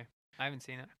 Okay. I haven't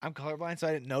seen it. I'm colorblind, so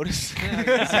I didn't notice. He's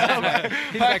He's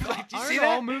like, "Did you aren't see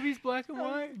all that?" movies black and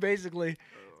white? Basically,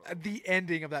 the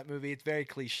ending of that movie, it's very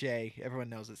cliche. Everyone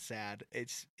knows it's sad.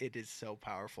 It is so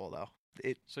powerful, though.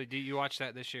 So do you watch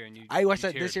that this year? And you? I watched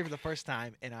you that this teared? year for the first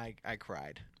time, and I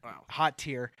cried. Wow. Hot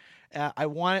tear.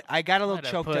 I got a little What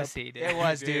a choked pussy, up. dude. It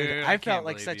was, dude. Dude, I I felt can't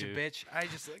like believe such you. a bitch. I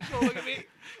just like, oh, look at me.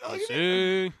 Oh, look at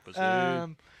me. Pussy.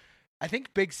 I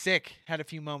think Big Sick had a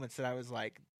few moments that I was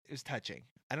like, it was touching.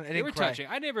 I They didn't were cry. touching.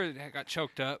 I never got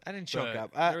choked up. I didn't choke but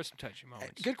up. there were some touching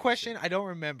moments. Good question. I don't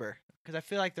remember because I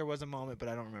feel like there was a moment, but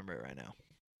I don't remember it right now.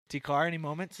 T-Car, any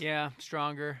moments? Yeah,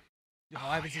 Stronger. Oh,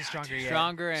 I haven't seen Stronger yet.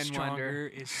 Stronger and Stronger Wonder.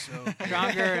 is so good.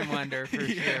 Stronger and Wonder for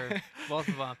Yeah. sure. Both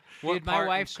of them. What Dude, my part in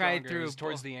wife cried Stronger through is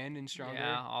towards both- the end in Stronger.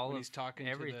 Yeah, all when of he's talking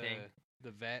everything. to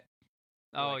the vet.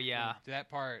 Oh Like, yeah, that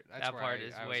part. That's that where part I,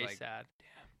 is I was way like, sad.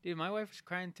 Dude, my wife was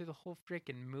crying through the whole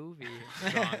freaking movie.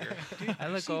 Stronger. Dude, I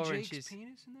you look see over and Jake's she's.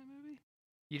 penis in that movie,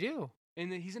 You do?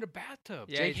 and then he's in a bathtub.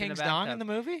 Yeah, Jake he's in hangs the dong in bathtub.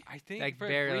 the movie? I think Like, very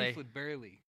barely. briefly,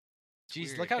 barely. Jeez,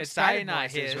 weird. look how It's probably excited not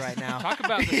Boss is his. right now. Talk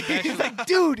about the He's special. like,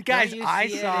 dude, guys, Don't you I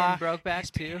see it saw in Brokeback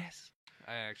his too. penis.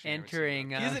 I actually never seen Entering.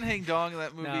 that. He doesn't hang dong in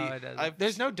that movie. No, it doesn't.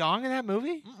 There's no dong in that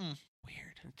movie? Mm-mm.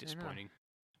 Weird. Disappointing.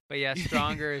 But yeah,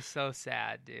 Stronger is so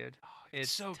sad, dude. Oh,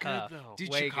 It's so tough. good though. Dude,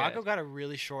 Way Chicago good. got a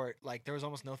really short, like, there was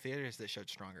almost no theaters that showed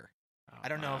Stronger. I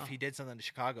don't know wow. if he did something to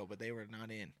Chicago, but they were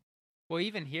not in. Well,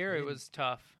 even here it didn't- was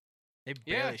tough. They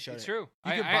Yeah, barely showed it's it. true.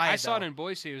 You I, could I, buy I it, saw it though. in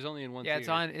Boise. It was only in one. Yeah,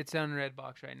 theater. it's on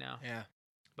Redbox right now. Yeah.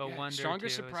 But Yeah, Wonder Stronger too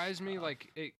is surprised me, tough.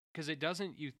 like it, because it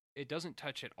doesn't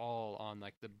touch at all on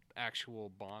like the actual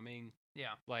bombing,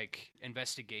 Yeah. like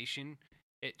investigation.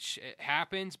 It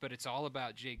happens, but it's all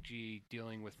about Jake G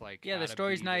dealing with like. Yeah, how the to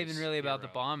story's be not even this really about the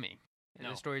hero. bombing.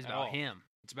 No, The story's at about all. him,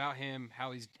 It's about him,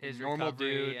 how he's his a normal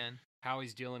recovery, dude, and how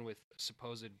he's dealing with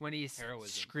supposed when he's heroism.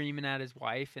 screaming at his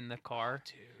wife in the car.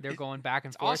 Dude. They're going back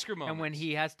and It's forth. Oscar And when moments.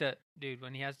 he has to, dude,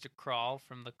 when he has to crawl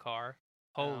from the car,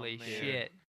 Oh, holy man.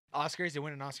 shit! Oscars, they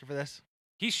win an Oscar for this.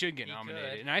 He should get He nominated,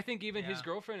 could. and I think even his Yeah.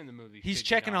 girlfriend in the movie. He's should get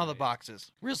checking all the nominated.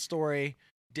 boxes. Real story,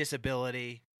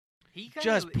 disability. He kinda,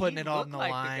 Just putting he it all looked on the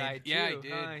like line. The guy too, Yeah, he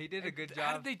did. huh? He did a good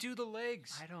How job. did they do the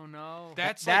legs? I don't know.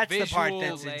 That's That's like the part visual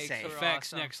that's legs insane. are effects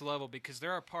awesome. next level, because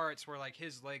there are parts where like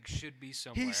his legs should be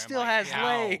somewhere. He I'm still like, has how?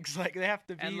 legs. Like, they have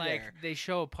to be and like there. they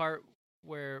show a part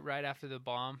where right after the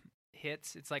bomb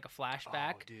hits, it's like a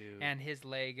flashback, Oh, dude. and his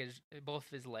leg is both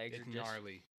of his legs it's are just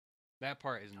gnarly. That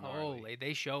part is gnarly. holy.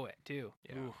 They show it too,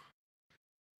 Yeah.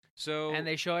 So and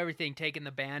they show everything, taking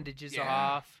the bandages Yeah.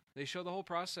 off. they show the whole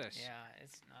process. Yeah,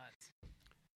 it's nuts.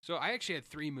 So I actually had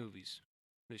 3 movies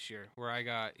this year where I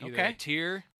got either Okay. a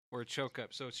tear or a choke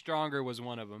up. So Stronger was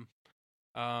one of them.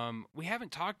 We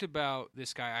haven't talked about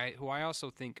this guy who I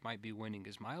also think might be winning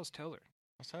is Miles Teller.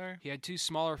 Sorry. He had 2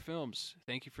 smaller films.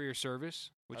 Thank You for Your Service,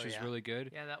 which Oh, was yeah. really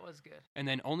good, Yeah, that was good. and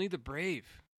then Only the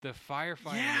Brave, the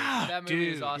firefighter. Yeah. movie. That movie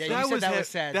was Dude, awesome. Yeah, you that said was that he- was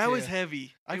sad, That too. was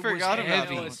heavy. I It was forgot about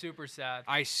heavy. It that. was super sad.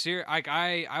 I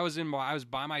was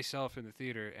by myself in the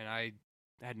theater, and I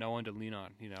had no one to lean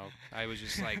on. I was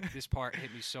just like, this part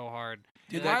hit me so hard.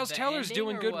 Dude, Dude, that- Miles the Teller's ending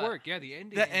doing or good what? work. Yeah, the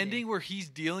ending. The ending where he's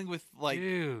dealing with like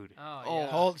Dude, Oh, Oh, yeah.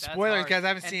 hold That's spoilers, hard. guys. I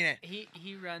haven't And seen it.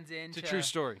 He runs it's into a true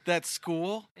story. that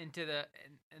school. into the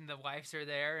and the wives are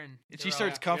there, and And she they're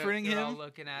starts all- comforting they're all him.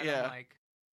 looking at Yeah. him like,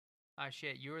 "Oh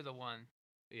shit, you were the one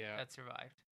Yeah, that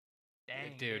survived."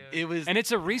 Dang, dude. It was and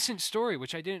it's a recent story,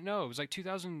 which I didn't know. It was like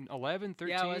 2011, 13.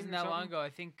 yeah, it wasn't or that long something. ago. I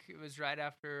think it was right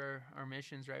after our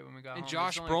missions, right when we got And home. It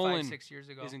Josh was only Brolin 6 years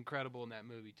ago. He's incredible in that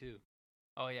movie too.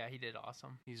 Oh yeah, he did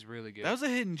awesome. He's really good. that was a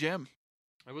hidden gem.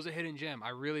 It was a hidden gem. I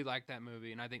really like that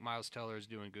movie, and I think Miles Teller is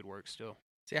doing good work still.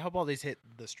 See, I hope all these hit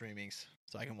the streamings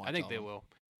so I can watch. I think all they of them. will.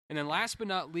 And then last but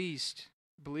not least,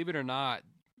 believe it or not,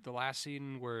 the last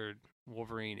scene where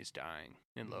Wolverine is dying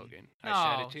in Logan. I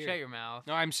shed No, a tear. shut your mouth.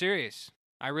 No, I'm serious.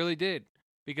 I really did.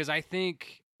 Because I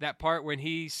think that part when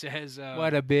he says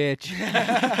What a bitch.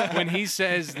 when he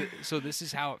says so this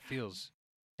is how it feels.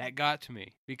 That got to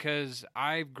me because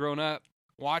I've grown up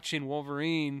watching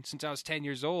Wolverine since I was 10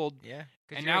 years old, Yeah.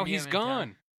 'Cause and you're a now he's mutant, huh?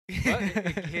 gone.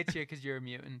 It hit you because you're a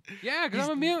mutant. Yeah, because He's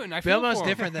I'm a mutant. I feel Bilbo's for him.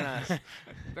 different than us.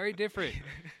 Very different.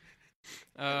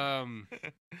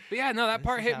 But yeah, no, that This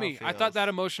part is hit how me. it I thought feels. that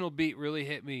emotional beat really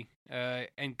hit me. And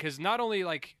because not only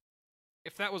like,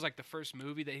 if that was like the first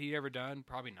movie that he'd ever done,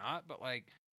 probably not. But like,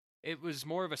 it was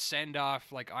more of a send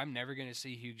off. Like, I'm never gonna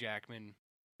see Hugh Jackman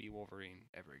be Wolverine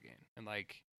ever again. And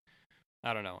like,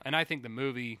 I don't know. And I think the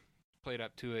movie played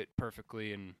up to it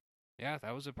perfectly. And yeah,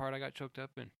 that was the part I got choked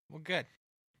up in. Well, good.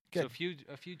 So Good.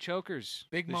 a few chokers.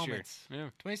 Big this year. moments. Yeah,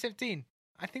 2017.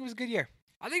 I think it was a good year.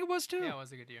 I think it was too. Yeah, it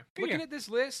was a good year. Good Looking year. at this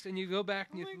list and you go back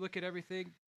and you Like- look at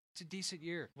everything, it's a decent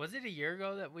year. Was it a year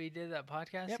ago that we did that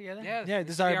podcast Yep. together? Yeah,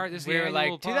 this is our- this is We the were annual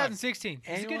like pod. 2016. It's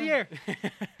a Annual? good year.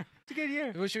 It's a good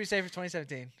year. What should we say for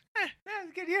 2017? That was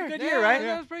a good year. Good Yeah, year, right?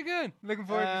 That was pretty good. Looking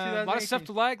forward to A 2018. A lot of stuff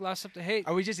to like, a lot of stuff to hate.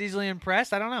 Are we just easily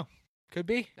impressed? I don't know. Could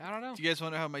be. I don't know. Do you guys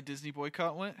wonder how my Disney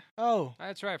boycott went? Oh,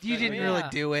 That's right. I you forgot didn't about really Yeah.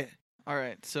 do it. All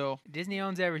right, so Disney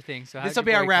owns everything, so This will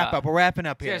be our wrap up. We're wrapping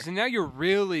up that. here. Yeah, so now you're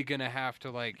really gonna have to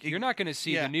like. You're not gonna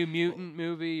see Yeah. the New Mutant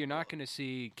movie. You're not gonna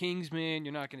see Kingsman.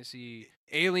 You're not gonna see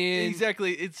Alien.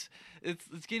 exactly, it's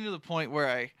getting to the point where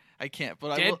I can't.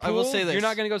 But I will Deadpool? say this: You're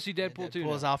not gonna go see Deadpool too.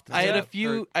 Deadpool's now. off the I had a tip.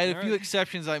 few Alright.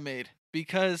 exceptions I made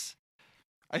because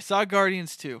I saw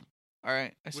Guardians 2. All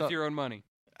right, with your own money.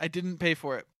 I didn't pay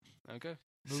for it. Okay,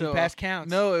 Movie So pass counts.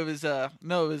 no, it was a does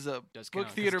book count,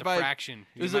 'cause theater it's a by fraction.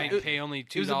 it was you a- might it- pay only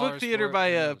 $2. it was a book theater for it, by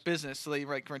who a knows? business, so they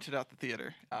like rented out the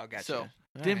theater. Oh, gotcha. So All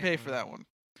didn't right. pay for that one.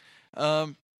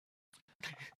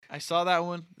 I saw that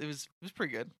one. It was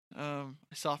pretty good. I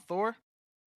saw Thor,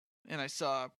 and I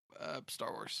saw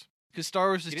Star Wars because Star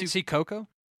Wars is You too. didn't see Coco?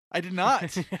 I did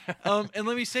not. And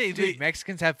let me say, Dude,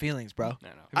 Mexicans have feelings, bro. Have No,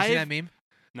 you I seen have- that meme?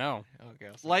 no. Okay.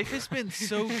 I'll life has been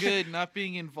so good not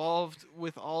being involved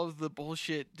with all of the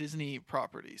bullshit Disney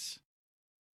properties.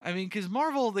 I mean, because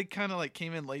Marvel, they kind of like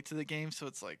came in late to the game, so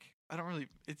it's like I don't really.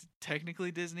 It's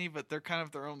technically Disney, but they're kind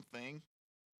of their own thing.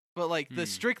 But like the Hmm.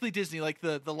 strictly Disney, like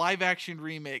the live action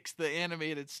remakes, the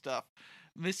animated stuff,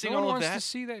 missing No one all of wants that. to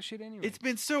see that shit anyway. It's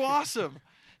been so awesome.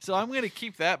 So I'm gonna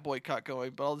keep that boycott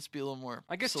going, but I'll just be a little more.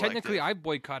 I guess selective. technically I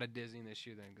boycotted Disney this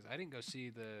year then because I didn't go see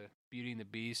the Beauty and the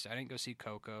Beast. I didn't go see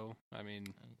Coco. I mean,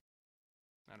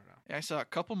 I don't know. Yeah, I saw a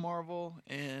couple Marvel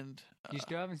and You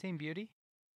still haven't seen Beauty?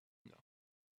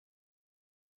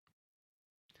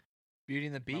 Beauty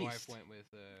and the Beast. My wife went with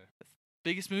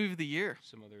biggest movie of the year,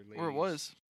 some other ladies. or it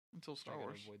was until So Star I gotta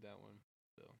Wars. avoid that one.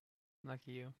 So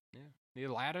Lucky you. the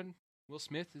Aladdin. Will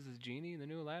Smith is the genie in the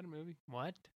new Aladdin movie.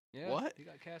 What? Yeah, What? He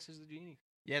got cast as the genie.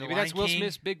 Yeah, the Maybe Lion that's Will King.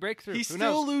 Smith's big breakthrough. He's Who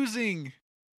still knows? losing.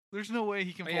 There's no way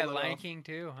he can Oh pull yeah, that Lion off. King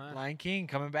too, huh? Lion King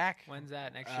coming back. When's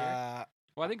that? Next year?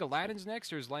 Well, I think Aladdin's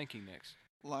next or is Lion King next?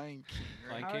 Lion King.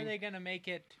 Right? Lion How King? are they gonna make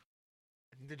it?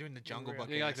 I think they're doing the Jungle Real. Book.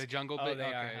 They got like the jungle Oh, bit. they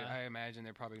Okay, are, huh? I imagine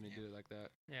they're probably gonna do it like that.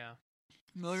 Yeah.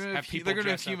 No, they're gonna Have have, people they're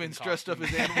gonna have dress up in humans dressed up as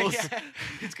costumes. animals. Yeah.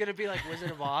 It's gonna be like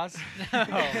Wizard of Oz. Oh,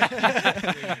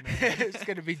 It's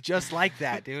gonna be just like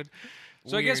that, dude.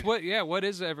 So I guess Weird. what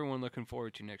is everyone looking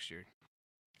forward to next year?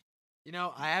 You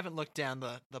know, I haven't looked down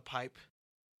the pipe.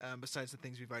 Besides the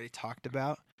things we've already talked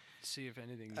about, See if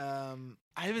anything. I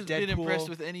haven't been Deadpool. impressed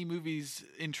with any movies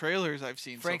in trailers I've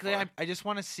seen. frankly, so far. I just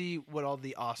want to see what all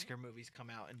the Oscar movies come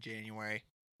out in January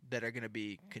that are gonna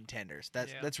be contenders. Yeah.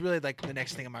 That's really like the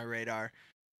next thing on my radar.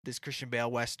 This Christian Bale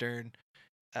Western,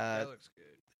 that looks good.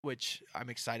 which I'm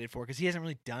excited for because he hasn't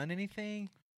really done anything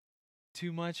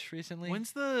too much recently.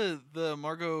 When's the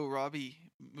Margot Robbie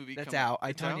movie? That's coming? out.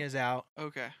 It's out? Itonia's out,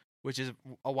 Okay. which is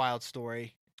a wild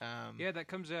story. Yeah, that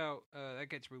comes out. That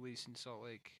gets released in Salt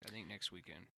Lake, I think, next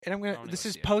weekend. And I'm I gonna. don't This know,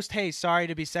 is yeah. post haste. Sorry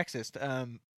to be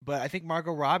sexist. But I think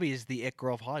Margot Robbie is the it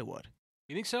girl of Hollywood.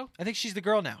 You think so? I think she's the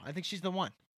girl now. I think she's the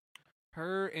one.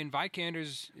 Her and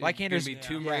Vikander's. Vikander's- Be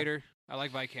Tomb yeah. Raider. I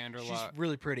like Vikander a She's lot.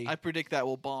 really pretty. I predict that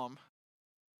will bomb.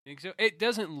 Think so? It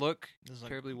doesn't look This is like-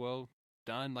 terribly well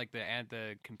done. Like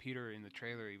the computer in the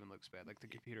trailer even looks bad. Like the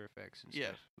computer effects and Yeah.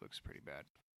 stuff looks pretty bad.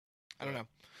 I don't know.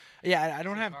 Yeah, I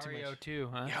don't have too Sicario much. too,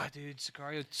 huh? Yeah, dude,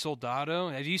 Sicario Soldado.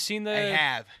 Have you seen the? I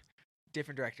have.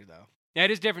 Different director though. Yeah,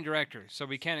 it is different director, so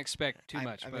we can't expect too I'm-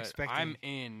 much. I'm but expecting- I'm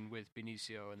in with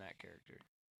Benicio and that character.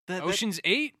 That Ocean's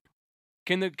 8.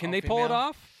 Can All they pull it female?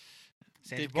 off?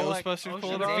 Sandra did Bullock, Ghostbusters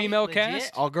pull it Ocean's off? Eight, Female legit?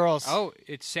 cast? all girls. Oh,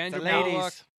 it's Sandra the Bullock.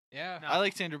 ladies. Yeah, No. I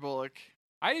like Sandra Bullock.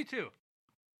 I do too.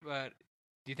 But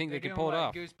do you think They're they could doing pull it what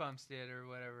off? Goosebumps did or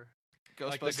whatever.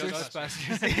 Like the Ghostbusters.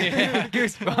 Ghostbusters. Yeah.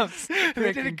 Goosebumps.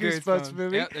 They did a Freaking Goosebumps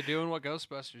movie. Yeah, they're doing what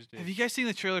Ghostbusters did. Have you guys seen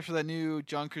the trailer for that new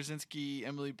John Krasinski,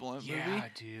 Emily Blunt movie? Yeah,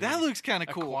 dude. That looks kind of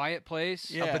A cool. Quiet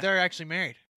Place. Yeah. Oh, but they're actually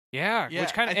married. Yeah, Yeah,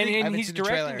 which kind I of think- I and haven't he's seen the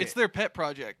trailer. directing It's it. their pet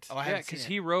project. Oh, I Yeah, haven't because seen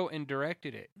he wrote and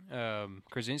directed it.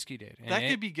 Krasinski did. And That it-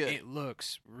 could be good. It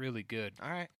looks really good. All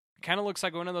right. Kind of looks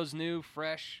like one of those new,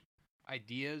 fresh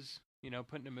ideas.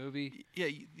 Put in a movie. Yeah,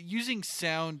 using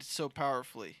sound so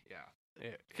powerfully.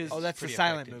 Yeah. Because Oh, that's the pretty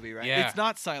silent effective. movie, right? Yeah. it's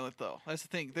not silent though. That's the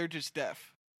thing. They're just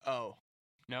deaf. Oh.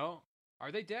 No,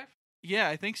 are they deaf? Yeah,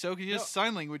 I think so. Because you No. have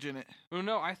sign language in it. Well,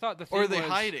 no. I thought the thing Or are they was,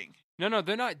 hiding? No,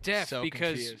 they're not deaf So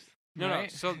because confused. no.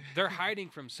 Right? So they're hiding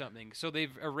from something. So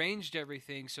they've arranged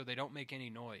everything so they don't make any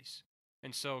noise.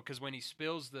 And so, because when he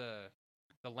spills the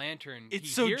lantern, It's he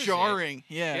so hears it. jarring.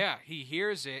 Yeah, he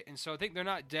hears it, and so I think they're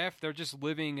not deaf. They're just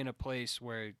living in a place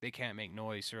where they can't make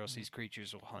noise, or else these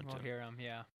creatures will hunt We'll them. hear them.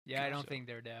 Yeah. Yeah, I don't So- think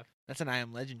they're deaf. That's an I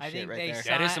Am Legend I shit think right they there.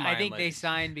 That is sign- some I Iron think they Legends.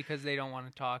 signed because they don't want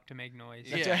to talk to make noise.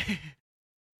 Yeah. That's right.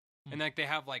 And like they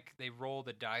have they roll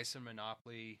the dice in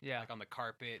Monopoly, Yeah. like on the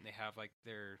carpet, and they have like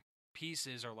their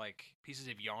pieces are like pieces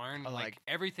of yarn. Oh, like like-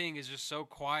 everything is just so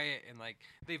quiet, and like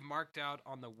they've marked out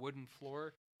on the wooden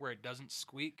floor where it doesn't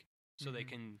squeak, so they Mhm.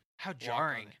 can How walk on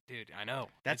jarring. it. Dude. I know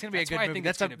That's It- gonna be a good why I movie. think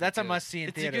That's it's a gonna be that's a good. must see in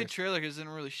It's theaters. a good trailer because it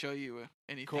doesn't really show you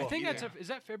anything. Cool. I think either. is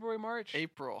that February, March,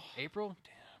 April. April.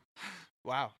 Damn.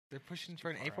 Wow, they're pushing for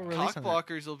an far April out. release on that.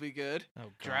 Cockblockers will be good. Oh,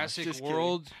 God. Jurassic just kidding.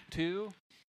 World 2.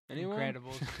 Anyone?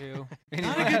 Incredibles too.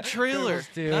 Not a good trailer.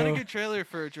 Incredibles 2. Not a good trailer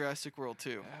for Jurassic World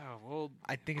 2. Oh, well,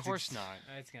 I think of it's course ex- not.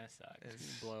 It's gonna suck.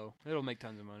 It's- Blow. It'll make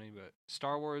tons of money, but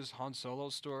Star Wars Han Solo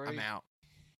story, I'm out.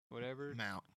 whatever. I'm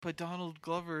out. But Donald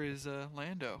Glover is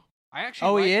Lando. I actually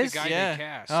Oh, like he the is? guy Yeah. they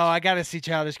cast. Oh, I gotta see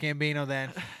Childish Gambino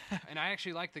then. And I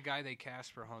actually like the guy they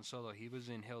cast for Han Solo. He was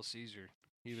in Hail Caesar.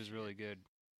 He was really good.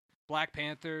 Black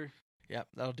Panther Yep,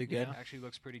 that'll do good. Yeah. actually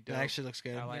looks pretty dope. That actually looks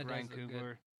good. I like That Ryan does look good.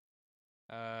 Coogler.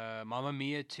 Mamma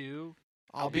Mia 2.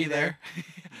 I'll be there.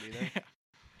 Be there.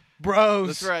 Bros.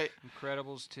 That's right.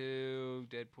 Incredibles 2.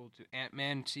 Deadpool 2.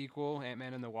 Ant-Man sequel.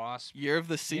 Ant-Man and the Wasp. Year of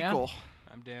the sequel.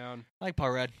 I'm down. I like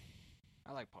Paul Rudd.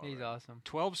 I like Paul He's Rudd. awesome.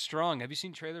 12 Strong. Have you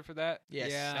seen trailer for that?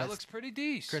 Yes. Yeah. That that's looks pretty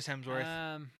decent. Chris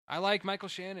Hemsworth. I like Michael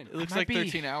Shannon. It looks might like be-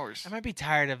 13 hours. I might be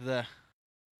tired of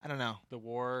I don't know, The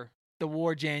War. the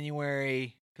War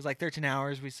January, because like 13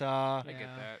 Hours we saw, I get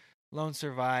Yeah. that. Lone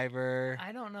Survivor.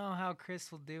 I don't know how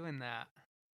Chris will do in that.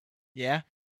 Yeah,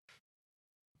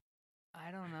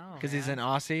 I don't know. because he's an man.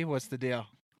 Aussie. What's the deal?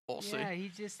 We'll see. Yeah,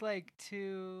 he's just like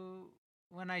too.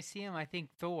 When I see him, I think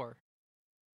Thor.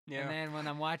 Yeah. And then when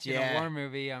I'm watching Yeah. a war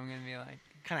movie, I'm gonna be like,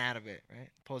 Kind of out of it, right?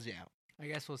 Pulls you out. I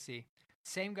guess we'll see.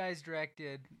 Same guys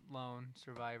directed Lone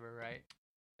Survivor, right?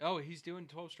 Oh, he's doing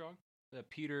 12 Strong? The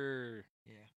Peter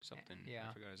Yeah. something. Yeah.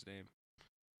 I forgot his name.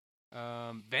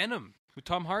 Venom with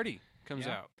Tom Hardy comes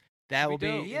Yeah. out. That will be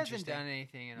be dope. He hasn't interesting. done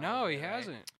anything in a No, while, he right?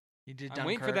 hasn't. He did I'm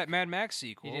waiting for Dunkirk. that Mad Max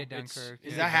sequel. He did It's- Dunkirk.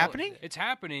 it's Is that happening? It's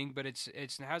happening, but it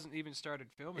hasn't even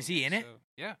started filming. Is he yet, in it? so-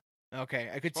 yeah.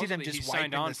 Okay, I could see them Supposedly just he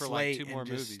signed wiping on the for, like, slate 2 more and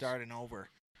just movies. starting over.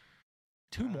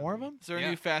 Two more of them? Is there a Yeah.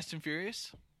 new Fast and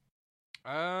Furious?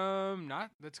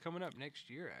 Not that's coming up next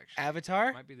year. Actually,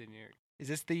 Avatar? might be the year. Is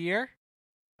this the year?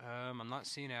 I'm not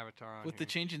seeing Avatar on With the here.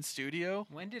 change in studio.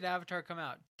 When did Avatar come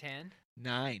out? 10?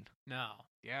 9. No.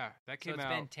 Yeah, that So came it's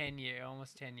out been 10 years,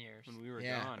 almost 10 years. when we were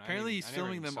Yeah. gone. I Apparently, didn't- he's I never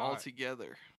filming even them saw all it.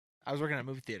 together. I was working at a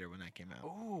movie theater when that came out.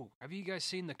 Oh, have you guys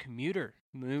seen The Commuter?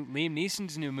 Liam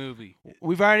Neeson's new movie.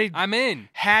 We've already I'm in.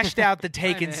 hashed out the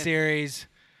Taken in. series.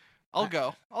 I'll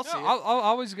go. I'll see. No, I'll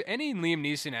always any Liam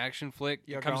Neeson action flick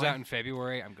You're that comes going? out in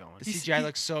February. I'm going. The He's- CGI he-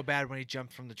 looks so bad when he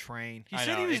jumped from the train. He I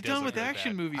said know, he was it does done look with really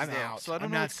action bad. movies, I'm though, out. so I don't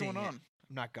I'm know not what's going seeing it. on.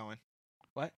 I'm not going.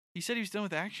 He said he was done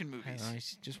with action I movies. don't know, he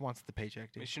just wants the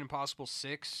paycheck, dude. Mission Impossible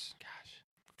 6.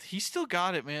 Gosh. He still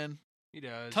got it, man. He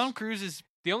does. Tom Cruise is.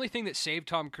 The only thing that saved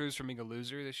Tom Cruise from being a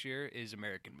loser this year is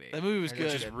American Made, That movie was Which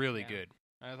good. which is really Yeah. good.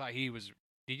 I thought he was.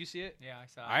 Did you see it? Yeah, I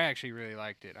saw I actually really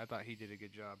liked it. I thought he did a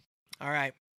good job. All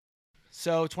right.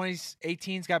 So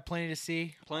 2018's got plenty to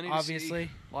see. Plenty to see. obviously.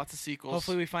 Lots of sequels.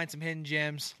 Hopefully we find some hidden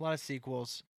gems. A lot of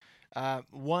sequels.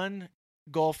 One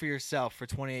goal for yourself for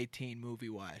 2018 movie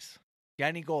wise. Got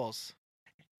any goals?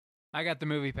 I got the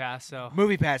movie pass, so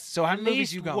Movie pass. So how at many movies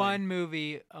least you going? one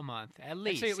movie a month, at I'd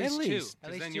least. say at least, two, least. At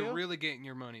because least then you're two? really getting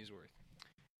your money's worth.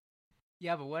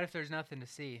 Yeah, but what if there's nothing to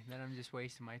see? Then I'm just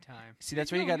wasting my time. See,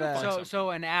 that's where you You'll got find to. something. So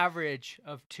an average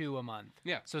of 2 a month.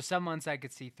 Yeah. So some months I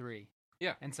could see 3.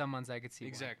 Yeah. And some months I could see 1.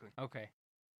 Exactly. Okay.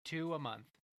 2 a month,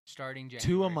 starting January.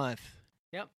 2 a month.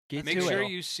 Yep. Get Make to sure it.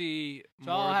 you see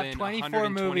So more I'll have than 24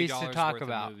 movies to $120 talk worth of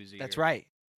about. movies a That's year. right.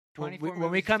 When 24 we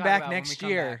movies to come talk back about when we next come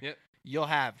year, back. Yep. you'll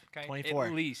have Okay. 24.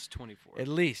 At least 24. At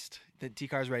least. The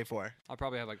T-Car's ready for. I'll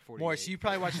probably have like 40. Morris, you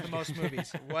probably watch the most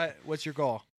movies. What's your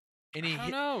goal? Any I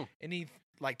don't know. any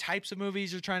like types of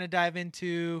movies you're trying to dive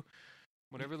into?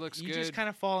 Whatever looks you good. just kind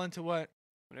of fall into what?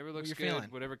 Whatever looks you're good. feeling.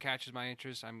 Whatever catches my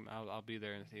interest. I'll be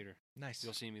there in the theater. Nice.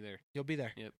 You'll see me there. You'll be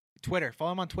there. Yep. Twitter.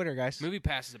 Follow him on Twitter, guys. Movie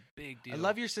Pass is a big deal. I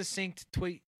love your succinct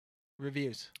tweet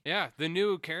reviews. Yeah, the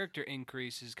new character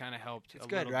increase has kind of helped. It's a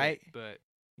good, little right? Bit, but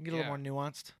You can get a little more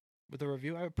nuanced with a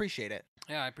review. I appreciate it.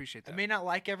 yeah, I appreciate that. I may not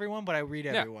like everyone, but I read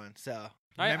Yeah. everyone. So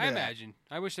I remember that. imagine.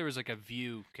 I wish there was like a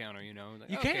view counter. You know, like,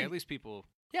 You okay, can. at least people.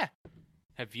 Yeah.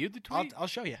 Have viewed the tweet. I'll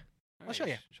show you. Alright, show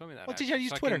you. Show me that. I'll teach you how to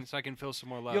use so Twitter. so I can feel some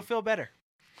more love. You'll feel better.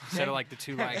 instead of like the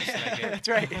 2 likes that I get. That's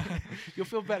right. You'll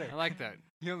feel better. I like that.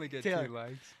 You only get Taylor. 2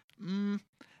 likes.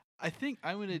 I think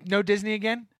I'm gonna. No Disney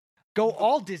again? Go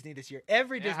all Disney this year.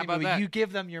 Every Yeah, how Disney about movie, that? you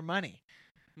give them your money.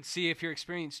 And see if your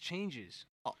experience changes.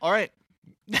 All right.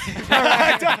 All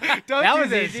right, don't That do was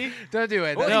this. easy. Don't do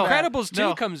it. Well, That's bad. Incredibles 2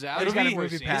 No. comes out. He's It'll got a be-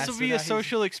 movie pass. This will so be now a he's-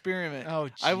 social experiment. Oh,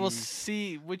 I will jeez.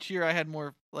 see which year I had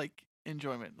more like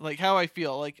enjoyment, like how I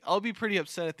feel. Like I'll be pretty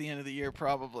upset at the end of the year,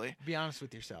 probably. Be honest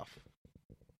with yourself.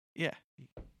 Yeah.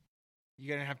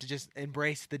 You're gonna have to just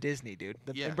embrace the Disney, dude.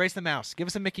 Yeah. Embrace the mouse. Give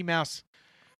us a Mickey Mouse.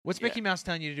 What's Yeah. Mickey Mouse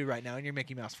telling you to do right now in your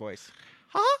Mickey Mouse voice?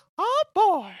 Huh? Oh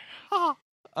boy. Huh.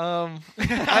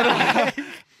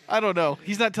 I don't know.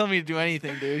 He's not telling me to do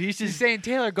anything, dude. He's He's just saying,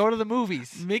 Taylor, go to the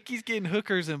movies. Mickey's getting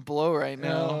hookers and blow right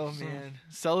now. Oh, so man.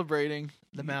 celebrating.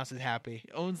 The mouse is happy.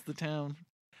 He owns the town.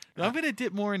 But I'm gonna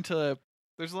dip more into.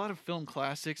 There's a lot of film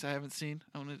classics I haven't seen.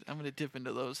 I'm gonna dip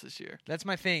into those this year. That's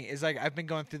my thing. Is like I've been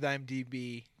going through the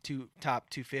IMDb top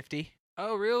 250,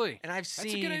 Oh, really? and I've That's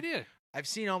seen a good idea. I've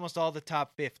seen almost all the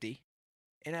top 50,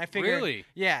 and I figured, Really?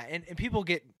 yeah, and people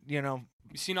get You've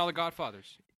seen all the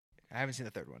Godfathers? I haven't seen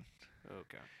the third one,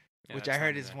 Okay. Yeah, which that's I not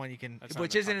heard in is the- one you can, that's not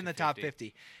which in the isn't top in the top 250.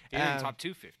 50. Even in Um, top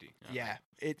 250. Okay.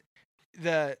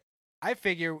 Yeah, I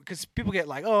figure because people get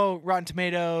like, oh, Rotten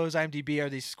Tomatoes, IMDb, are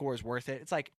these scores worth it?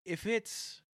 It's like if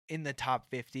it's in the top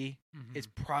 50, Mhm. it's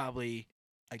probably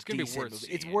a It's gonna be decent worth movie.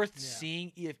 It's seeing. worth Yeah.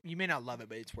 seeing. If you may not love it,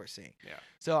 but it's worth seeing. Yeah.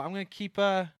 So I'm gonna keep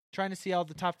trying to see all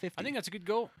the top 50. I think that's a good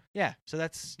goal. yeah. So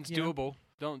that's It's you know, doable.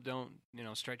 Don't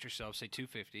stretch yourself. Say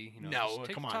 250. No, just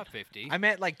take come the on. top 50. I'm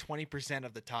at like 20%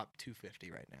 of the top 250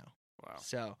 right now. Wow.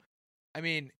 So, I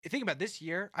mean, think about this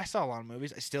year. I saw a lot of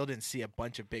movies. I still didn't see a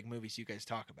bunch of big movies you guys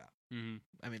talk about. Mm-hmm.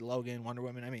 I mean, Logan, Wonder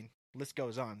Woman. I mean, list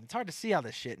goes on. It's hard to see all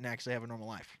this shit and actually have a normal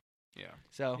life. Yeah.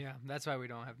 So, Yeah, that's why we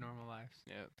don't have normal lives.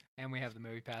 Yeah. And we have the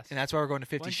movie pass. and that's why we're going to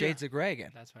 50 When's Shades of Grey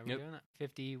again. That's why we're Yep. doing that.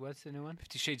 50, what's the new one?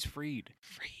 50 Shades Freed.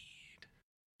 Freed.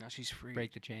 Now she's free.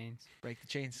 Break the chains. Break the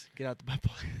chains. Get out the butt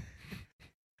plug.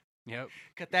 Yep.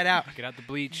 Cut that out. Get out the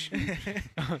bleach.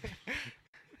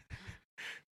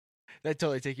 That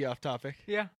totally take you off topic.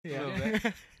 Yeah. Yeah. A little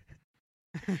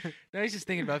bit. No, he's just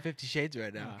thinking about 50 Shades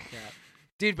right now. Oh, crap.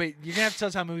 Dude, but you're going to have to tell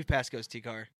us how Movie Pass goes,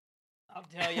 T-Car. I'll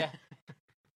tell you.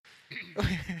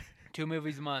 2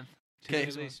 movies a month. Okay.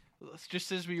 Two movies. Let's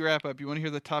just as we wrap up, you want to hear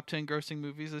the top 10 grossing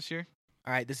movies this year?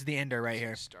 All right, this is the ender right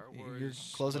here. Star You're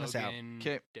Wars. closing us out. Logan,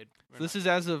 'Kay. Dead, So this is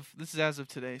as of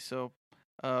today. So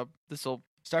This'll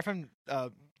Start from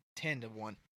 10 to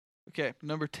 1. okay.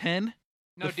 Number 10.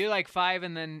 No, do like 5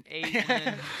 and then 8 and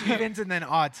then Evens and then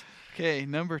odds. Okay,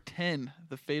 number 10.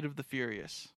 The Fate of the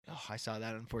Furious. Oh, I saw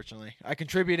that, unfortunately. I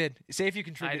contributed. Say if you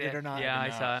contributed did. or not. Yeah, I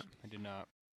did saw not. it. I did not.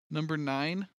 Number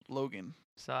 9. Logan.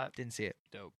 saw it. Didn't see it.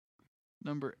 Dope.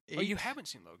 Number 8. Oh, you haven't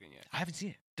seen Logan yet. I haven't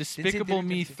seen it. Despicable didn't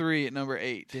Me see it. 3 at number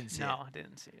 8. Didn't see No, it. I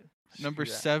didn't see it. Number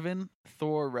Screw that. 7.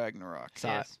 Thor Ragnarok. Saw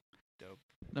it. Yes. Dope.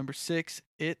 Number 6.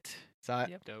 It. Saw it.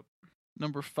 Yep. Dope.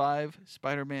 Number 5.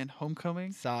 Spider-Man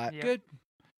Homecoming. Saw it. Yep. Good.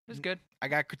 It was good. I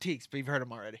got critiques, but you've heard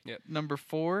them already. Number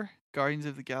 4. Guardians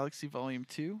of the Galaxy Volume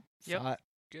 2. Yep. Saw it.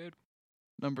 Good.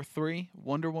 Number 3.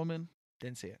 Wonder Woman.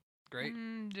 Didn't see it. Great.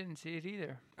 Didn't see it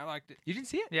either. I liked it. You didn't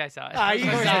see it? Yeah, I saw it. Ah, you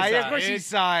Of course saw I it. saw Of course you it.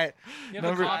 saw it. You have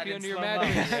Number- a copy under your Slow-mo.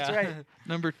 mattress. That's Yeah. right.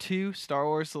 Number 2. Star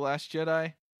Wars The Last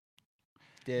Jedi.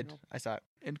 Did. Nope. I saw it.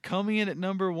 And coming in at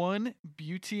number 1.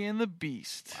 Beauty and the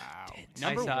Beast. Wow. Didn't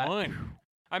Number see it. one.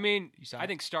 I mean, You saw I it?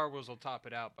 think Star Wars will top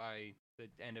it out by the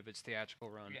end of its theatrical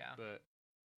run. Yeah. But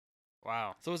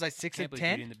wow. So was I 6 Can't of believe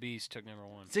Beauty 10? and the Beast took number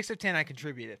 1. 6 of 10 I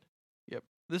contributed.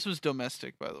 This was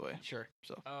domestic, by the way. Sure.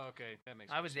 So Oh, okay. That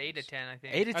makes I more was 8 to sense. 10, I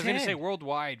think. 8 of I was 10. going to say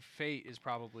worldwide, Fate is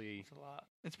probably It's a lot.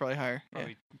 it's probably higher. Yeah.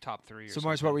 probably top 3 or So something.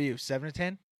 Mars, what were you? 7 of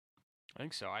 10? I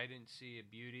think so. I didn't see a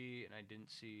Beauty, and I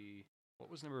didn't see what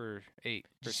was number 8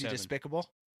 Did or you see 7. Despicable?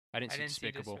 I didn't I see didn't see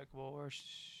Despicable. Despicable or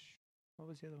what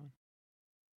was the other one?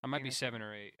 I might Yeah, be I think- 7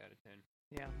 or 8 out of 10.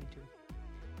 Yeah, me too.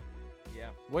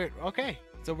 Yeah. We're okay.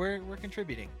 So we're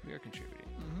contributing. We are contributing.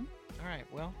 Mm-hmm. All right.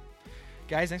 Well,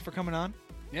 guys, thanks for coming on.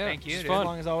 Yeah, Thank you, It's dude. As fun.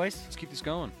 long as always. Let's keep this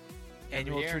going.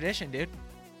 Annual year. tradition, dude.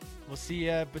 We'll see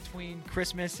you between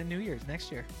Christmas and New Year's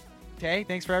next year. Tay,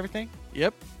 thanks for everything.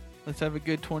 Yep. Let's have a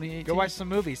good 2018. Go watch some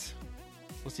movies.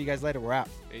 We'll see you guys later. We're out.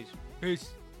 Peace.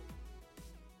 Peace.